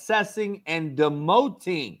reassessing and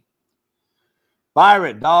demoting.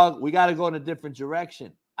 Byron, dog, we got to go in a different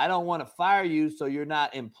direction. I don't want to fire you so you're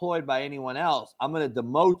not employed by anyone else. I'm going to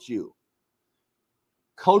demote you.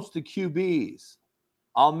 Coach the QBs.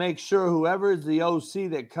 I'll make sure whoever is the OC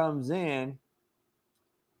that comes in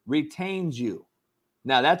retains you.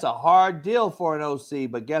 Now, that's a hard deal for an OC,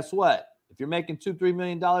 but guess what? If you're making $2-3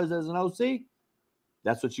 million as an OC,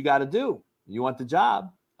 that's what you got to do. You want the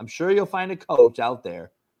job. I'm sure you'll find a coach out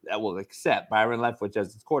there that will accept Byron Leftwich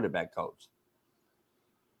as his quarterback coach.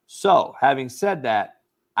 So, having said that,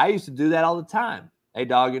 I used to do that all the time. Hey,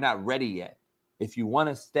 dog, you're not ready yet. If you want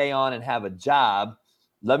to stay on and have a job,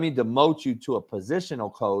 let me demote you to a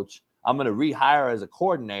positional coach. I'm going to rehire as a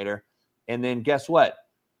coordinator. And then guess what?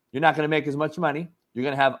 You're not going to make as much money. You're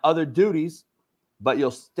going to have other duties, but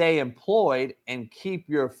you'll stay employed and keep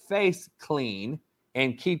your face clean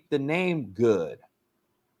and keep the name good.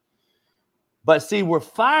 But see, we're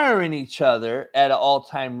firing each other at an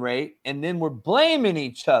all-time rate, and then we're blaming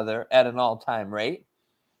each other at an all-time rate.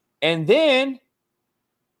 And then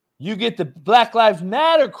you get the Black Lives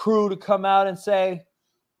Matter crew to come out and say,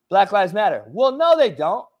 Black Lives Matter. Well, no, they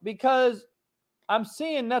don't, because I'm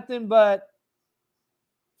seeing nothing but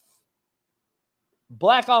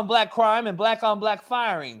black on black crime and black on black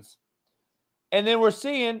firings. And then we're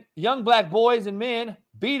seeing young black boys and men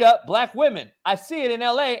beat up black women. I see it in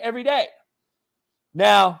LA every day.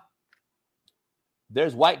 Now,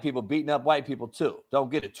 there's white people beating up white people too. Don't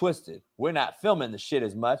get it twisted. We're not filming the shit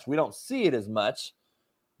as much. We don't see it as much.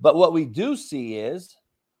 But what we do see is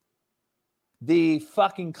the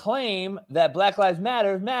fucking claim that Black Lives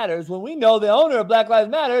Matter matters when we know the owner of Black Lives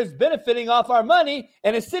Matter is benefiting off our money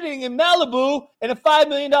and is sitting in Malibu in a $5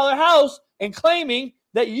 million house and claiming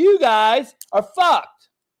that you guys are fucked.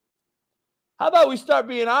 How about we start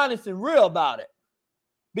being honest and real about it?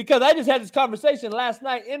 Because I just had this conversation last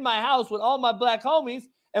night in my house with all my black homies,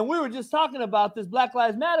 and we were just talking about this Black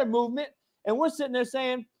Lives Matter movement, and we're sitting there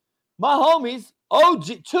saying, my homies,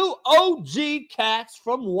 two OG cats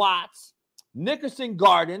from Watts, Nickerson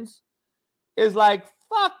Gardens, is like,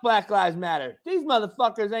 fuck Black Lives Matter. These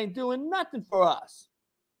motherfuckers ain't doing nothing for us.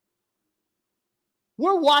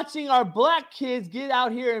 We're watching our black kids get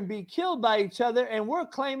out here and be killed by each other, and we're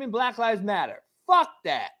claiming Black Lives Matter. Fuck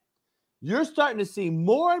that. You're starting to see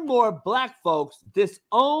more and more black folks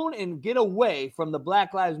disown and get away from the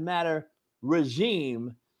Black Lives Matter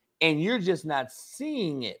regime, and you're just not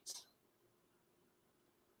seeing it.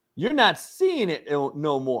 You're not seeing it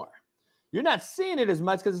no more. You're not seeing it as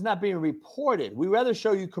much because it's not being reported. We rather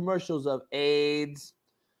show you commercials of AIDS,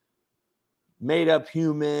 made-up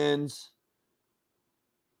humans,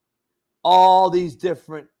 all these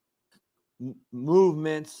different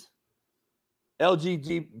movements,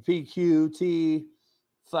 LGBTQT,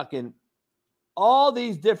 fucking all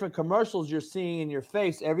these different commercials you're seeing in your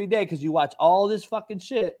face every day because you watch all this fucking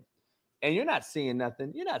shit and you're not seeing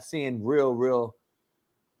nothing. You're not seeing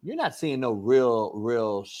you're not seeing no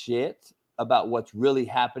real shit about what's really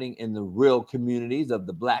happening in the real communities of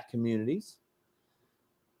the black communities.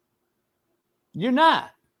 You're not.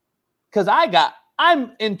 Because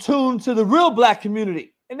I'm in tune to the real black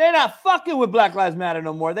community. And they're not fucking with Black Lives Matter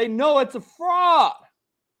no more. They know it's a fraud.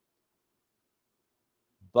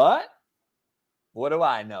 But what do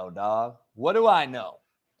I know, dog? What do I know?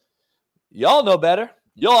 Y'all know better.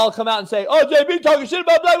 You'll all come out and say, oh, JB talking shit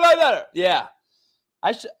about Black Lives Matter. Yeah.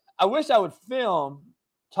 I wish I would film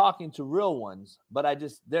talking to real ones, but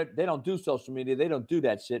they don't do social media. They don't do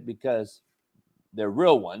that shit because they're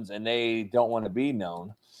real ones and they don't want to be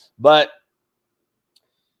known. But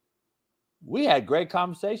we had great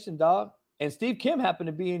conversation, dog. And Steve Kim happened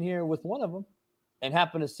to be in here with one of them and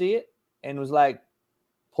happened to see it and was like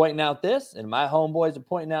pointing out this. And my homeboys are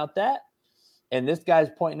pointing out that. And this guy's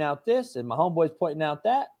pointing out this. And my homeboy's pointing out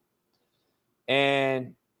that.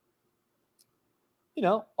 And, you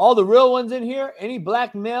know, all the real ones in here, any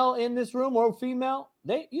black male in this room or female,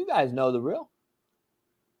 you guys know the real.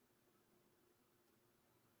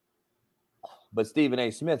 But Stephen A.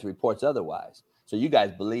 Smith reports otherwise. So you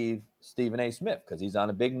guys believe Stephen A. Smith because he's on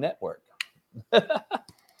a big network.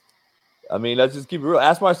 I mean, let's just keep it real.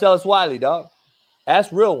 Ask Marcellus Wiley, dog.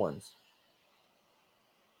 Ask real ones.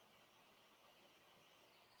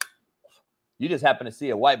 You just happen to see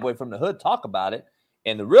a white boy from the hood talk about it,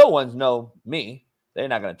 and the real ones know me. They're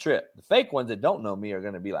not going to trip. The fake ones that don't know me are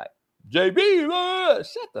going to be like, JB,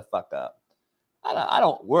 shut the fuck up. I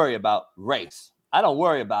don't worry about race. I don't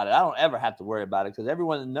worry about it. I don't ever have to worry about it because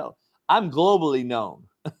everyone knows. I'm globally known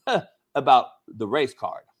about the race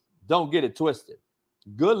card. Don't get it twisted.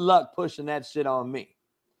 Good luck pushing that shit on me.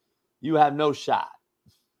 You have no shot.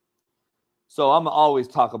 So I'm going to always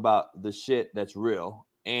talk about the shit that's real.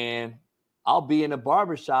 And I'll be in a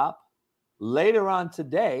barbershop later on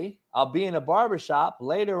today. I'll be in a barbershop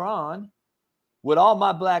later on with all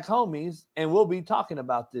my black homies, and we'll be talking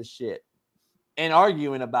about this shit and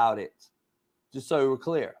arguing about it, just so we're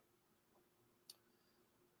clear.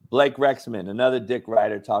 Blake Rexman, another dick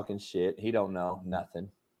rider talking shit. He don't know nothing.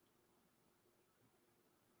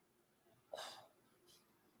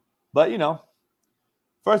 But, you know,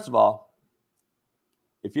 first of all,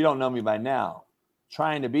 if you don't know me by now,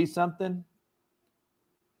 trying to be something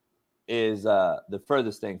is the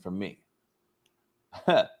furthest thing from me.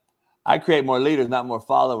 I create more leaders, not more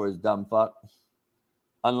followers, dumb fuck.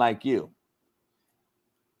 Unlike you.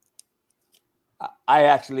 I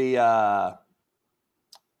actually have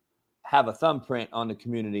a thumbprint on the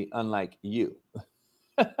community, unlike you.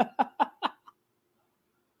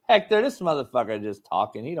 Hector, this motherfucker just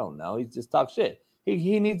talking. He don't know. He just talk shit.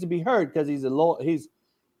 He needs to be heard because he's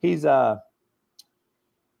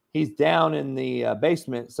down in the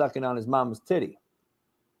basement sucking on his mama's titty.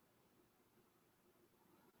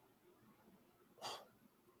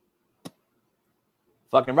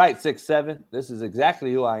 Fucking right, 6'7". This is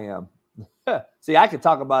exactly who I am. See, I can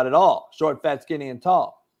talk about it all. Short, fat, skinny, and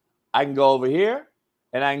tall. I can go over here,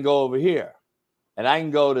 and I can go over here. And I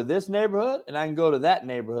can go to this neighborhood, and I can go to that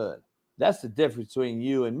neighborhood. That's the difference between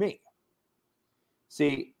you and me.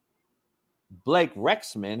 See, Blake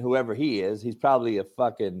Rexman, whoever he is, he's probably a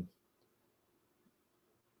fucking...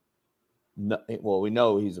 Well, we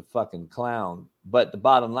know he's a fucking clown. But the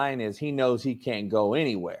bottom line is he knows he can't go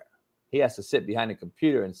anywhere. He has to sit behind a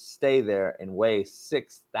computer and stay there and weigh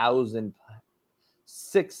 6,000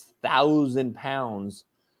 pounds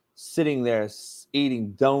sitting there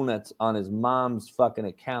eating donuts on his mom's fucking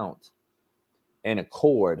account and a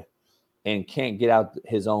cord and can't get out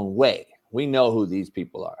his own way. We know who these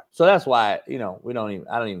people are. So that's why, I don't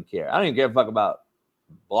even care. I don't even give a fuck about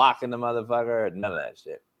blocking the motherfucker. None of that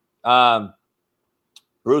shit.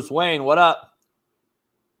 Bruce Wayne, what up?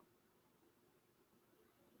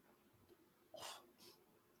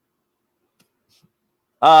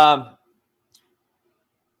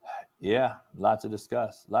 Yeah, lots to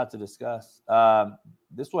discuss. This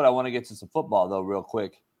is what I want to get to some football, though, real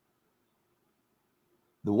quick.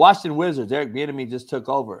 The Washington Wizards, Eric Bieniemy just took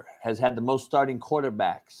over, has had the most starting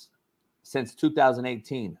quarterbacks since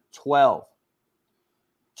 2018. 12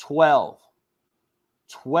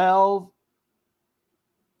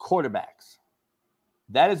 quarterbacks.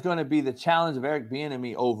 That is going to be the challenge of Eric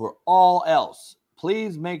Bieniemy over all else.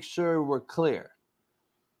 Please make sure we're clear.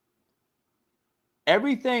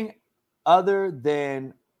 Everything other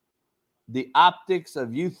than the optics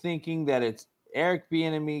of you thinking that it's Eric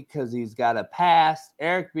Bieniemy because he's got a past,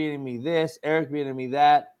 Eric Bieniemy this, Eric Bieniemy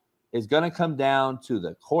that, is going to come down to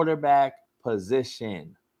the quarterback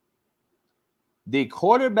position. The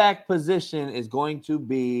quarterback position is going to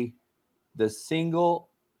be the single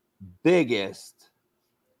biggest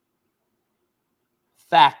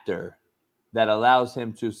factor that allows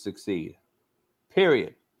him to succeed.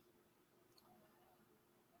 Period.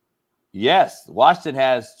 Yes, Washington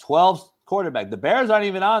has 12 quarterbacks. The Bears aren't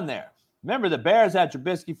even on there. Remember, the Bears had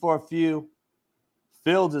Trubisky for a few.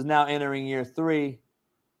 Fields is now entering year 3.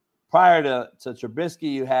 Prior to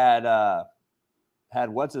Trubisky, you had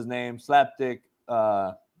what's his name? Slapdick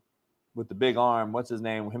with the big arm. What's his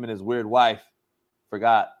name? Him and his weird wife.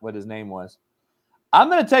 Forgot what his name was. I'm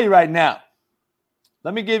going to tell you right now.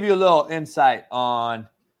 Let me give you a little insight on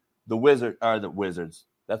the Wizards.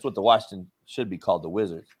 That's what the Washington should be called, the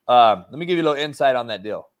Wizards. Let me give you a little insight on that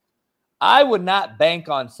deal. I would not bank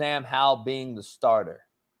on Sam Howell being the starter.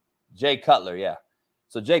 Jay Cutler, yeah.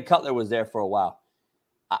 So Jay Cutler was there for a while.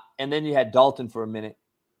 And then you had Dalton for a minute.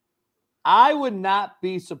 I would not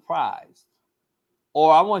be surprised,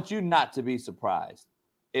 or I want you not to be surprised,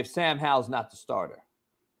 if Sam Howell's not the starter.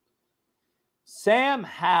 Sam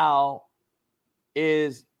Howell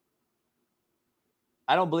I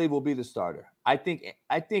don't believe will be the starter. I think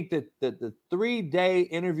that the 3-day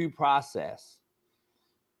interview process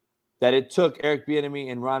that it took Eric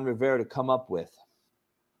Bieniemy and Ron Rivera to come up with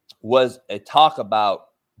was a talk about,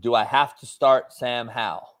 do I have to start Sam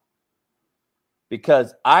Howell?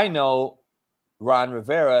 Because I know, Ron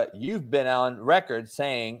Rivera, you've been on record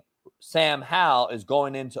saying Sam Howell is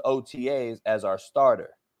going into OTAs as our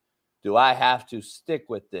starter. Do I have to stick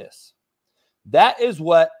with this? That is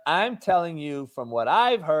what I'm telling you from what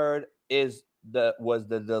I've heard was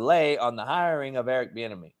the delay on the hiring of Eric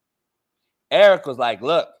Bieniemy. Eric was like,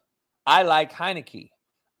 look, I like Heineke.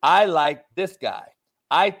 I like this guy.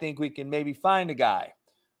 I think we can maybe find a guy.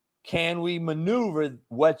 Can we maneuver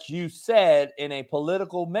what you said in a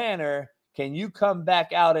political manner? Can you come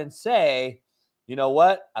back out and say, you know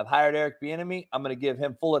what? I've hired Eric Bieniemy. I'm going to give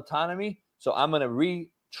him full autonomy. So I'm going to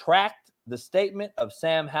retract the statement of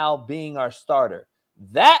Sam Howell being our starter.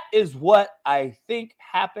 That is what I think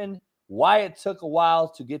happened, why it took a while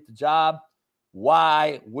to get the job,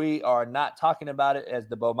 why we are not talking about it as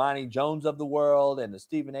the Bomani Jones of the world and the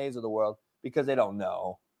Stephen A's of the world, because they don't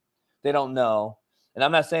know. They don't know. And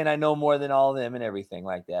I'm not saying I know more than all of them and everything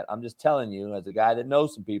like that. I'm just telling you, as a guy that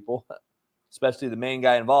knows some people, especially the main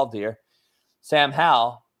guy involved here, Sam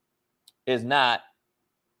Howell is not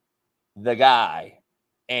the guy.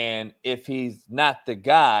 And if he's not the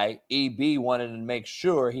guy, EB wanted to make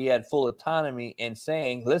sure he had full autonomy in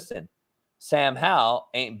saying, listen, Sam Howell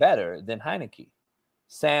ain't better than Heineke.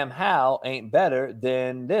 Sam Howell ain't better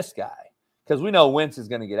than this guy. Because we know Wentz is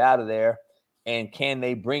going to get out of there. And can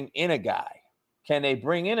they bring in a guy? Can they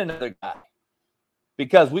bring in another guy?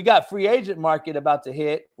 Because we got free agent market about to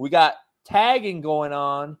hit. We got tagging going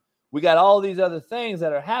on. We got all these other things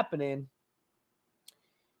that are happening.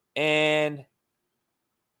 And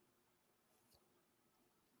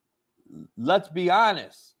let's be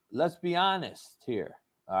honest. Let's be honest here.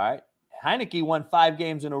 All right. Heineke won 5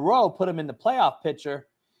 games in a row, put him in the playoff picture.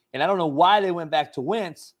 And I don't know why they went back to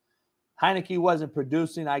Wentz. Heineke wasn't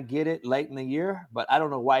producing. I get it late in the year, but I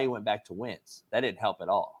don't know why he went back to Wentz. That didn't help at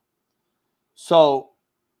all. So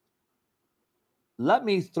let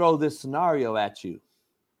me throw this scenario at you.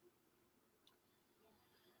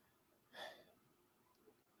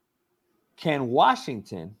 Can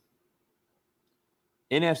Washington,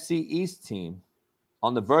 NFC East team,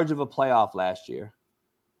 on the verge of a playoff last year,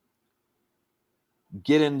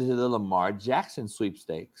 get into the Lamar Jackson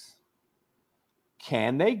sweepstakes?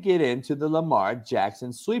 Can they get into the Lamar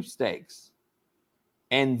Jackson sweepstakes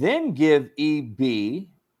and then give EB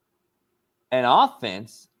an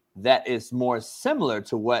offense that is more similar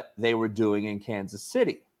to what they were doing in Kansas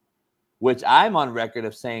City, which I'm on record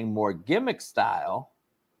of saying more gimmick style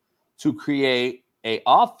to create an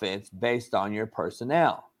offense based on your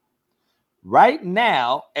personnel? Right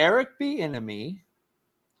now, Eric Bieniemy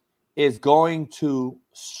is going to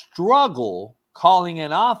struggle calling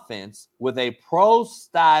an offense with a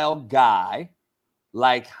pro-style guy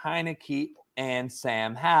like Heineke and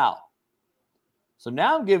Sam Howell. So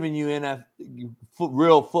now I'm giving you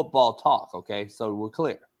real football talk, okay? So we're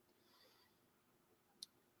clear.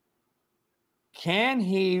 Can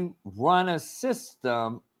he run a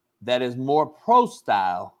system that is more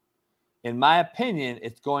pro-style? In my opinion,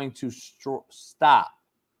 it's going to stop.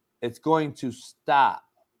 It's going to stop.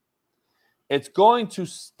 It's going to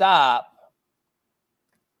stop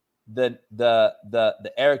the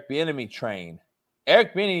Eric Bieniemy train.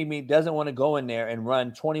 Eric Bieniemy doesn't want to go in there and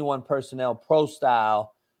run 21 personnel pro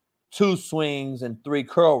style, 2 swings and 3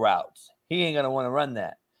 curl routes. He ain't going to want to run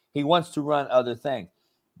that. He wants to run other things.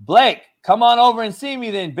 Blake, come on over and see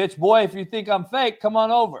me then, bitch boy. If you think I'm fake, come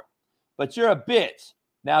on over. But you're a bitch.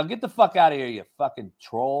 Now get the fuck out of here, you fucking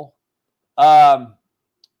troll. Can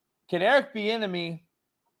Eric Bieniemy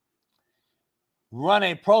run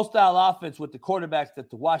a pro-style offense with the quarterbacks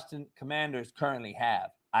that the Washington Commanders currently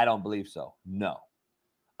have? I don't believe so. No.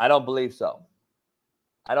 I don't believe so.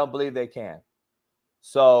 I don't believe they can.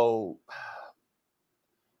 So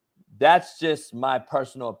that's just my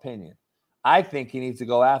personal opinion. I think he needs to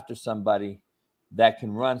go after somebody that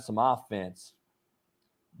can run some offense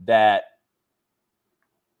that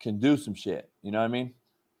can do some shit. You know what I mean?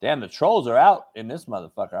 Damn, the trolls are out in this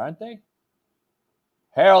motherfucker, aren't they?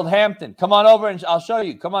 Harold Hampton, come on over and I'll show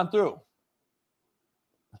you. Come on through.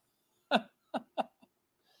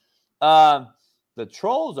 The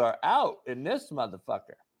trolls are out in this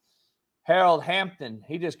motherfucker. Harold Hampton,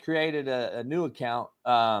 he just created a new account.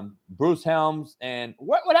 Bruce Helms. And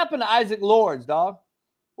what happened to Isaac Lords, dog?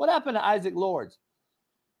 What happened to Isaac Lords?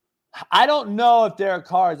 I don't know if Derek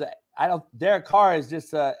Carr is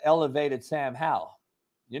just elevated Sam Howell.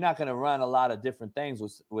 You're not going to run a lot of different things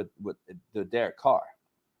with the Derek Carr.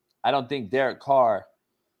 I don't think Derek Carr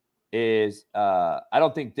is I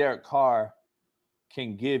don't think Derek Carr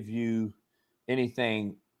can give you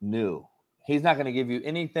anything new. He's not going to give you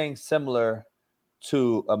anything similar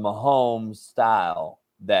to a Mahomes style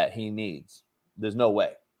that he needs. There's no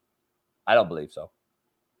way. I don't believe so.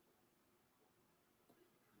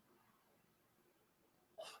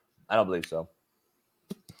 I don't believe so.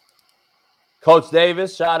 Coach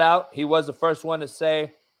Davis, shout out. He was the first one to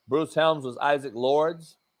say Bruce Helms was Isaac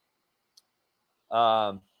Lords.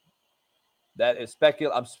 That is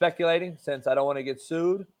I'm speculating since I don't want to get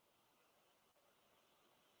sued.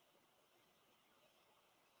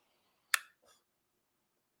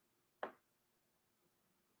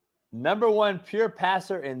 Number 1 pure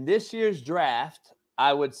passer in this year's draft,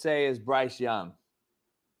 I would say, is Bryce Young.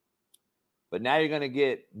 But now you're going to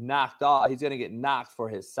get knocked off. He's going to get knocked for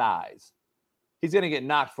his size.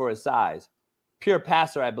 Pure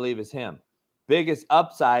passer, I believe, is him. Biggest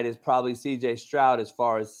upside is probably C.J. Stroud as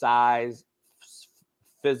far as size,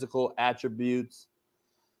 physical attributes,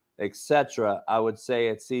 etc. I would say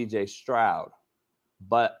it's C.J. Stroud.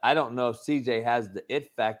 But I don't know if C.J. has the it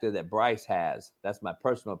factor that Bryce has. That's my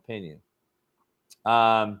personal opinion.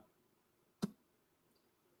 So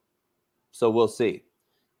we'll see.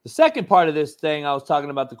 The second part of this thing I was talking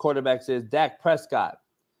about the quarterbacks is Dak Prescott.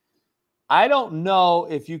 I don't know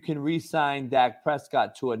if you can re-sign Dak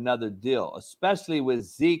Prescott to another deal, especially with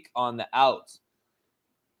Zeke on the outs.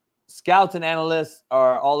 Scouts and analysts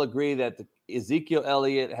are all agree that Ezekiel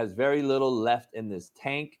Elliott has very little left in this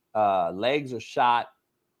tank. Legs are shot.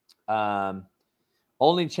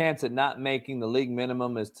 Only chance at not making the league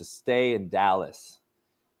minimum is to stay in Dallas.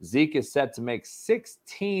 Zeke is set to make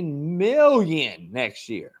 $16 million next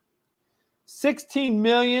year. $16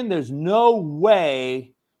 million. There's no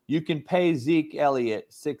way you can pay Zeke Elliott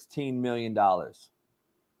 $16 million.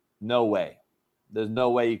 No way. There's no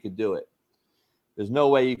way you could do it. There's no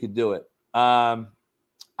way you could do it.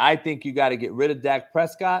 I think you got to get rid of Dak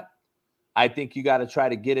Prescott. I think you got to try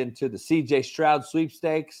to get into the CJ Stroud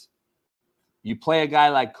sweepstakes. You play a guy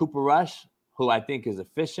like Cooper Rush, who I think is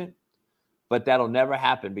efficient, but that'll never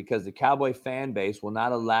happen because the Cowboy fan base will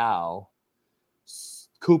not allow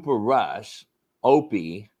Cooper Rush,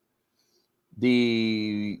 Opie,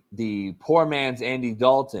 the poor man's Andy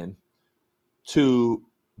Dalton, to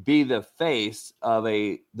be the face of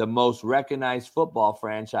the most recognized football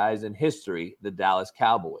franchise in history, the Dallas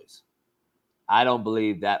Cowboys. I don't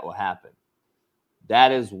believe that will happen.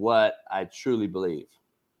 That is what I truly believe.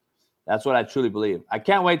 That's what I truly believe. I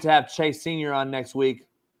can't wait to have Chase Sr. on next week.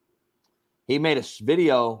 He made a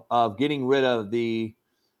video of getting rid of the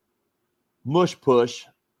mush push,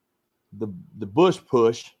 the bush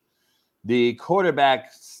push, the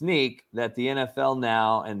quarterback sneak that the NFL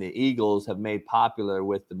now and the Eagles have made popular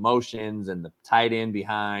with the motions and the tight end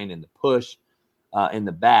behind and the push in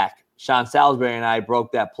the back. Sean Salisbury and I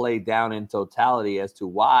broke that play down in totality as to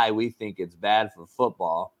why we think it's bad for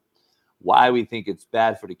football, why we think it's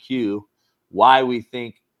bad for the Q, why we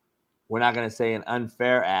think we're not going to say an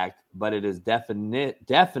unfair act, but it is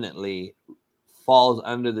definitely falls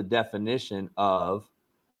under the definition of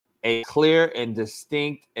a clear and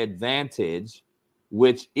distinct advantage,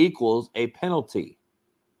 which equals a penalty.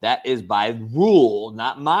 That is by rule,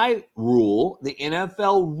 not my rule. The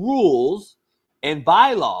NFL rules and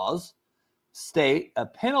bylaws state a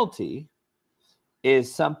penalty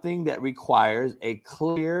is something that requires a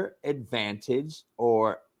clear advantage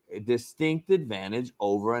or a distinct advantage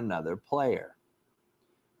over another player.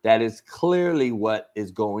 That is clearly what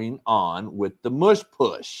is going on with the mush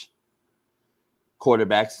push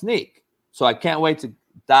quarterback sneak. So I can't wait to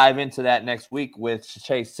dive into that next week with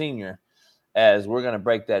Chase Sr. as we're going to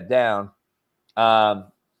break that down.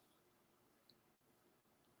 Well,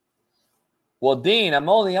 Dean, I'm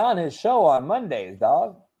only on his show on Mondays,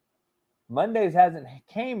 dog. Mondays hasn't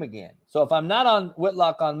came again. So if I'm not on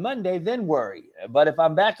Whitlock on Monday, then worry. But if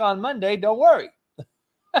I'm back on Monday, don't worry.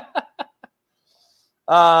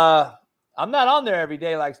 I'm not on there every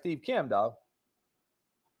day like Steve Kim, dog.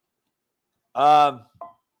 I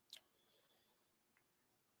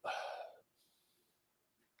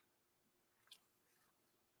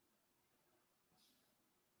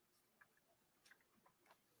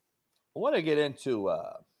want to get into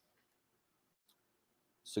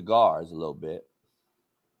cigars a little bit.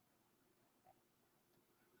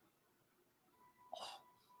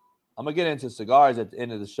 I'm going to get into cigars at the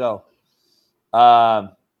end of the show. If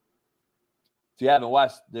you haven't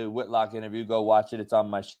watched the Whitlock interview, go watch it. It's on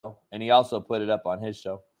my show. And he also put it up on his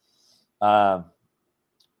show.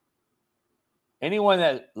 Anyone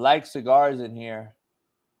that likes cigars in here,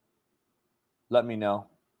 let me know.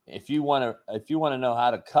 If you want to know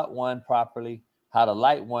how to cut one properly, how to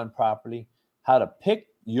light one properly, how to pick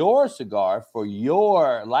your cigar for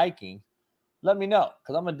your liking, let me know,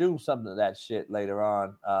 because I'm gonna do something of that shit later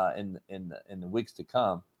on in the weeks to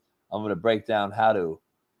come. I'm gonna break down how to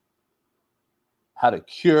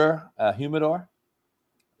cure a humidor.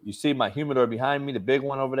 You see my humidor behind me, the big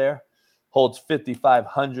one over there, holds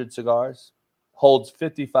 5,500 cigars. Holds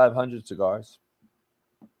 5,500 cigars.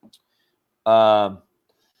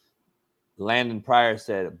 Landon Pryor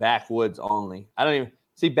said backwoods only. I don't even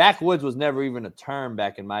see backwoods was never even a term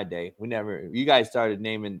back in my day. You guys started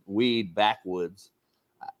naming weed backwoods.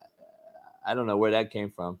 I don't know where that came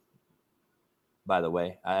from. By the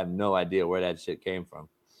way, I have no idea where that shit came from.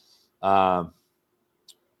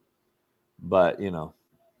 But you know,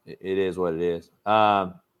 it is what it is.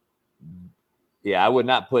 Yeah, I would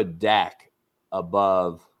not put Dak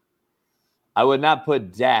above. I would not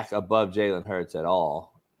put Dak above Jalen Hurts at all.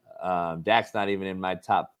 Dak's not even in my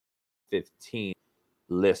top 15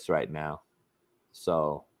 list right now.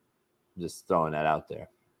 So just throwing that out there.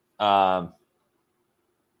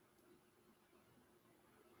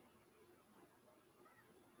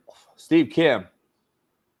 Steve Kim.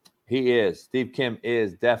 Steve Kim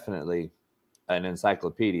is definitely an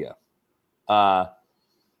encyclopedia. I'm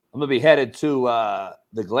going to be headed to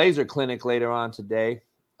the Glazer Clinic later on today.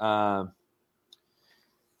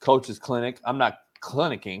 Coach's Clinic. I'm not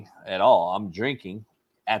clinicking at all. I'm drinking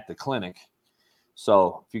at the clinic.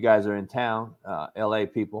 So if you guys are in town, LA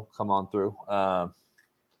people, come on through.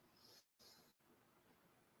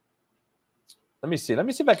 Let me see. Let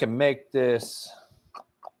me see if I can make this.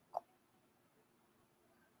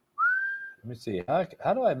 Let me see.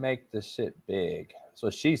 How do I make this shit big? That's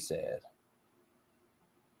what she said.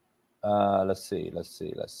 Let's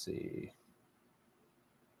see.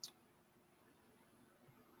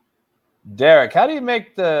 Derek, how do you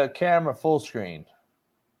make the camera full screen?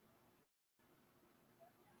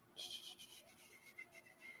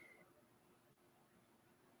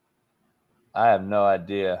 I have no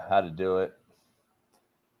idea how to do it.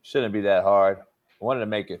 Shouldn't be that hard. I wanted to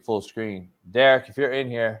make it full screen. Derek, if you're in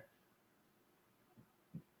here,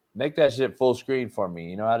 make that shit full screen for me.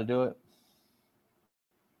 You know how to do it?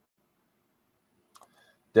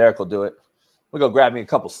 Derek will do it. I'm gonna go grab me a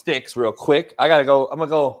couple sticks real quick. I gotta go. I'm gonna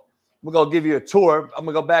go give you a tour. I'm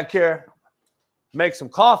gonna go back here, make some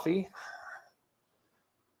coffee.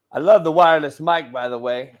 I love the wireless mic, by the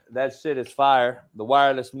way. That shit is fire. The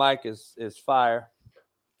wireless mic is fire.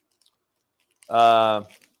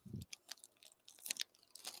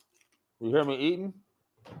 You hear me eating?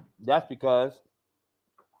 That's because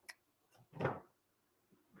I'm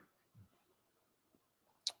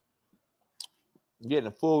getting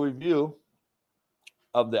a full review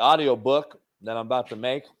of the audiobook that I'm about to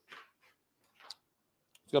make.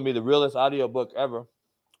 It's going to be the realest audiobook ever.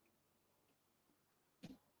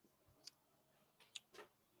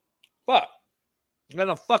 Fuck. You got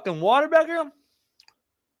no fucking water back here?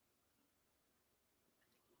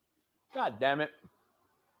 God damn it.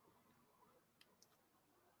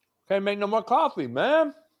 Can't make no more coffee,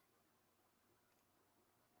 man.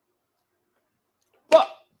 Fuck.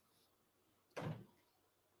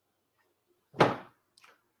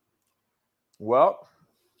 Well,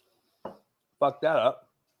 fuck that up.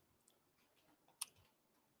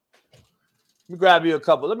 Let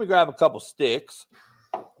me grab a couple sticks.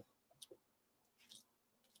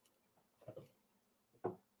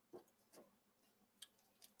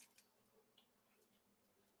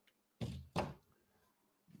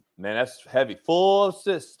 Man, that's heavy. Full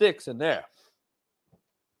of sticks in there.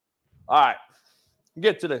 All right.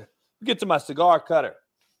 Get to my cigar cutter.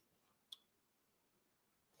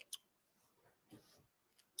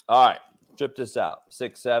 All right. Trip this out.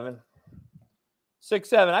 6'7".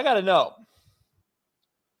 6'7". I gotta know.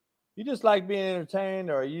 You just like being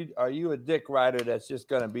entertained, or are you a dick rider that's just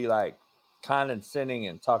gonna be like condescending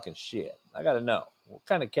and talking shit? I gotta know. What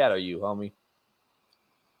kind of cat are you, homie?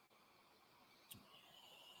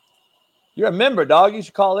 You're a member, dog. You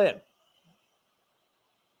should call in.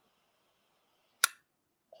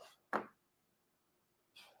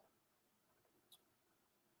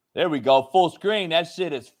 There we go. Full screen. That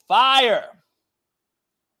shit is fire.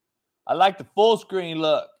 I like the full screen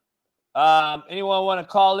look. Anyone want to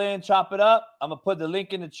call in, chop it up? I'm going to put the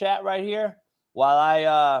link in the chat right here while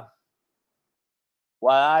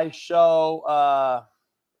I show.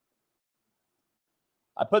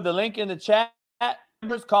 I put the link in the chat.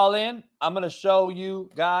 Members, call in. I'm going to show you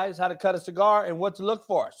guys how to cut a cigar and what to look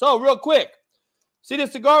for. So real quick, see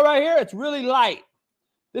this cigar right here? It's really light.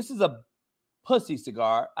 This is a pussy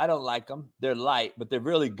cigar. I don't like them. They're light, but they're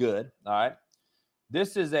really good. All right.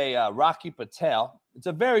 This is a Rocky Patel. It's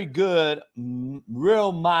a very good,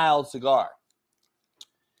 real mild cigar.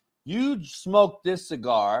 You smoke this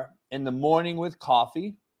cigar in the morning with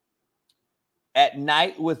coffee, at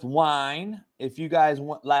night with wine. If you guys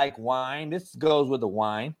like wine, this goes with the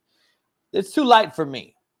wine. It's too light for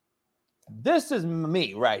me. This is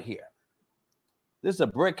me right here. This is a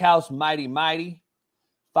Brick House Mighty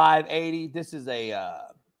 580. This is a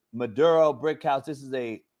Maduro Brick House. This is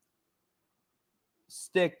a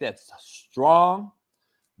stick that's strong.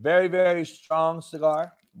 Very, very strong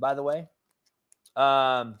cigar, by the way.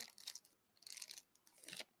 I'm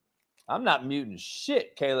not muting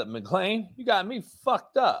shit, Caleb McLean. You got me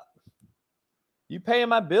fucked up. You paying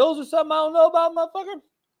my bills or something I don't know about, motherfucker?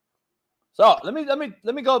 So let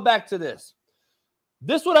me go back to this.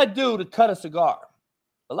 This is what I do to cut a cigar.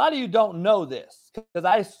 A lot of you don't know this because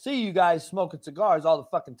I see you guys smoking cigars all the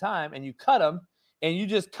fucking time, and you cut them, and you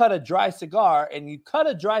just cut a dry cigar, and you cut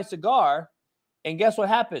a dry cigar, and guess what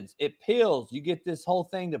happens? It peels. You get this whole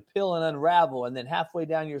thing to peel and unravel, and then halfway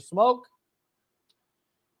down your smoke,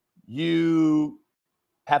 you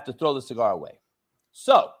have to throw the cigar away.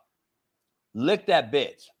 So, lick that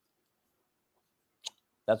bitch.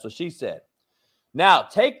 That's what she said. Now,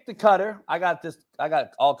 take the cutter. I got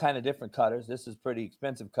all kind of different cutters. This is pretty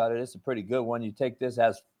expensive cutter. This is a pretty good one. You take this,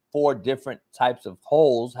 has 4 different types of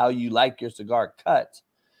holes, how you like your cigar cut.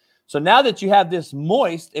 So now that you have this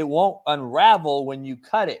moist, it won't unravel when you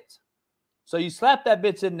cut it. So you slap that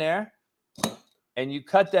bitch in there, and you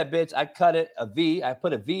cut that bitch. I cut it a V. I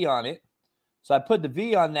put a V on it. So I put the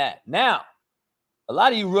V on that. Now, A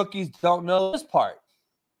lot of you rookies don't know this part.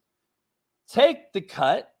 Take the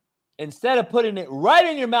cut, instead of putting it right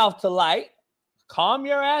in your mouth to light, calm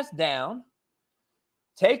your ass down.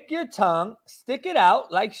 Take your tongue, stick it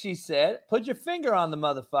out, like she said. Put your finger on the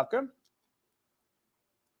motherfucker.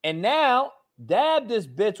 And now, dab this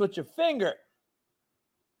bitch with your finger.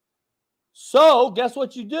 So, guess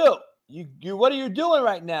what you do? You what are you doing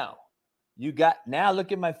right now? Now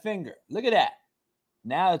look at my finger. Look at that.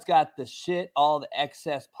 Now it's got the shit, all the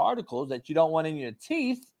excess particles that you don't want in your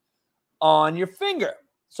teeth on your finger.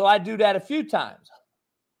 So I do that a few times.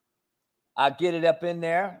 I get it up in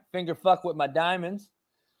there, finger fuck with my diamonds.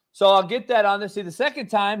 So I'll get that on there. See, the second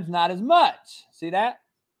time's not as much. See that?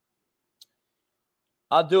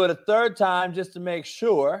 I'll do it a third time just to make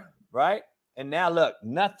sure, right? And now look,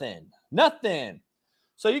 nothing.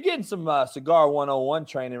 So you're getting some Cigar 101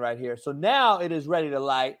 training right here. So now it is ready to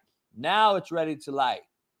light. Now it's ready to light.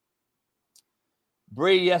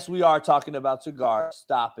 Bree, yes, we are talking about cigars.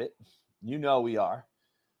 Stop it. You know we are.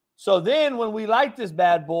 So then when we light this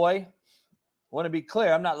bad boy, I want to be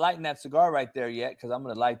clear, I'm not lighting that cigar right there yet because I'm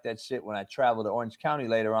going to light that shit when I travel to Orange County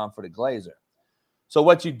later on for the Glazer. So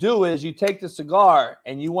what you do is you take the cigar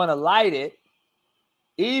and you want to light it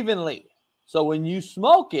evenly. So when you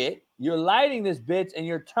smoke it, you're lighting this bitch and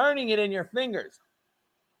you're turning it in your fingers.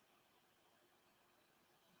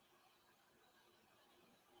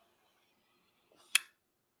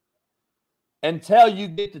 Until you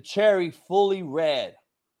get the cherry fully red.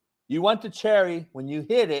 You want the cherry, when you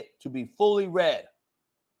hit it, to be fully red.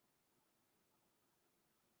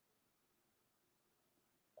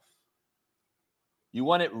 You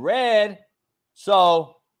want it red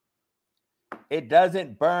so it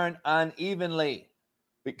doesn't burn unevenly.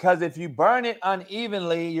 Because if you burn it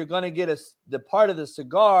unevenly, you're going to get the part of the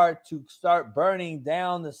cigar to start burning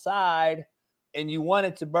down the side, and you want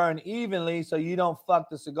it to burn evenly so you don't fuck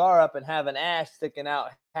the cigar up and have an ash sticking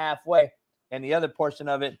out halfway and the other portion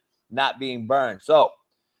of it not being burned. So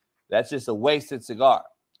that's just a wasted cigar.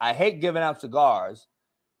 I hate giving out cigars,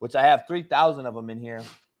 which I have 3,000 of them in here.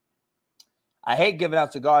 I hate giving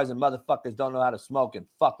out cigars and motherfuckers don't know how to smoke and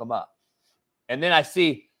fuck them up. And then I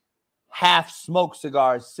see half-smoked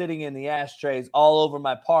cigars sitting in the ashtrays all over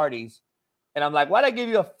my parties. And I'm like, why'd I give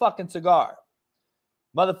you a fucking cigar?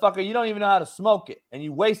 Motherfucker, you don't even know how to smoke it. And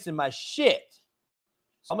you wasting my shit.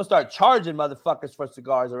 So I'm going to start charging motherfuckers for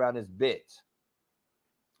cigars around this bitch.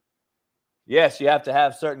 Yes, you have to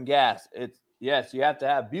have certain gas. Yes, you have to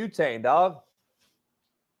have butane, dog.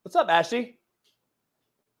 What's up, Ashley?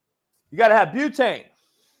 You got to have butane.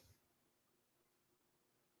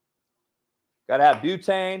 Got to have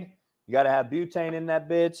butane. You got to have butane in that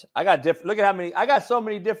bitch. I got different. Look at how many. I got so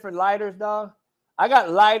many different lighters, dog. Look at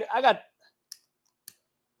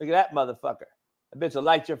that motherfucker. That bitch will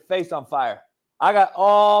light your face on fire. I got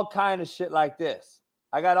all kind of shit like this.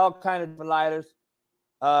 I got all kind of different lighters.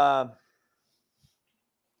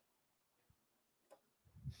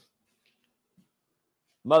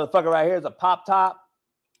 Motherfucker right here is a pop top.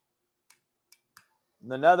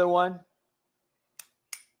 Another one.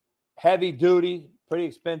 Heavy duty, pretty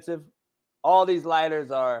expensive. All these lighters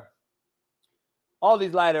are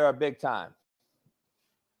big time.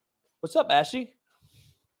 What's up, Ashley?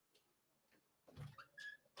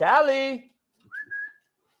 Callie.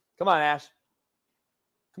 Come on, Ash.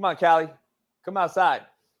 Come on, Callie. Come outside.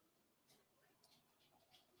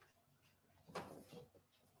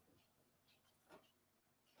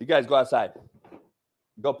 You guys go outside.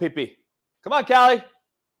 Go pee-pee. Come on, Callie.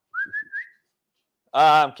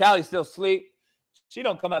 Callie's still asleep. She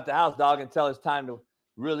don't come out the house, dog, until it's time to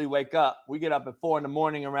really wake up. We get up at 4 a.m.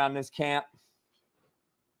 around this camp.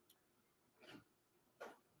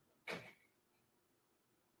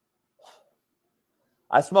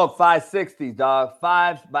 I smoke 560s, dog.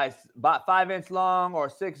 5-inch long or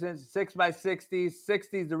 6-inch, 6x60s.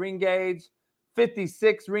 60s the ring gauge.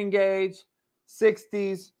 56 ring gauge.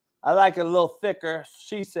 60s. I like it a little thicker.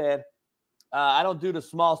 She said, I don't do the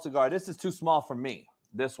small cigar. This is too small for me,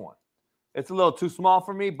 this one. It's a little too small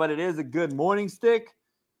for me, but it is a good morning stick.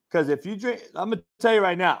 Because if you drink, I'm going to tell you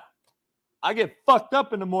right now, I get fucked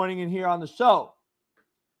up in the morning in here on the show.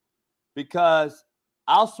 Because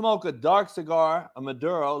I'll smoke a dark cigar, a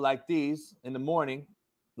Maduro like these in the morning,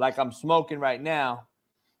 like I'm smoking right now,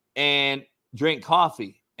 and drink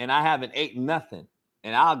coffee. And I haven't eaten nothing.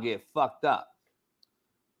 And I'll get fucked up.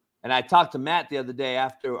 And I talked to Matt the other day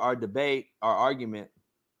after our debate, our argument,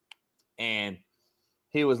 and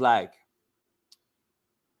he was like,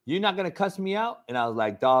 "You're not going to cuss me out?" And I was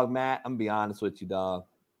like, "Dog, Matt, I'm going to be honest with you, dog.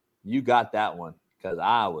 You got that one because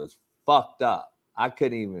I was fucked up. I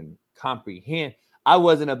couldn't even comprehend. I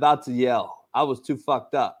wasn't about to yell. I was too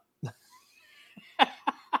fucked up.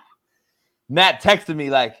 Matt texted me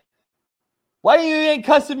like, why you ain't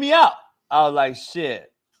cussing me out? I was like,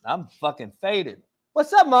 shit, I'm fucking faded.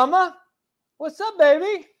 What's up, mama? What's up,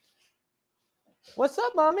 baby? What's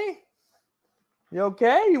up, mommy? You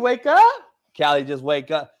okay? You wake up? Callie just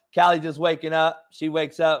wake up. Callie just waking up. She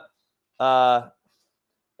wakes up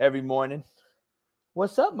every morning.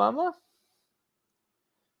 What's up, mama?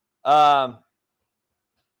 How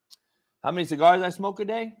many cigars I smoke a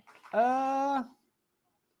day?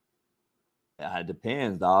 It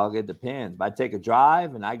depends, dog. It depends. If I take a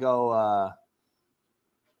drive and I go,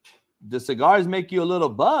 the cigars make you a little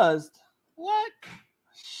buzzed. What?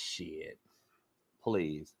 Shit.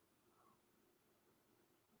 Please.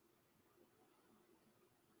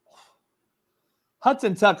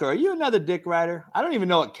 Hudson Tucker, are you another dick rider? I don't even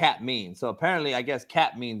know what cap means. So apparently, I guess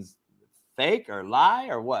cap means fake or lie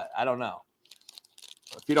or what? I don't know.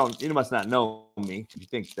 If you don't, you must not know me. If you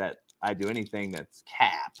think that I do anything that's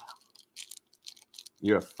cap,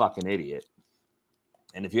 you're a fucking idiot.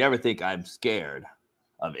 And if you ever think I'm scared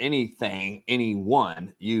of anything,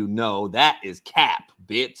 anyone, you know that is cap,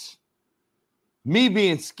 bitch. Me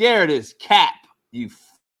being scared is cap, you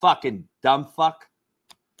fucking dumb fuck.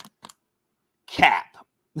 Cap.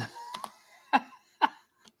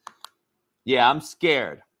 Yeah, I'm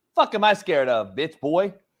scared. Fuck am I scared of, bitch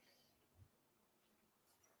boy?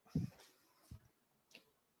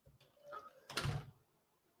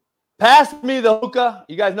 Pass me the hookah.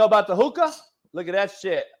 You guys know about the hookah? Look at that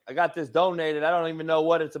shit. I got this donated. I don't even know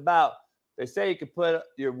what it's about. They say you can put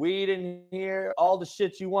your weed in here, all the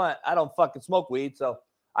shit you want. I don't fucking smoke weed, so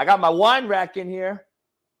I got my wine rack in here,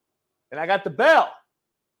 and I got the bell.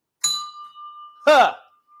 Huh.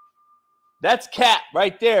 That's cap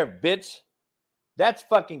right there, bitch. That's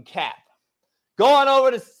fucking cap. Go on over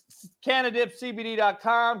to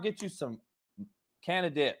CanadipCBD.com. Get you some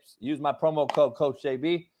Canadips. Use my promo code Coach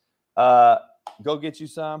JB. Go get you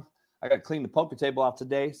some. I got to clean the poker table off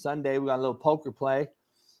today. Sunday, we got a little poker play.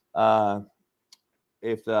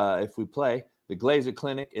 If we play. The Glazer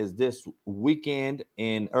Clinic is this weekend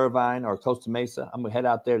in Irvine or Costa Mesa. I'm going to head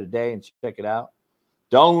out there today and check it out.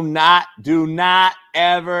 Do not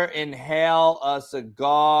ever inhale a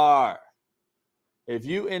cigar. If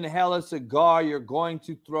you inhale a cigar, you're going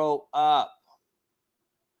to throw up.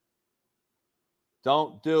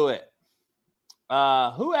 Don't do it.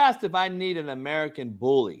 Who asked if I need an American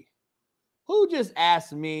Bully? Who just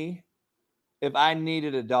asked me if I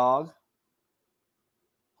needed a dog?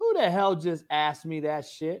 Who the hell just asked me that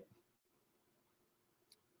shit?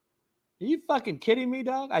 Are you fucking kidding me,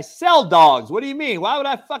 dog? I sell dogs. What do you mean? Why would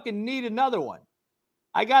I fucking need another one?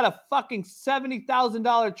 I got a fucking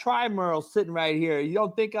 $70,000 Tri-Merle sitting right here. You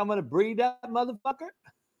don't think I'm going to breed that motherfucker?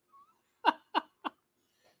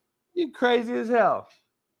 You crazy as hell.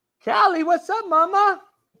 Callie, what's up, mama?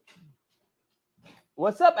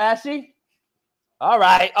 What's up, Ashley? All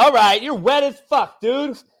right. You're wet as fuck,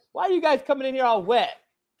 dude. Why are you guys coming in here all wet?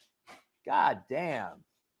 God damn.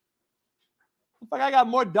 Fuck, I got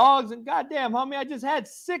more dogs than goddamn, homie. I just had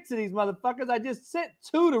 6 of these motherfuckers. I just sent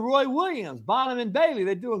 2 to Roy Williams, Bonham and Bailey.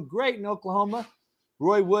 They're doing great in Oklahoma.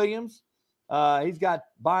 Roy Williams, he's got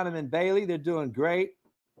Bonham and Bailey. They're doing great.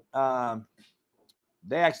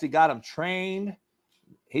 They actually got him trained.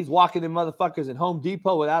 He's walking them motherfuckers in Home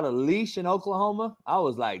Depot without a leash in Oklahoma. I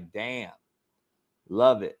was like, damn.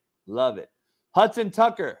 Love it. Love it. Hudson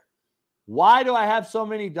Tucker. Why do I have so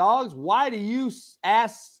many dogs? Why do you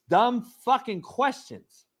ask dumb fucking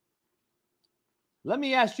questions? Let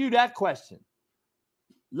me ask you that question.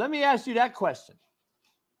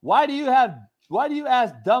 Why do you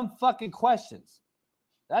ask dumb fucking questions?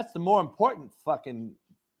 That's the more important fucking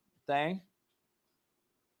thing.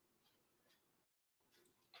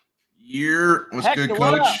 What's Hector, good,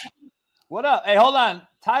 Coach? What up? Hey, hold on.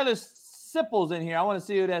 Tyler Sipples in here. I want to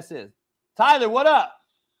see who this is. Tyler, what up?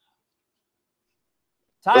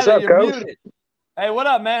 Tyler, What's up, you're Coach? muted. Hey, what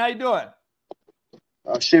up, man? How you doing?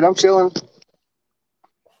 Oh, shit, I'm chilling.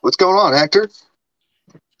 What's going on, Hector?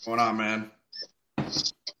 What's going on, man?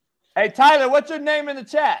 Hey, Tyler, what's your name in the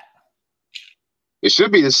chat? It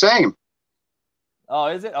should be the same. Oh,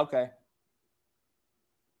 is it? Okay.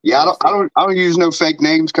 Yeah, I don't use no fake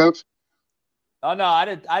names, Coach. Oh no, I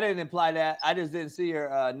didn't imply that. I just didn't see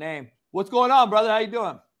your name. What's going on, brother? How you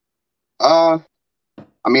doing? I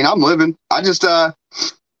mean, I'm living. I just I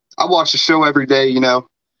watch the show every day, you know.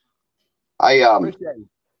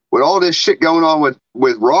 With all this shit going on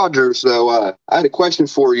with Rodgers, though, I had a question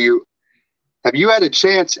for you. Have you had a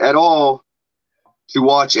chance at all to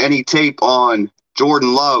watch any tape on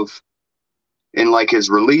Jordan Love in like his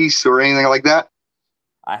release or anything like that?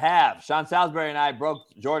 I have. Sean Salisbury and I broke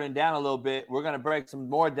Jordan down a little bit. We're going to break some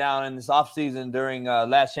more down in this offseason during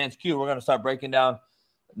Last Chance Q. We're going to start breaking down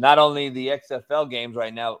not only the XFL games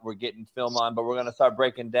right now we're getting film on, but we're going to start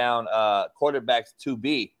breaking down quarterbacks to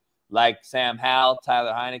be, like Sam Howell,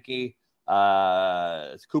 Tyler Heineke,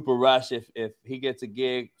 Cooper Rush if he gets a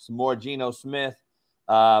gig, some more Geno Smith.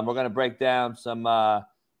 We're going to break down some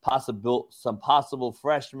possible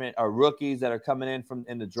freshmen or rookies that are coming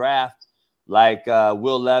in the draft, like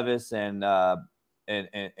Will Levis and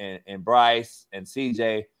Bryce and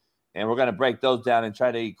CJ. And we're going to break those down and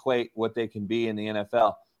try to equate what they can be in the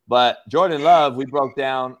NFL. But Jordan Love, we broke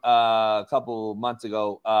down a couple months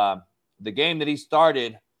ago. The game that he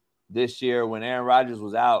started this year when Aaron Rodgers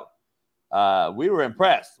was out, we were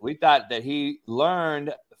impressed. We thought that he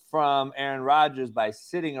learned from Aaron Rodgers by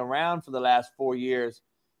sitting around for the last 4 years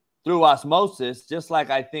through osmosis, just like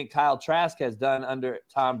I think Kyle Trask has done under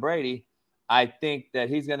Tom Brady. I think that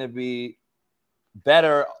he's going to be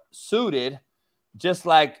better suited, just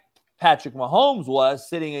like Patrick Mahomes was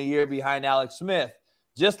sitting a year behind Alex Smith,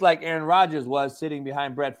 just like Aaron Rodgers was sitting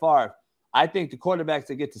behind Brett Favre. I think the quarterbacks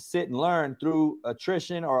that get to sit and learn through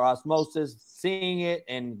attrition or osmosis, seeing it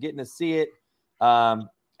and getting to see it,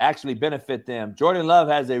 actually benefit them. Jordan Love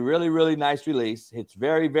has a really, really nice release. It's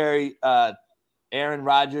very, very Aaron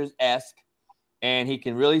Rodgers-esque, and he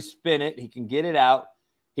can really spin it. He can get it out.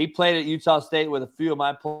 He played at Utah State with a few of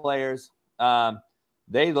my players.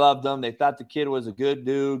 They loved him. They thought the kid was a good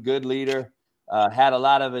dude, good leader, had a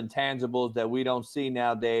lot of intangibles that we don't see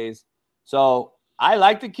nowadays. So I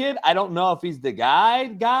like the kid. I don't know if he's the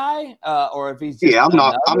guy, or if he's just I'm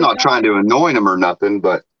not trying to annoy him or nothing,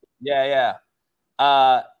 but yeah.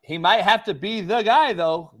 He might have to be the guy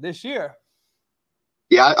though this year.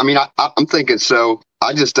 Yeah, I mean, I'm thinking so.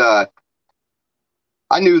 I just I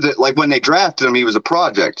knew that like when they drafted him, he was a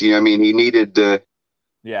project. You know, I mean, he needed to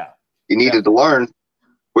learn,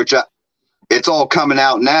 which it's all coming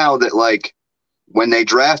out now that like when they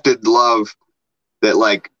drafted Love, that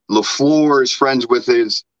like LaFleur is friends with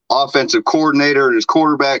his offensive coordinator and his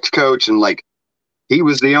quarterbacks coach, and like he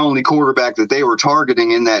was the only quarterback that they were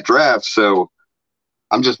targeting in that draft. So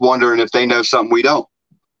I'm just wondering if they know something we don't.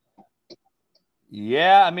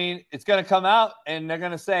 Yeah, I mean, it's going to come out and they're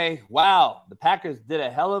going to say, wow, the Packers did a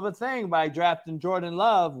hell of a thing by drafting Jordan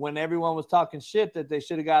Love when everyone was talking shit that they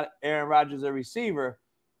should have got Aaron Rodgers a receiver.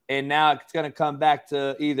 And now it's going to come back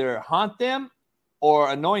to either haunt them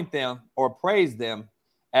or anoint them or praise them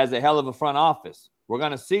as a hell of a front office. We're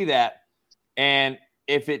going to see that. And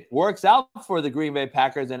if it works out for the Green Bay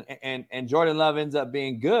Packers and Jordan Love ends up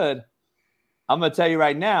being good, I'm going to tell you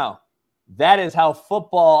right now, that is how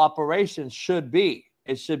football operations should be.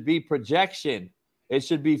 It should be projection. It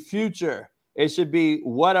should be future. It should be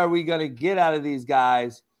what are we going to get out of these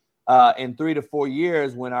guys in 3 to 4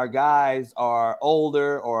 years when our guys are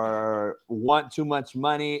older or want too much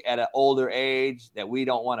money at an older age that we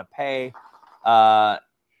don't want to pay. Aaron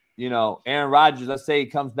Rodgers, let's say he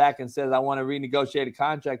comes back and says, I want to renegotiate a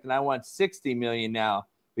contract and I want $60 million now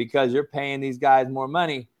because you're paying these guys more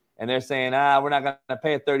money. And they're saying, we're not going to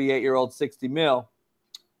pay a 38-year-old $60 million.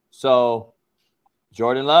 So,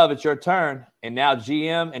 Jordan Love, it's your turn. And now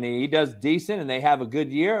GM, and he does decent, and they have a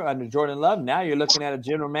good year under Jordan Love. Now you're looking at a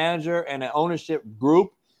general manager and an ownership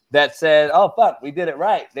group that said, oh, fuck, we did it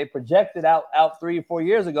right. They projected out 3 or 4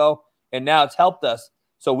 years ago, and now it's helped us.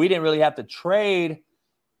 So we didn't really have to trade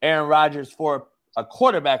Aaron Rodgers for a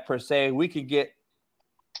quarterback per se. We could get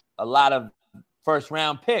a lot of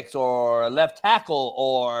first-round picks or a left tackle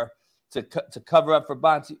or to cover up for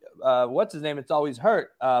Bonti, what's his name? It's always hurt,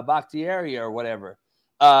 Bakhtiari or whatever.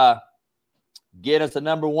 Get us a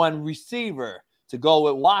number 1 receiver to go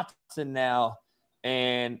with Watson now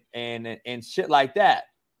and shit like that.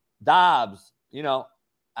 Dobbs,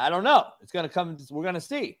 I don't know. It's going to come. We're going to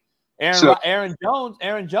see. Aaron Jones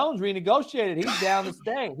renegotiated. He's down to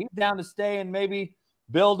stay. He's down to stay and maybe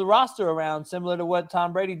build the roster around similar to what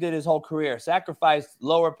Tom Brady did his whole career, sacrifice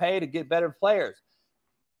lower pay to get better players.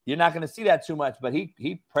 You're not going to see that too much, but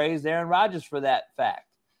he praised Aaron Rodgers for that fact.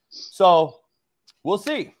 So we'll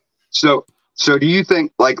see. So do you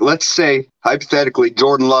think, like, let's say hypothetically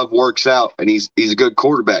Jordan Love works out and he's a good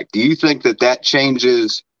quarterback. Do you think that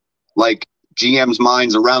changes like GM's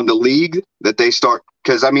minds around the league that they start?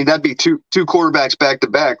 Because I mean, that'd be two quarterbacks back to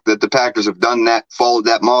back that the Packers have done that, followed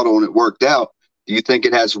that model, and it worked out. Do you think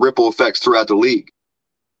it has ripple effects throughout the league?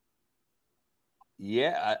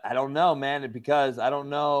 Yeah, I don't know, man, because I don't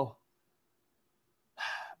know.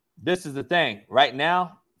 This is the thing. Right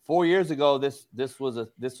now, 4 years ago, this was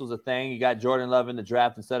a thing. You got Jordan Love in the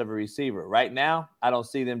draft instead of a receiver. Right now, I don't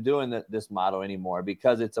see them doing this model anymore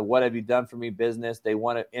because it's a what have you done for me business. They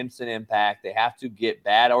want an instant impact. They have to get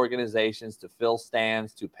bad organizations to fill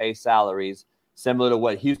stands, to pay salaries, similar to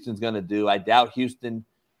what Houston's going to do. I doubt Houston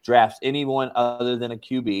drafts anyone other than a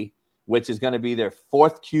QB, which is going to be their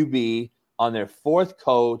fourth QB on their fourth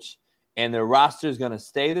coach, and their roster is going to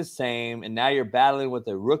stay the same. And now you're battling with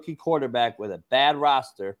a rookie quarterback with a bad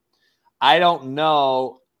roster. I don't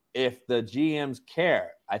know if the GMs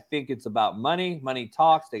care. I think it's about money. Money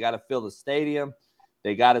talks. They got to fill the stadium.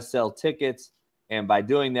 They got to sell tickets. And by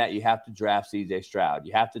doing that, you have to draft CJ Stroud.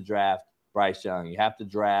 You have to draft Bryce Young. You have to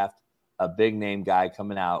draft a big name guy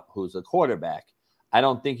coming out who's a quarterback. I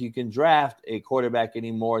don't think you can draft a quarterback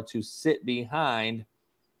anymore to sit behind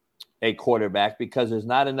a quarterback because there's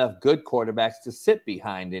not enough good quarterbacks to sit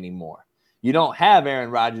behind anymore. You don't have Aaron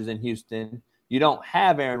Rodgers in Houston. You don't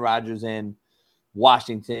have Aaron Rodgers in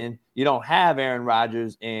Washington. You don't have Aaron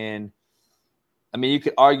Rodgers in, I mean, you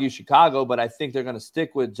could argue Chicago, but I think they're going to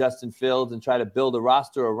stick with Justin Fields and try to build a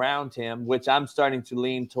roster around him, which I'm starting to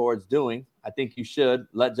lean towards doing. I think you should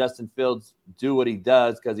let Justin Fields do what he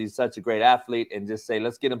does because he's such a great athlete and just say,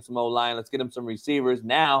 let's get him some O-line. Let's get him some receivers.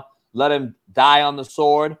 Now let him die on the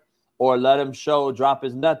sword. Or let him drop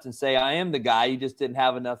his nuts and say, I am the guy. You just didn't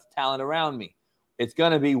have enough talent around me. It's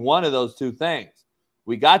going to be one of those two things.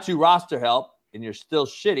 We got you roster help, and you're still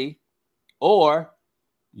shitty. Or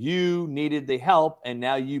you needed the help, and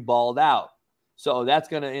now you balled out. So that's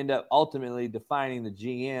going to end up ultimately defining the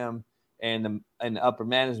GM and the upper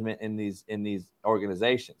management in these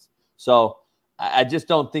organizations. So I just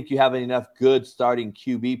don't think you have enough good starting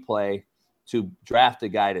QB play to draft a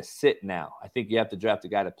guy to sit now. I think you have to draft a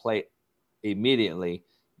guy to play immediately.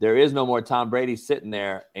 There is no more Tom Brady sitting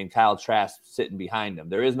there and Kyle Trask sitting behind him.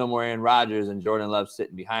 There is no more Aaron Rodgers and Jordan Love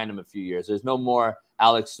sitting behind him a few years. There's no more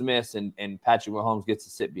Alex Smith and Patrick Mahomes gets to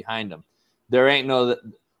sit behind him. There ain't no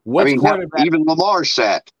quarterback. Even Lamar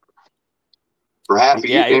sat for half a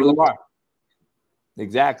year. Yeah, even Lamar.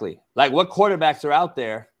 Exactly. Like what quarterbacks are out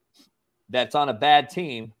there that's on a bad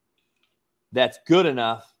team that's good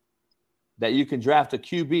enough that you can draft a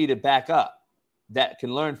QB to back up that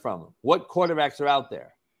can learn from him? What quarterbacks are out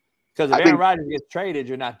there? Because if Aaron Rodgers gets traded,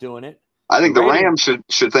 you're not doing it. I think the Rams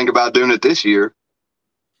should think about doing it this year.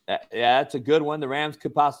 Yeah, that's a good one. The Rams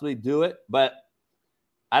could possibly do it, but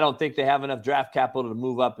I don't think they have enough draft capital to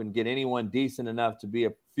move up and get anyone decent enough to be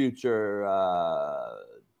a future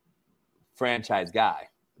franchise guy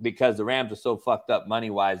because the Rams are so fucked up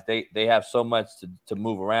money-wise. They have so much to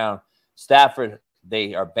move around. Stafford,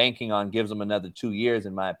 they are banking on gives them another 2 years,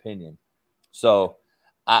 in my opinion. So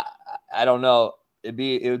I don't know.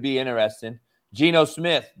 It would be interesting. Geno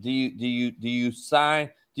Smith, do you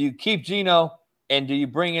keep Geno and do you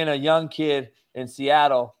bring in a young kid in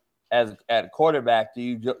Seattle at quarterback? Do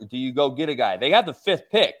you go get a guy? They got the 5th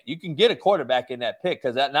pick. You can get a quarterback in that pick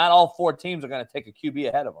because not all 4 teams are going to take a QB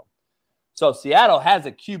ahead of them. So Seattle has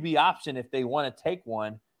a QB option if they want to take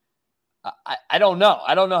one. I don't know.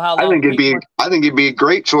 I don't know how long. I think it'd be a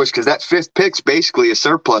great choice because that 5th pick's basically a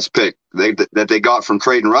surplus pick that they got from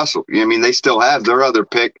trading Russell. I mean, they still have their other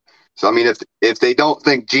pick. So I mean, if they don't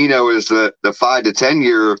think Geno is the 5 to 10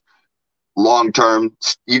 year long term,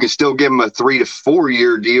 you can still give him a 3 to 4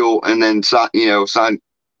 year deal and then sign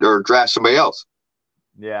or draft somebody else.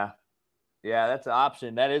 Yeah, that's an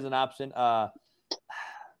option. That is an option. I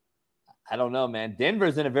don't know, man.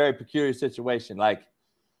 Denver's in a very peculiar situation. Like.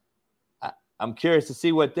 I'm curious to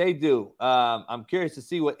see what they do. I'm curious to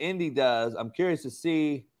see what Indy does. I'm curious to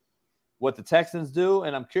see what the Texans do,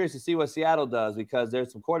 and I'm curious to see what Seattle does because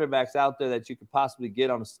there's some quarterbacks out there that you could possibly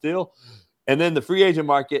get on a steal. And then the free agent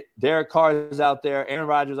market, Derek Carr is out there. Aaron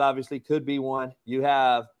Rodgers obviously could be one. You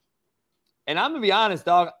have – and I'm going to be honest,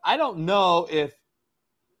 dog, I don't know if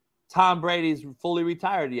Tom Brady's fully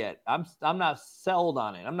retired yet. I'm not sold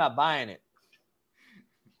on it. I'm not buying it.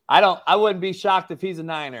 I wouldn't be shocked if he's a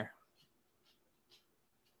Niner.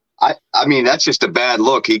 I mean, that's just a bad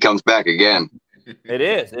look. He comes back again. It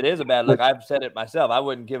is a bad look. I've said it myself. I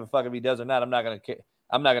wouldn't give a fuck if he does or not. I'm not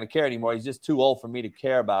gonna care anymore. He's just too old for me to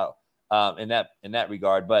care about in that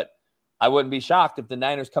regard. But I wouldn't be shocked if the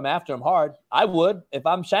Niners come after him hard. I would. If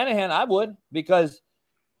I'm Shanahan, I would because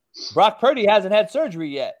Brock Purdy hasn't had surgery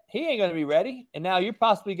yet. He ain't gonna be ready, and now you're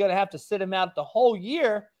possibly gonna have to sit him out the whole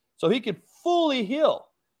year so he can fully heal.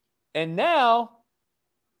 And now.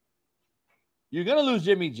 You're going to lose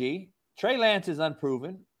Jimmy G. Trey Lance is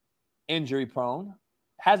unproven, injury prone,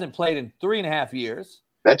 hasn't played in 3.5 years.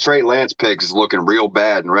 That Trey Lance pick is looking real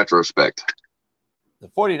bad in retrospect. The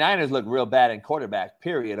 49ers look real bad in quarterback,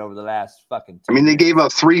 period, over the last fucking 2 I mean, they years. gave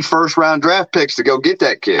up 3 first-round draft picks to go get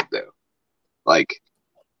that kid, though. Like,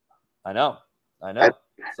 I know.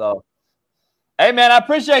 So, hey, man, I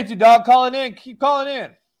appreciate you, dog, calling in. Keep calling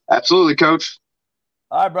in. Absolutely, Coach.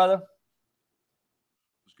 All right, brother.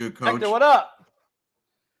 Good, Coach. Hector, what up?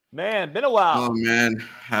 Man, been a while. Oh man,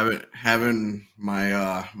 having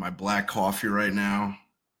my black coffee right now.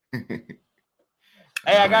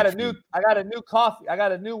 Hey, I got a new coffee. I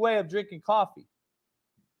got a new way of drinking coffee.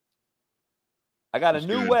 I got a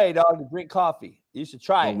new way, dog, to drink coffee. You should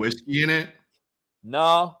try it. Whiskey in it?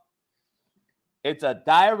 No. It's a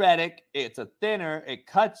diuretic. It's a thinner. It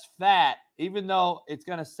cuts fat, even though it's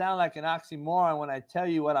going to sound like an oxymoron when I tell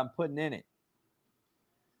you what I'm putting in it.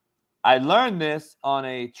 I learned this on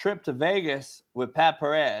a trip to Vegas with Pat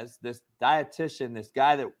Perez, this dietitian, this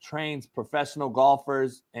guy that trains professional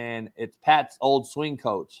golfers, and it's Pat's old swing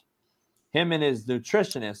coach. Him and his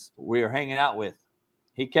nutritionist we were hanging out with.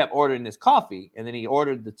 He kept ordering this coffee, and then he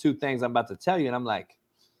ordered the 2 things I'm about to tell you, and I'm like,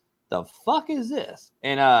 the fuck is this?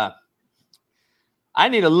 And I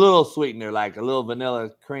need a little sweetener, like a little vanilla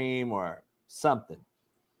cream or something.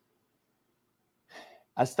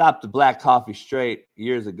 I stopped the black coffee straight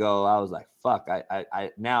years ago. I was like, fuck,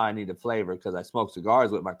 I now I need a flavor because I smoke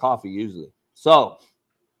cigars with my coffee usually. So,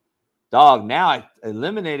 dog, now I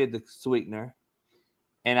eliminated the sweetener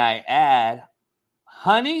and I add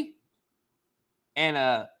honey and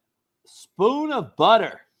a spoon of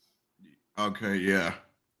butter. Okay, yeah.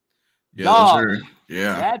 Yeah, Dog,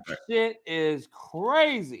 that shit is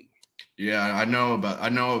crazy. Yeah, I know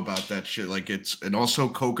about that shit. Like and also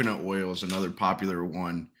coconut oil is another popular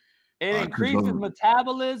one. It increases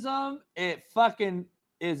metabolism. It fucking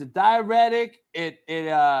is a diuretic.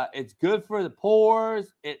 It's good for the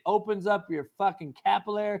pores. It opens up your fucking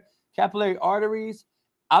capillary arteries.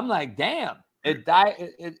 I'm like, damn. It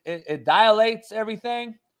dilates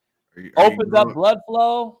everything. Opens up blood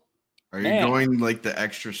flow. Are you going like the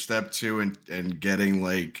extra step too and getting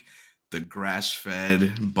like the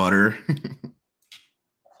grass-fed butter?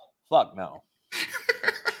 Fuck no.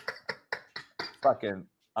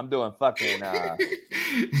 I'm doing what do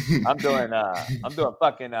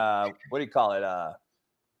you call it?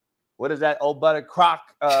 What is that old butter?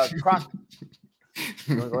 Crock. You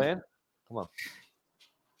wanna go in? Come on.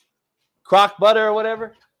 Crock butter or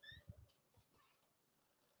whatever.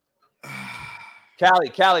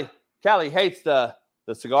 Callie hates the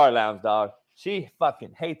cigar lounge, dog. She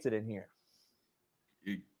fucking hates it in here.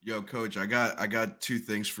 Yo, Coach, I got 2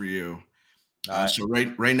 things for you. So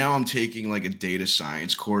right now I'm taking like a data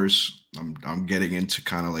science course. I'm getting into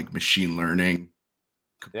kind of like machine learning,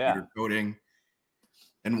 computer coding.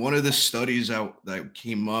 And one of the studies that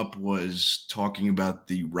came up was talking about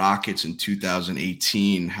the Rockets in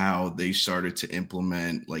 2018, how they started to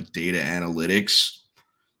implement like data analytics,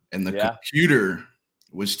 and the computer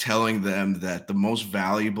was telling them that the most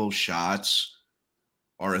valuable shots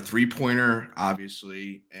are a 3-pointer,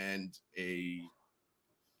 obviously, and a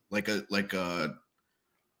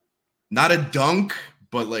not a dunk,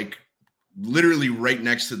 but like literally right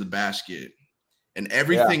next to the basket. And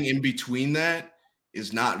everything in between that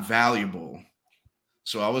is not valuable.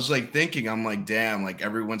 So I was like thinking, I'm like, damn, like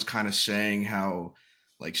everyone's kind of saying how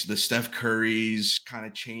like the Steph Curry's kind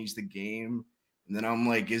of changed the game. And then I'm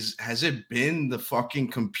like, has it been the fucking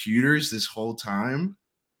computers this whole time?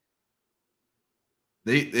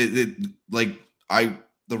 The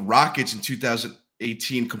Rockets in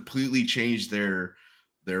 2018 completely changed their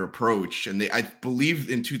approach, and I believe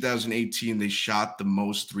in 2018 they shot the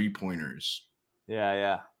most 3-pointers.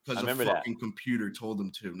 Yeah. Because a fucking computer told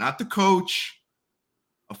them to, not the coach,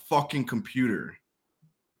 a fucking computer.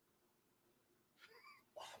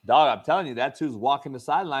 Dog, I'm telling you, that's who's walking the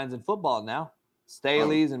sidelines in football now.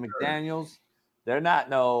 Staley's and McDaniels, they're not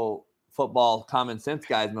no football common sense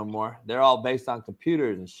guys no more. They're all based on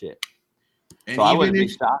computers and shit. And so I wouldn't be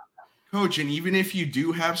shocked. Coach, and even if you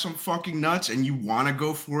do have some fucking nuts and you want to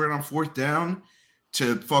go for it on 4th down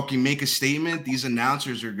to fucking make a statement, these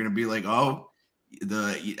announcers are going to be like, oh,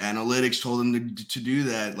 the analytics told them to do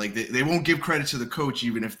that. Like they won't give credit to the coach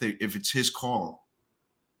even if it's his call.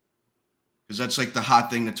 Because that's like the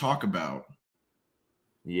hot thing to talk about.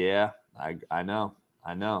 Yeah, I know.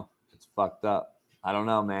 It's fucked up. I don't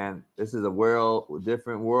know, man. This is a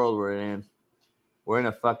different world we're in. We're in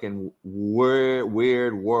a fucking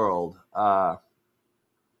weird world.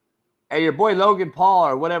 Hey, your boy Logan Paul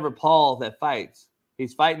or whatever Paul that fights.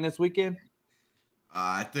 He's fighting this weekend?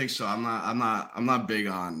 I think so. I'm not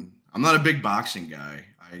a big boxing guy.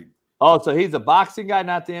 So he's a boxing guy,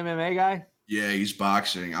 not the MMA guy? Yeah, he's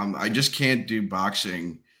boxing. I just can't do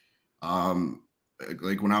boxing.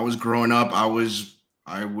 like when I was growing up, I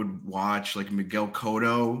would watch like Miguel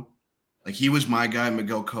Cotto. Like he was my guy.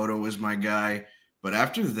 Miguel Cotto was my guy. But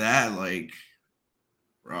after that, like,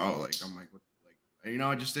 bro, like I'm like,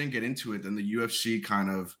 I just didn't get into it. Then the UFC kind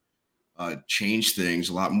of changed things,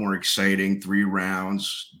 a lot more exciting. 3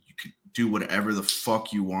 rounds, you could do whatever the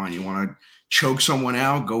fuck you want. You want to choke someone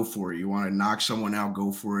out, go for it. You want to knock someone out,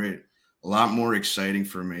 go for it. A lot more exciting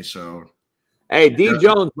for me. So, hey, D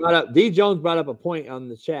Jones brought up a point on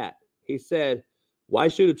the chat. He said, "Why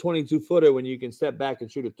shoot a 22-footer when you can step back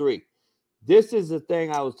and shoot a 3?" This is the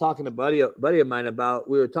thing I was talking to buddy of mine about.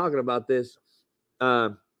 We were talking about this.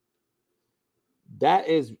 That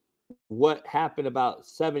is what happened about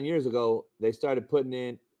 7 years ago. They started putting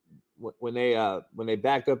in when they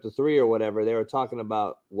backed up to 3 or whatever. They were talking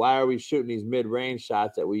about, why are we shooting these mid-range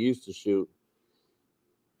shots that we used to shoot?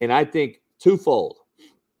 And I think twofold.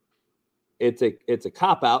 It's a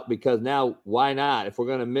cop-out, because now why not? If we're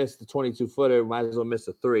going to miss the 22-footer, we might as well miss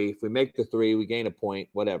a 3. If we make the 3, we gain a point,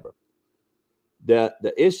 whatever.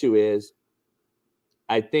 The issue is,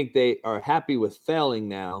 I think they are happy with failing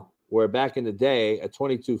now, where back in the day, a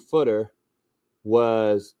 22-footer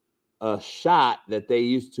was a shot that they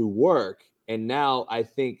used to work. And now I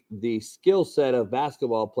think the skill set of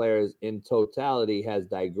basketball players in totality has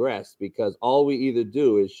digressed, because all we either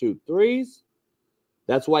do is shoot 3s.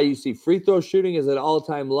 That's why you see free throw shooting is at an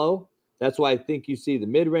all-time low. That's why I think you see the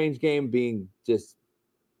mid-range game being just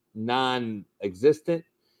non-existent.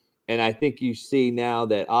 And I think you see now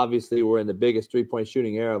that obviously we're in the biggest three-point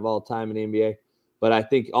shooting era of all time in the NBA. But I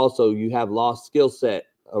think also you have lost skill set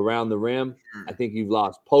around the rim. I think you've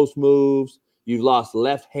lost post moves. You've lost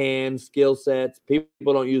left hand skill sets.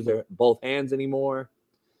 People don't use their both hands anymore.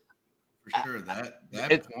 For sure,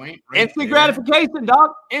 that point. Right, instant gratification,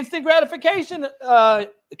 dog. Instant gratification,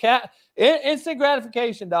 cat. Instant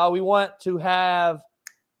gratification, dog. We want to have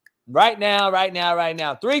right now.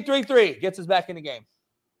 3 gets us back in the game.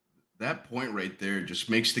 That point right there just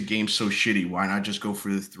makes the game so shitty. Why not just go for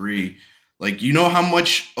the 3? Like, you know how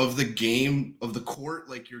much of the game, of the court,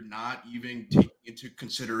 like, you're not even taking into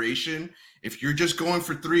consideration? If you're just going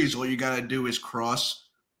for 3s, all you got to do is cross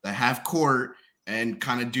the half court and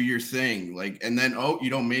kind of do your thing. Like, and then, you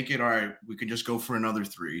don't make it. All right, we can just go for another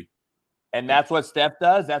 3. And that's what Steph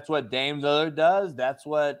does. That's what Dame Lillard does. That's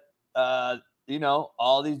what,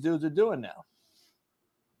 all these dudes are doing now.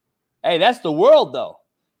 Hey, that's the world, though.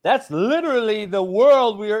 That's literally the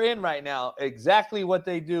world we are in right now. Exactly what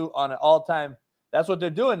they do on an all-time. That's what they're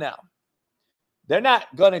doing now. They're not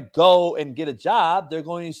going to go and get a job. They're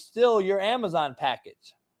going to steal your Amazon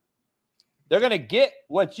package. They're going to get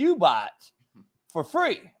what you bought for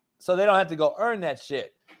free, so they don't have to go earn that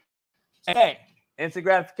shit. Hey, instant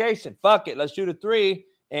gratification. Fuck it. Let's shoot a 3,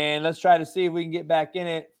 and let's try to see if we can get back in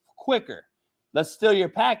it quicker. Let's steal your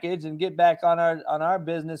package and get back on our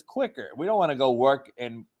business quicker. We don't want to go work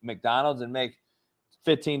in McDonald's and make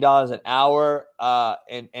 $15 an hour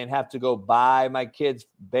and have to go buy my kids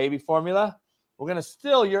baby formula. We're going to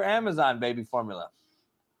steal your Amazon baby formula.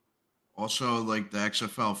 Also, like the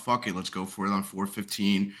XFL, fuck it. Let's go for it on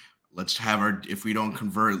 4:15. Let's have if we don't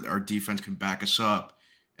convert, our defense can back us up.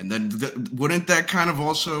 And then wouldn't that kind of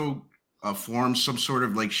also form some sort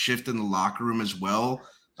of like shift in the locker room as well?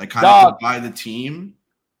 Like kind of by the team.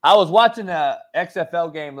 I was watching the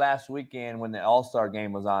XFL game last weekend when the All-Star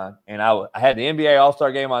game was on, and I had the NBA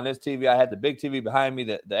All-Star game on this TV. I had the big TV behind me,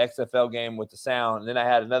 the XFL game with the sound, and then I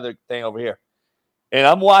had another thing over here. And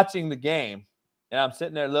I'm watching the game, and I'm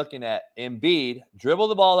sitting there looking at Embiid dribble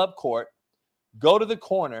the ball up court, go to the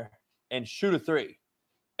corner, and shoot a 3.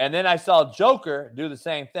 And then I saw Joker do the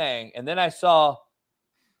same thing, and then I saw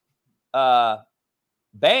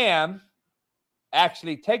Bam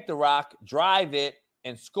actually take the rock, drive it,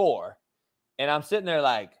 and score. And I'm sitting there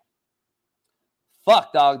like,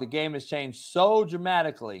 fuck, dog, the game has changed so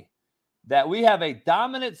dramatically that we have a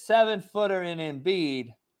dominant 7-footer in Embiid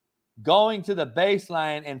going to the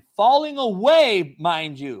baseline and falling away,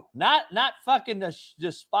 mind you. Not fucking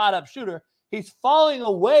just spot-up shooter. He's falling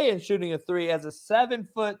away and shooting a 3 as a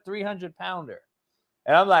 7-foot, 300-pounder.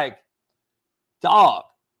 And I'm like, dog,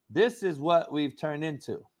 this is what we've turned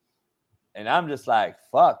into. And I'm just like,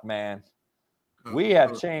 fuck, man. We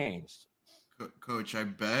have changed. Coach, I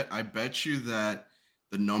bet you that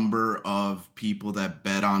the number of people that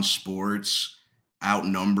bet on sports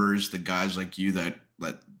outnumbers the guys like you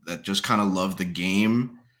that just kind of love the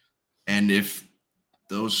game. And if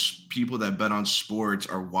those people that bet on sports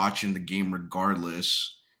are watching the game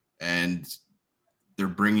regardless, and they're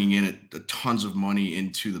bringing in tons of money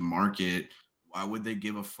into the market, why would they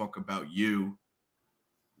give a fuck about you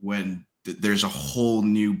when there's a whole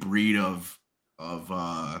new breed of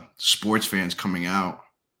of sports fans coming out.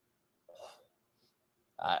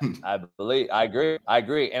 I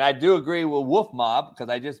agree. And I do agree with Wolf Mob, because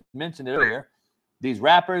I just mentioned it earlier. These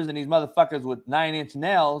rappers and these motherfuckers with 9-inch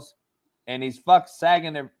nails and these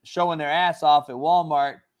fucks showing their ass off at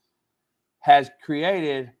Walmart has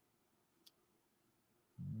created,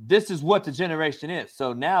 this is what the generation is.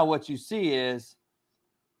 So now what you see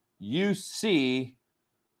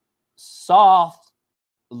soft,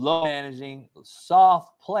 low managing,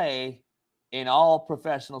 soft play in all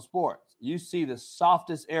professional sports. You see the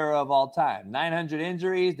softest era of all time. 900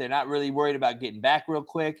 injuries. They're not really worried about getting back real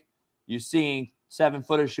quick. You're seeing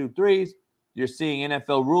 7-footer shoot threes. You're seeing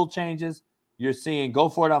NFL rule changes. You're seeing go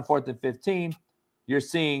for it on 4th and 15. You're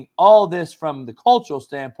seeing all this from the cultural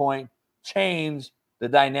standpoint change the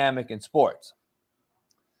dynamic in sports.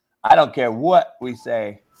 I don't care what we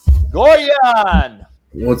say. Gorian!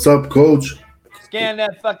 What's up, Coach? Scan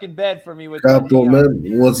that fucking bed for me with Capital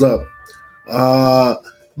Man. What's up?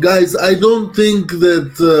 Guys, I don't think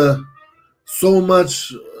that so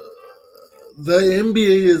much the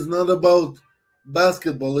NBA is not about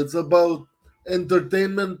basketball. It's about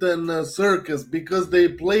entertainment and circus, because they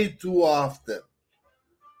play too often.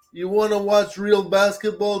 You want to watch real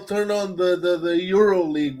basketball? Turn on the Euro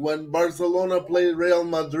League when Barcelona played Real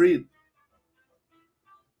Madrid.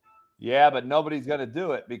 Yeah, but nobody's going to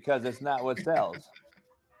do it because it's not what sells.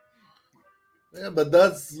 Yeah, but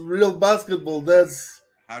that's real basketball. That's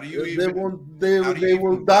how do you they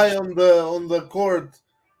will die on the court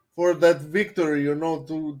for that victory,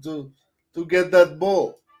 to get that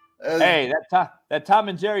ball. Hey, that Tom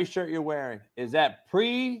and Jerry shirt you're wearing, is that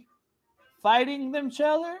pre-fighting them each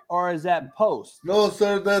other or is that post? No,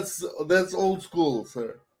 sir, that's old school,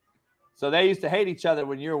 sir. So they used to hate each other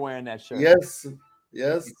when you were wearing that shirt.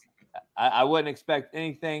 Yes. I wouldn't expect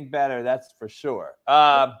anything better, that's for sure.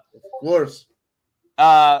 Of course.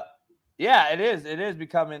 Yeah, it is. It is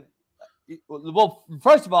becoming. Well,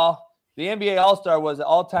 first of all, the NBA All-Star was an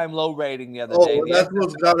all-time low rating the other day. That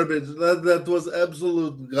was garbage. That was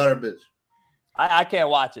absolute garbage. I can't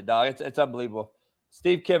watch it, dog. It's unbelievable.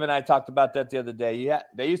 Steve Kim and I talked about that the other day. Yeah,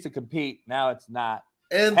 they used to compete. Now it's not.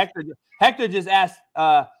 And Hector just asked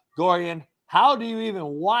Gorian, how do you even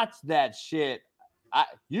watch that shit?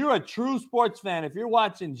 You're a true sports fan. If you're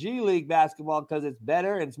watching G League basketball because it's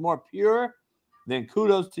better and it's more pure, then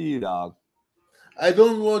kudos to you, dog. I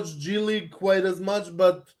don't watch G League quite as much,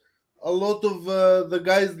 but a lot of the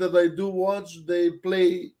guys that I do watch, they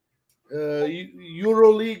play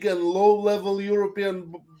Euro League and low-level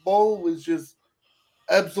European ball, which is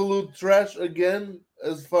absolute trash again,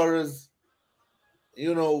 as far as,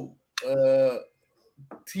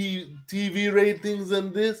 TV ratings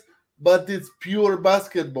and this, but it's pure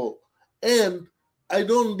basketball. And I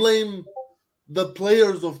don't blame the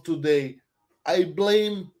players of today. I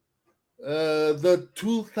blame the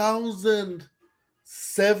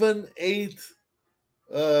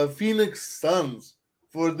 2007-8 Phoenix Suns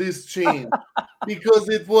for this change, because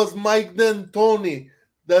it was Mike D'Antoni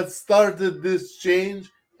that started this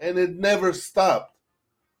change, and it never stopped.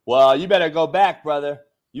 Well, you better go back, brother.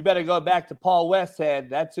 You better go back to Paul Westhead.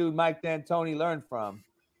 That's who Mike D'Antoni learned from.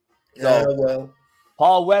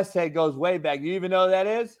 Paul Westhead goes way back. Do you even know who that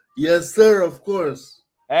is? Yes, sir, of course.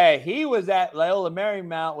 Hey, he was at Loyola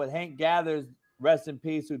Marymount with Hank Gathers, rest in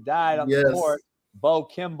peace, who died on the court. Bo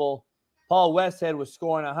Kimball. Paul Westhead was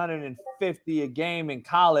scoring 150 a game in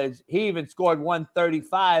college. He even scored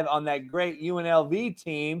 135 on that great UNLV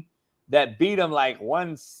team that beat him like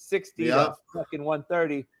 160 to fucking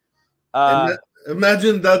 130.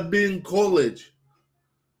 Imagine that being college.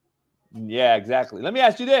 Yeah, exactly. Let me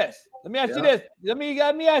ask you this. Let me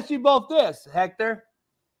ask you both this, Hector.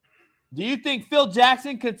 Do you think Phil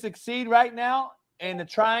Jackson could succeed right now in the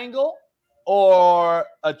triangle or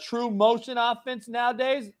a true motion offense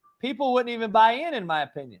nowadays? People wouldn't even buy in my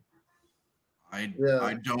opinion. I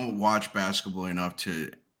don't watch basketball enough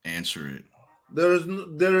to answer it. There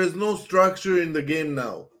is no structure in the game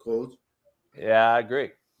now, Coach. Yeah, I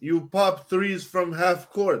agree. You pop threes from half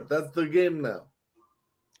court. That's the game now.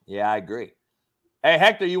 Yeah, I agree. Hey,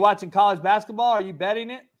 Hector, you watching college basketball? Are you betting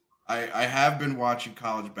it? I have been watching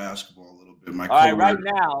college basketball a little bit. Right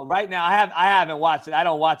now, I haven't watched it. I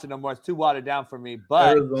don't watch it no more. It's too watered down for me.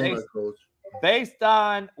 But based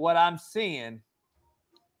on what I'm seeing,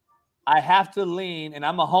 I have to lean, and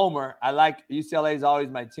I'm a homer. I like UCLA is always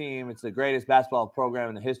my team. It's the greatest basketball program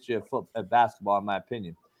in the history of basketball, in my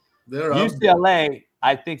opinion. UCLA,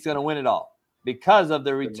 I think, is going to win it all because of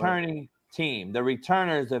the returning team. The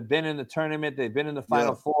returners have been in the tournament. They've been in the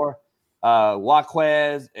Final Four.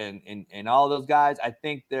 Jaquez and all those guys. I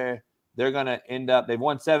think they're they're going to end up – they've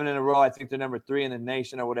won 7 in a row. I think they're number 3 in the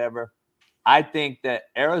nation or whatever. I think that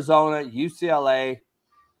Arizona, UCLA,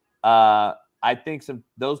 I think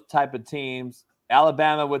those type of teams,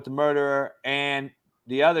 Alabama with the murderer and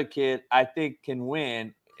the other kid, I think can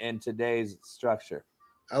win in today's structure.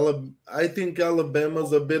 I think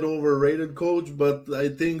Alabama's a bit overrated, Coach, but I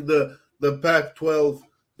think the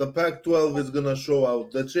Pac-12 is gonna show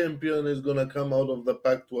out. The champion is gonna come out of the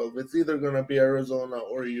Pac-12. It's either gonna be Arizona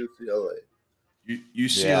or UCLA.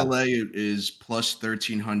 UCLA is plus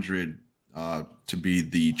 1,300 to be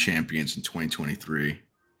the champions in 2023.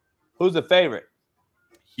 Who's the favorite?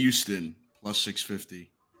 Houston plus 650.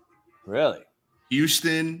 Really?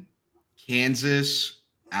 Houston, Kansas,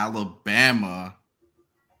 Alabama,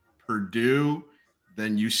 Purdue,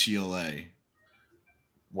 then UCLA.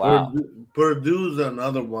 Wow. Purdue's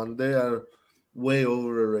another one. They are way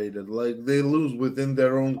overrated. Like, they lose within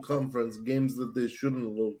their own conference games that they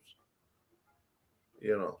shouldn't lose.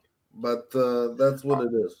 You know, but that's what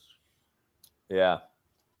it is. Yeah.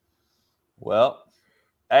 Well,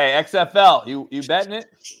 hey, XFL, you betting it?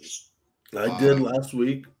 I did last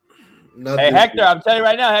week. Hey, Hector, I'm telling you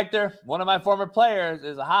right now, Hector, one of my former players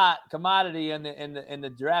is a hot commodity in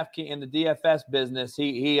the draft in the DFS business.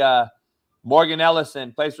 He Morgan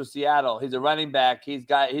Ellison plays for Seattle. He's a running back. He's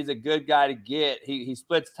a good guy to get. He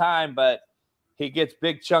splits time, but he gets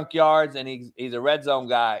big chunk yards, and he's a red zone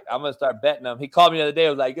guy. I'm gonna start betting him. He called me the other day. He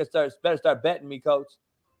was like, "You better start betting me, coach."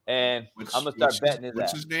 And I'm gonna start betting his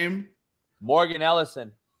What's ass. his name? Morgan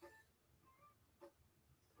Ellison.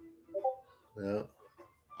 Yeah.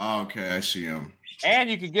 Oh, okay, I see him. And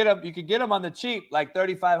you could get him on the cheap, like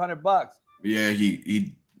 $3,500. Yeah,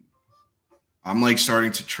 he. I'm like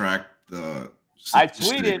starting to track the. I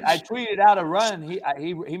tweeted out a run.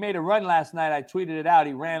 He made a run last night. I tweeted it out.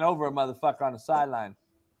 He ran over a motherfucker on the sideline.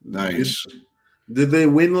 Nice. Did they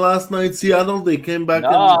win last night, Seattle? They came back.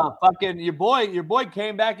 No, fucking your boy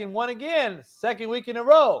came back and won again, second week in a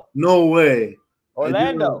row. No way.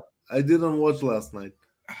 Orlando. I didn't watch last night.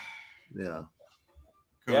 Yeah.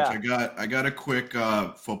 Coach, I got a quick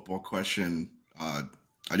football question. I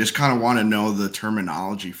just kind of want to know the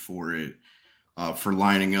terminology for it, for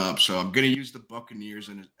lining up. So I'm going to use the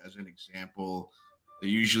Buccaneers as an example. They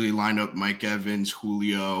usually line up Mike Evans,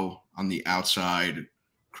 Julio on the outside,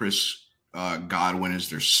 Chris Godwin is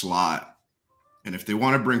their slot. And if they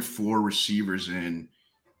want to bring 4 receivers in,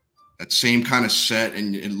 that same kind of set,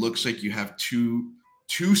 and it looks like you have two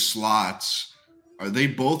slots. Are they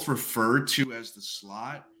both referred to as the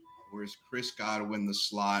slot, or is Chris Godwin the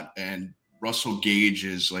slot and Russell Gage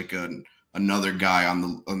is like another guy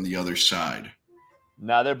on the other side?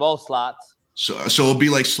 No, they're both slots. So it'll be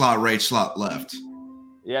like slot right, slot left.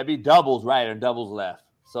 Yeah, it'd be doubles right or doubles left.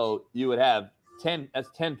 So you would have 10. That's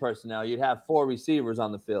 10 personnel. You'd have 4 receivers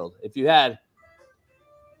on the field. If you had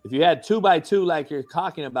 2x2 like you're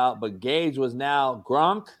talking about, but Gage was now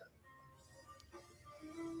Gronk.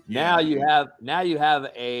 Now you have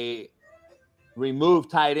a removed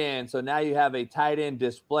tight end. So now you have a tight end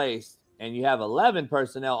displaced, and you have 11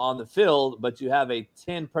 personnel on the field, but you have a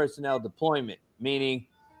 10 personnel deployment, meaning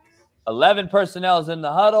 11 personnel is in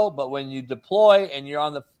the huddle, but when you deploy and you're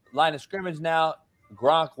on the line of scrimmage now,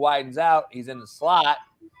 Gronk widens out. He's in the slot.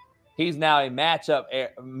 He's now a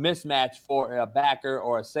mismatch for a backer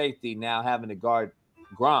or a safety now having to guard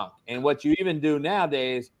Gronk. And what you even do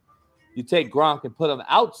nowadays, you take Gronk and put him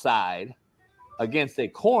outside against a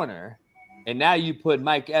corner, and now you put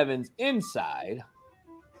Mike Evans inside,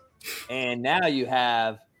 and now you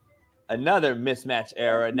have another mismatch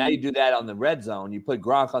error. Now you do that on the red zone. You put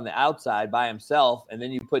Gronk on the outside by himself, and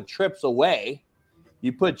then you put trips away.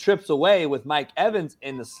 You put trips away with Mike Evans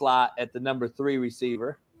in the slot at the number 3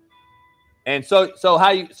 receiver. And so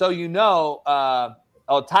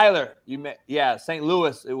Tyler, St.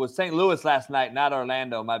 Louis. It was St. Louis last night, not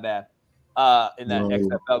Orlando. My bad. In that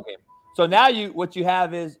XFL game. So now what you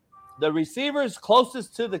have is the receivers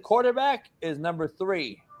closest to the quarterback is number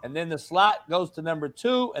 3, and then the slot goes to number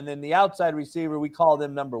 2, and then the outside receiver, we call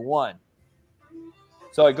them number 1.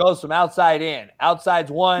 So it goes from outside in. Outside's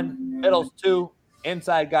 1, middle's 2,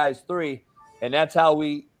 inside guys 3, and that's how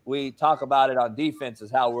we talk about it on defense, is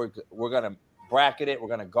how we're going to bracket it. We're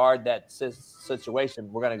going to guard that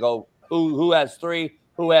situation. We're going to go who has 3,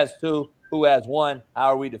 who has 2, who has 1. How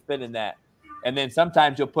are we defending that? And then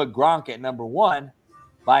sometimes you'll put Gronk at number 1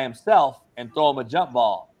 by himself and throw him a jump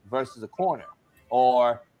ball versus a corner.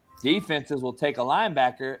 Or defenses will take a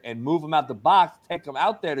linebacker and move him out the box, take him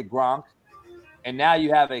out there to Gronk, and now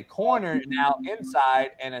you have a corner now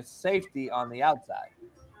inside and a safety on the outside.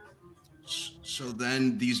 So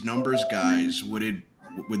then these numbers guys, would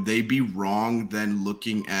they be wrong then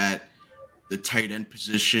looking at the tight end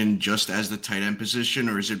position just as the tight end position,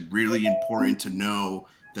 or is it really important to know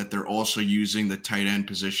that they're also using the tight end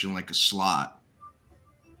position like a slot?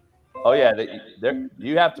 Oh yeah,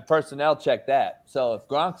 you have to personnel check that. So if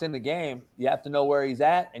Gronk's in the game, you have to know where he's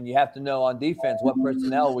at, and you have to know on defense what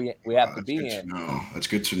personnel we have to be in. That's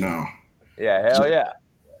good to know. Yeah, hell yeah,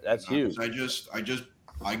 that's huge. I just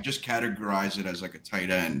categorize it as like a tight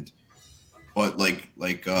end, but like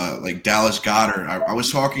Dallas Goedert. I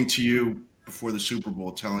was talking to you before the Super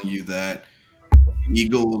Bowl, telling you that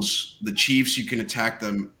Eagles, the Chiefs, you can attack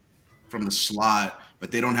them from the slot, but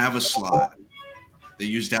they don't have a slot. They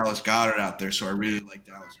use Dallas Goedert out there, so I really like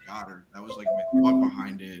Dallas Goedert. That was like my thought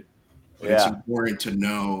behind it. But it's important to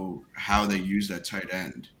know how they use that tight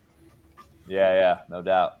end. Yeah, no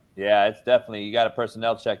doubt. Yeah, it's definitely, you got to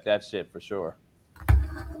personnel check that shit for sure.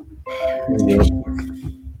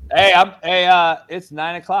 Hey, it's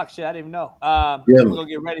 9 o'clock. Shit, I didn't even know. We're gonna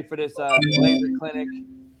get ready for this laser clinic,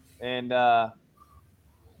 and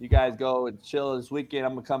you guys go and chill this weekend.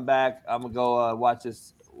 I'm gonna come back. I'm gonna go watch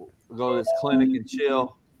this. Go to this clinic and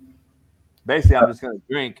chill. Basically, I'm just going to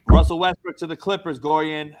drink. Russell Westbrook to the Clippers,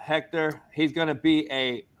 Gorian, Hector. He's going to be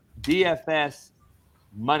a DFS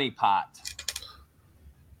money pot.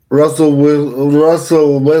 Russell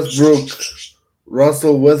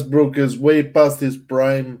Westbrook is way past his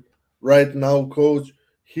prime right now, coach.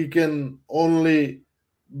 He can only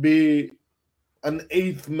be an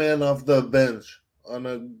 8th man off the bench on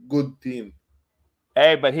a good team.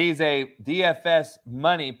 Hey, but he's a DFS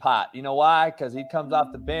money pot. You know why? Because he comes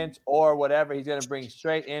off the bench or whatever. He's going to bring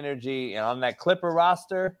straight energy. And on that Clipper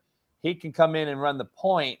roster, he can come in and run the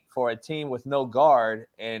point for a team with no guard.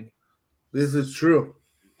 And this is true.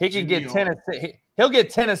 He can get 10. He'll get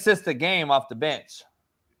 10 assists a game off the bench.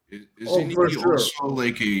 Isn't he also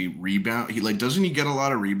like a rebound? Doesn't he get a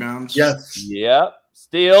lot of rebounds? Yes. Yep.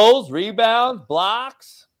 Steals, rebounds,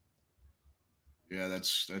 blocks. Yeah,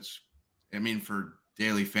 that's. I mean, for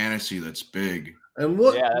daily fantasy, that's big. And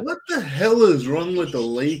what the hell is wrong with the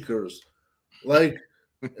Lakers? Like,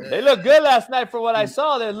 they look good last night. For what I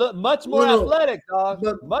saw, they look much more athletic, dog.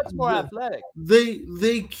 Much more athletic.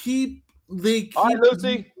 They keep All right,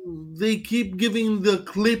 Lucy. They keep giving the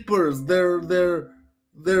Clippers their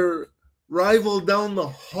rival down the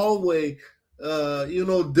hallway.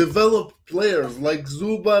 Developed players like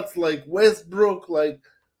Zubats, like Westbrook, like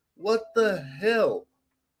what the hell?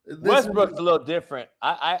 Westbrook's a little different.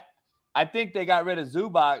 I think they got rid of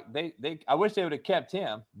Zubac. I wish they would have kept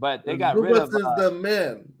him, but they got rid of. Zubac is the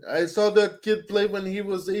man. I saw that kid play when he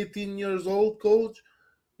was 18 years old. Coach,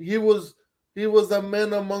 he was a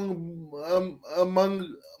man among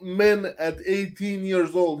men at 18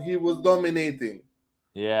 years old. He was dominating.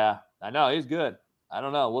 Yeah, I know he's good. I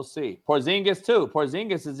don't know. We'll see. Porzingis too.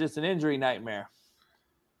 Porzingis is just an injury nightmare.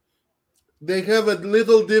 They have a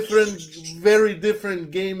little different, very different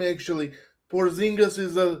game actually. Porzingis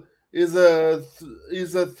is a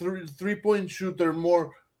 3-point shooter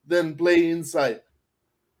more than play inside.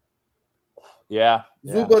 Yeah.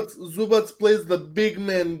 Zubats plays the big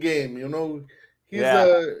man game. He's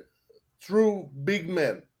a true big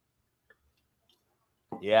man.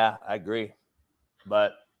 Yeah, I agree,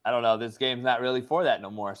 but I don't know. This game's not really for that no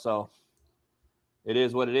more. So it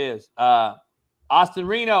is what it is. Austin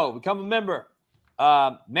Reno, become a member.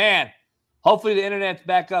 Man, hopefully the internet's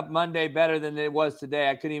back up Monday better than it was today.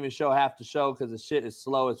 I couldn't even show half the show because the shit is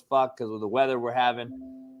slow as fuck because of the weather we're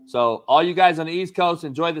having. So all you guys on the East Coast,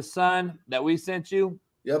 enjoy the sun that we sent you.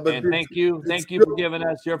 Yeah, but thank you for giving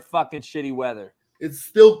us your fucking shitty weather. It's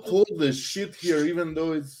still cold as shit here, even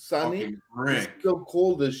though it's sunny. It's still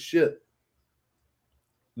cold as shit.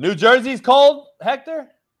 New Jersey's cold, Hector?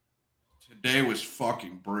 Today was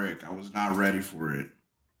fucking brick. I was not ready for it.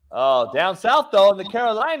 Oh, down south though, in the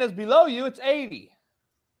Carolinas below you, it's 80.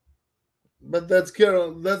 But that's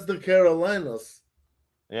the Carolinas.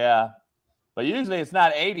 Yeah, but usually it's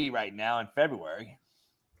not 80 right now in February.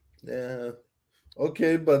 Yeah,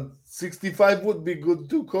 okay, but 65 would be good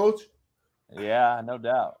too, Coach. Yeah, no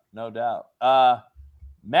doubt.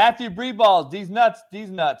 Matthew Breeballs, these nuts,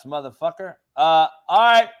 motherfucker. All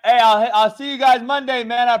right. Hey, I'll see you guys Monday,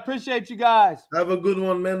 man. I appreciate you guys. Have a good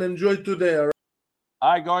one, man. Enjoy today. All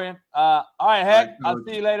right, Gorian. All right, Heck. I'll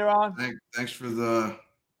see you later on. Thanks for the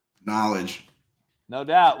knowledge. No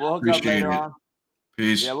doubt. We'll hook up later on.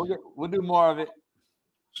 Peace. Yeah, we'll do more of it.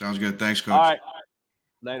 Sounds good. Thanks, Coach. All right.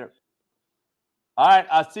 Later. All right,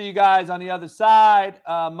 I'll see you guys on the other side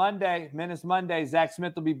Monday, Menace Monday. Zach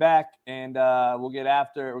Smith will be back, and we'll get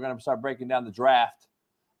after it. We're going to start breaking down the draft.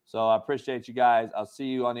 So I appreciate you guys. I'll see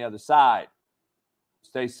you on the other side.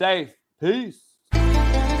 Stay safe. Peace.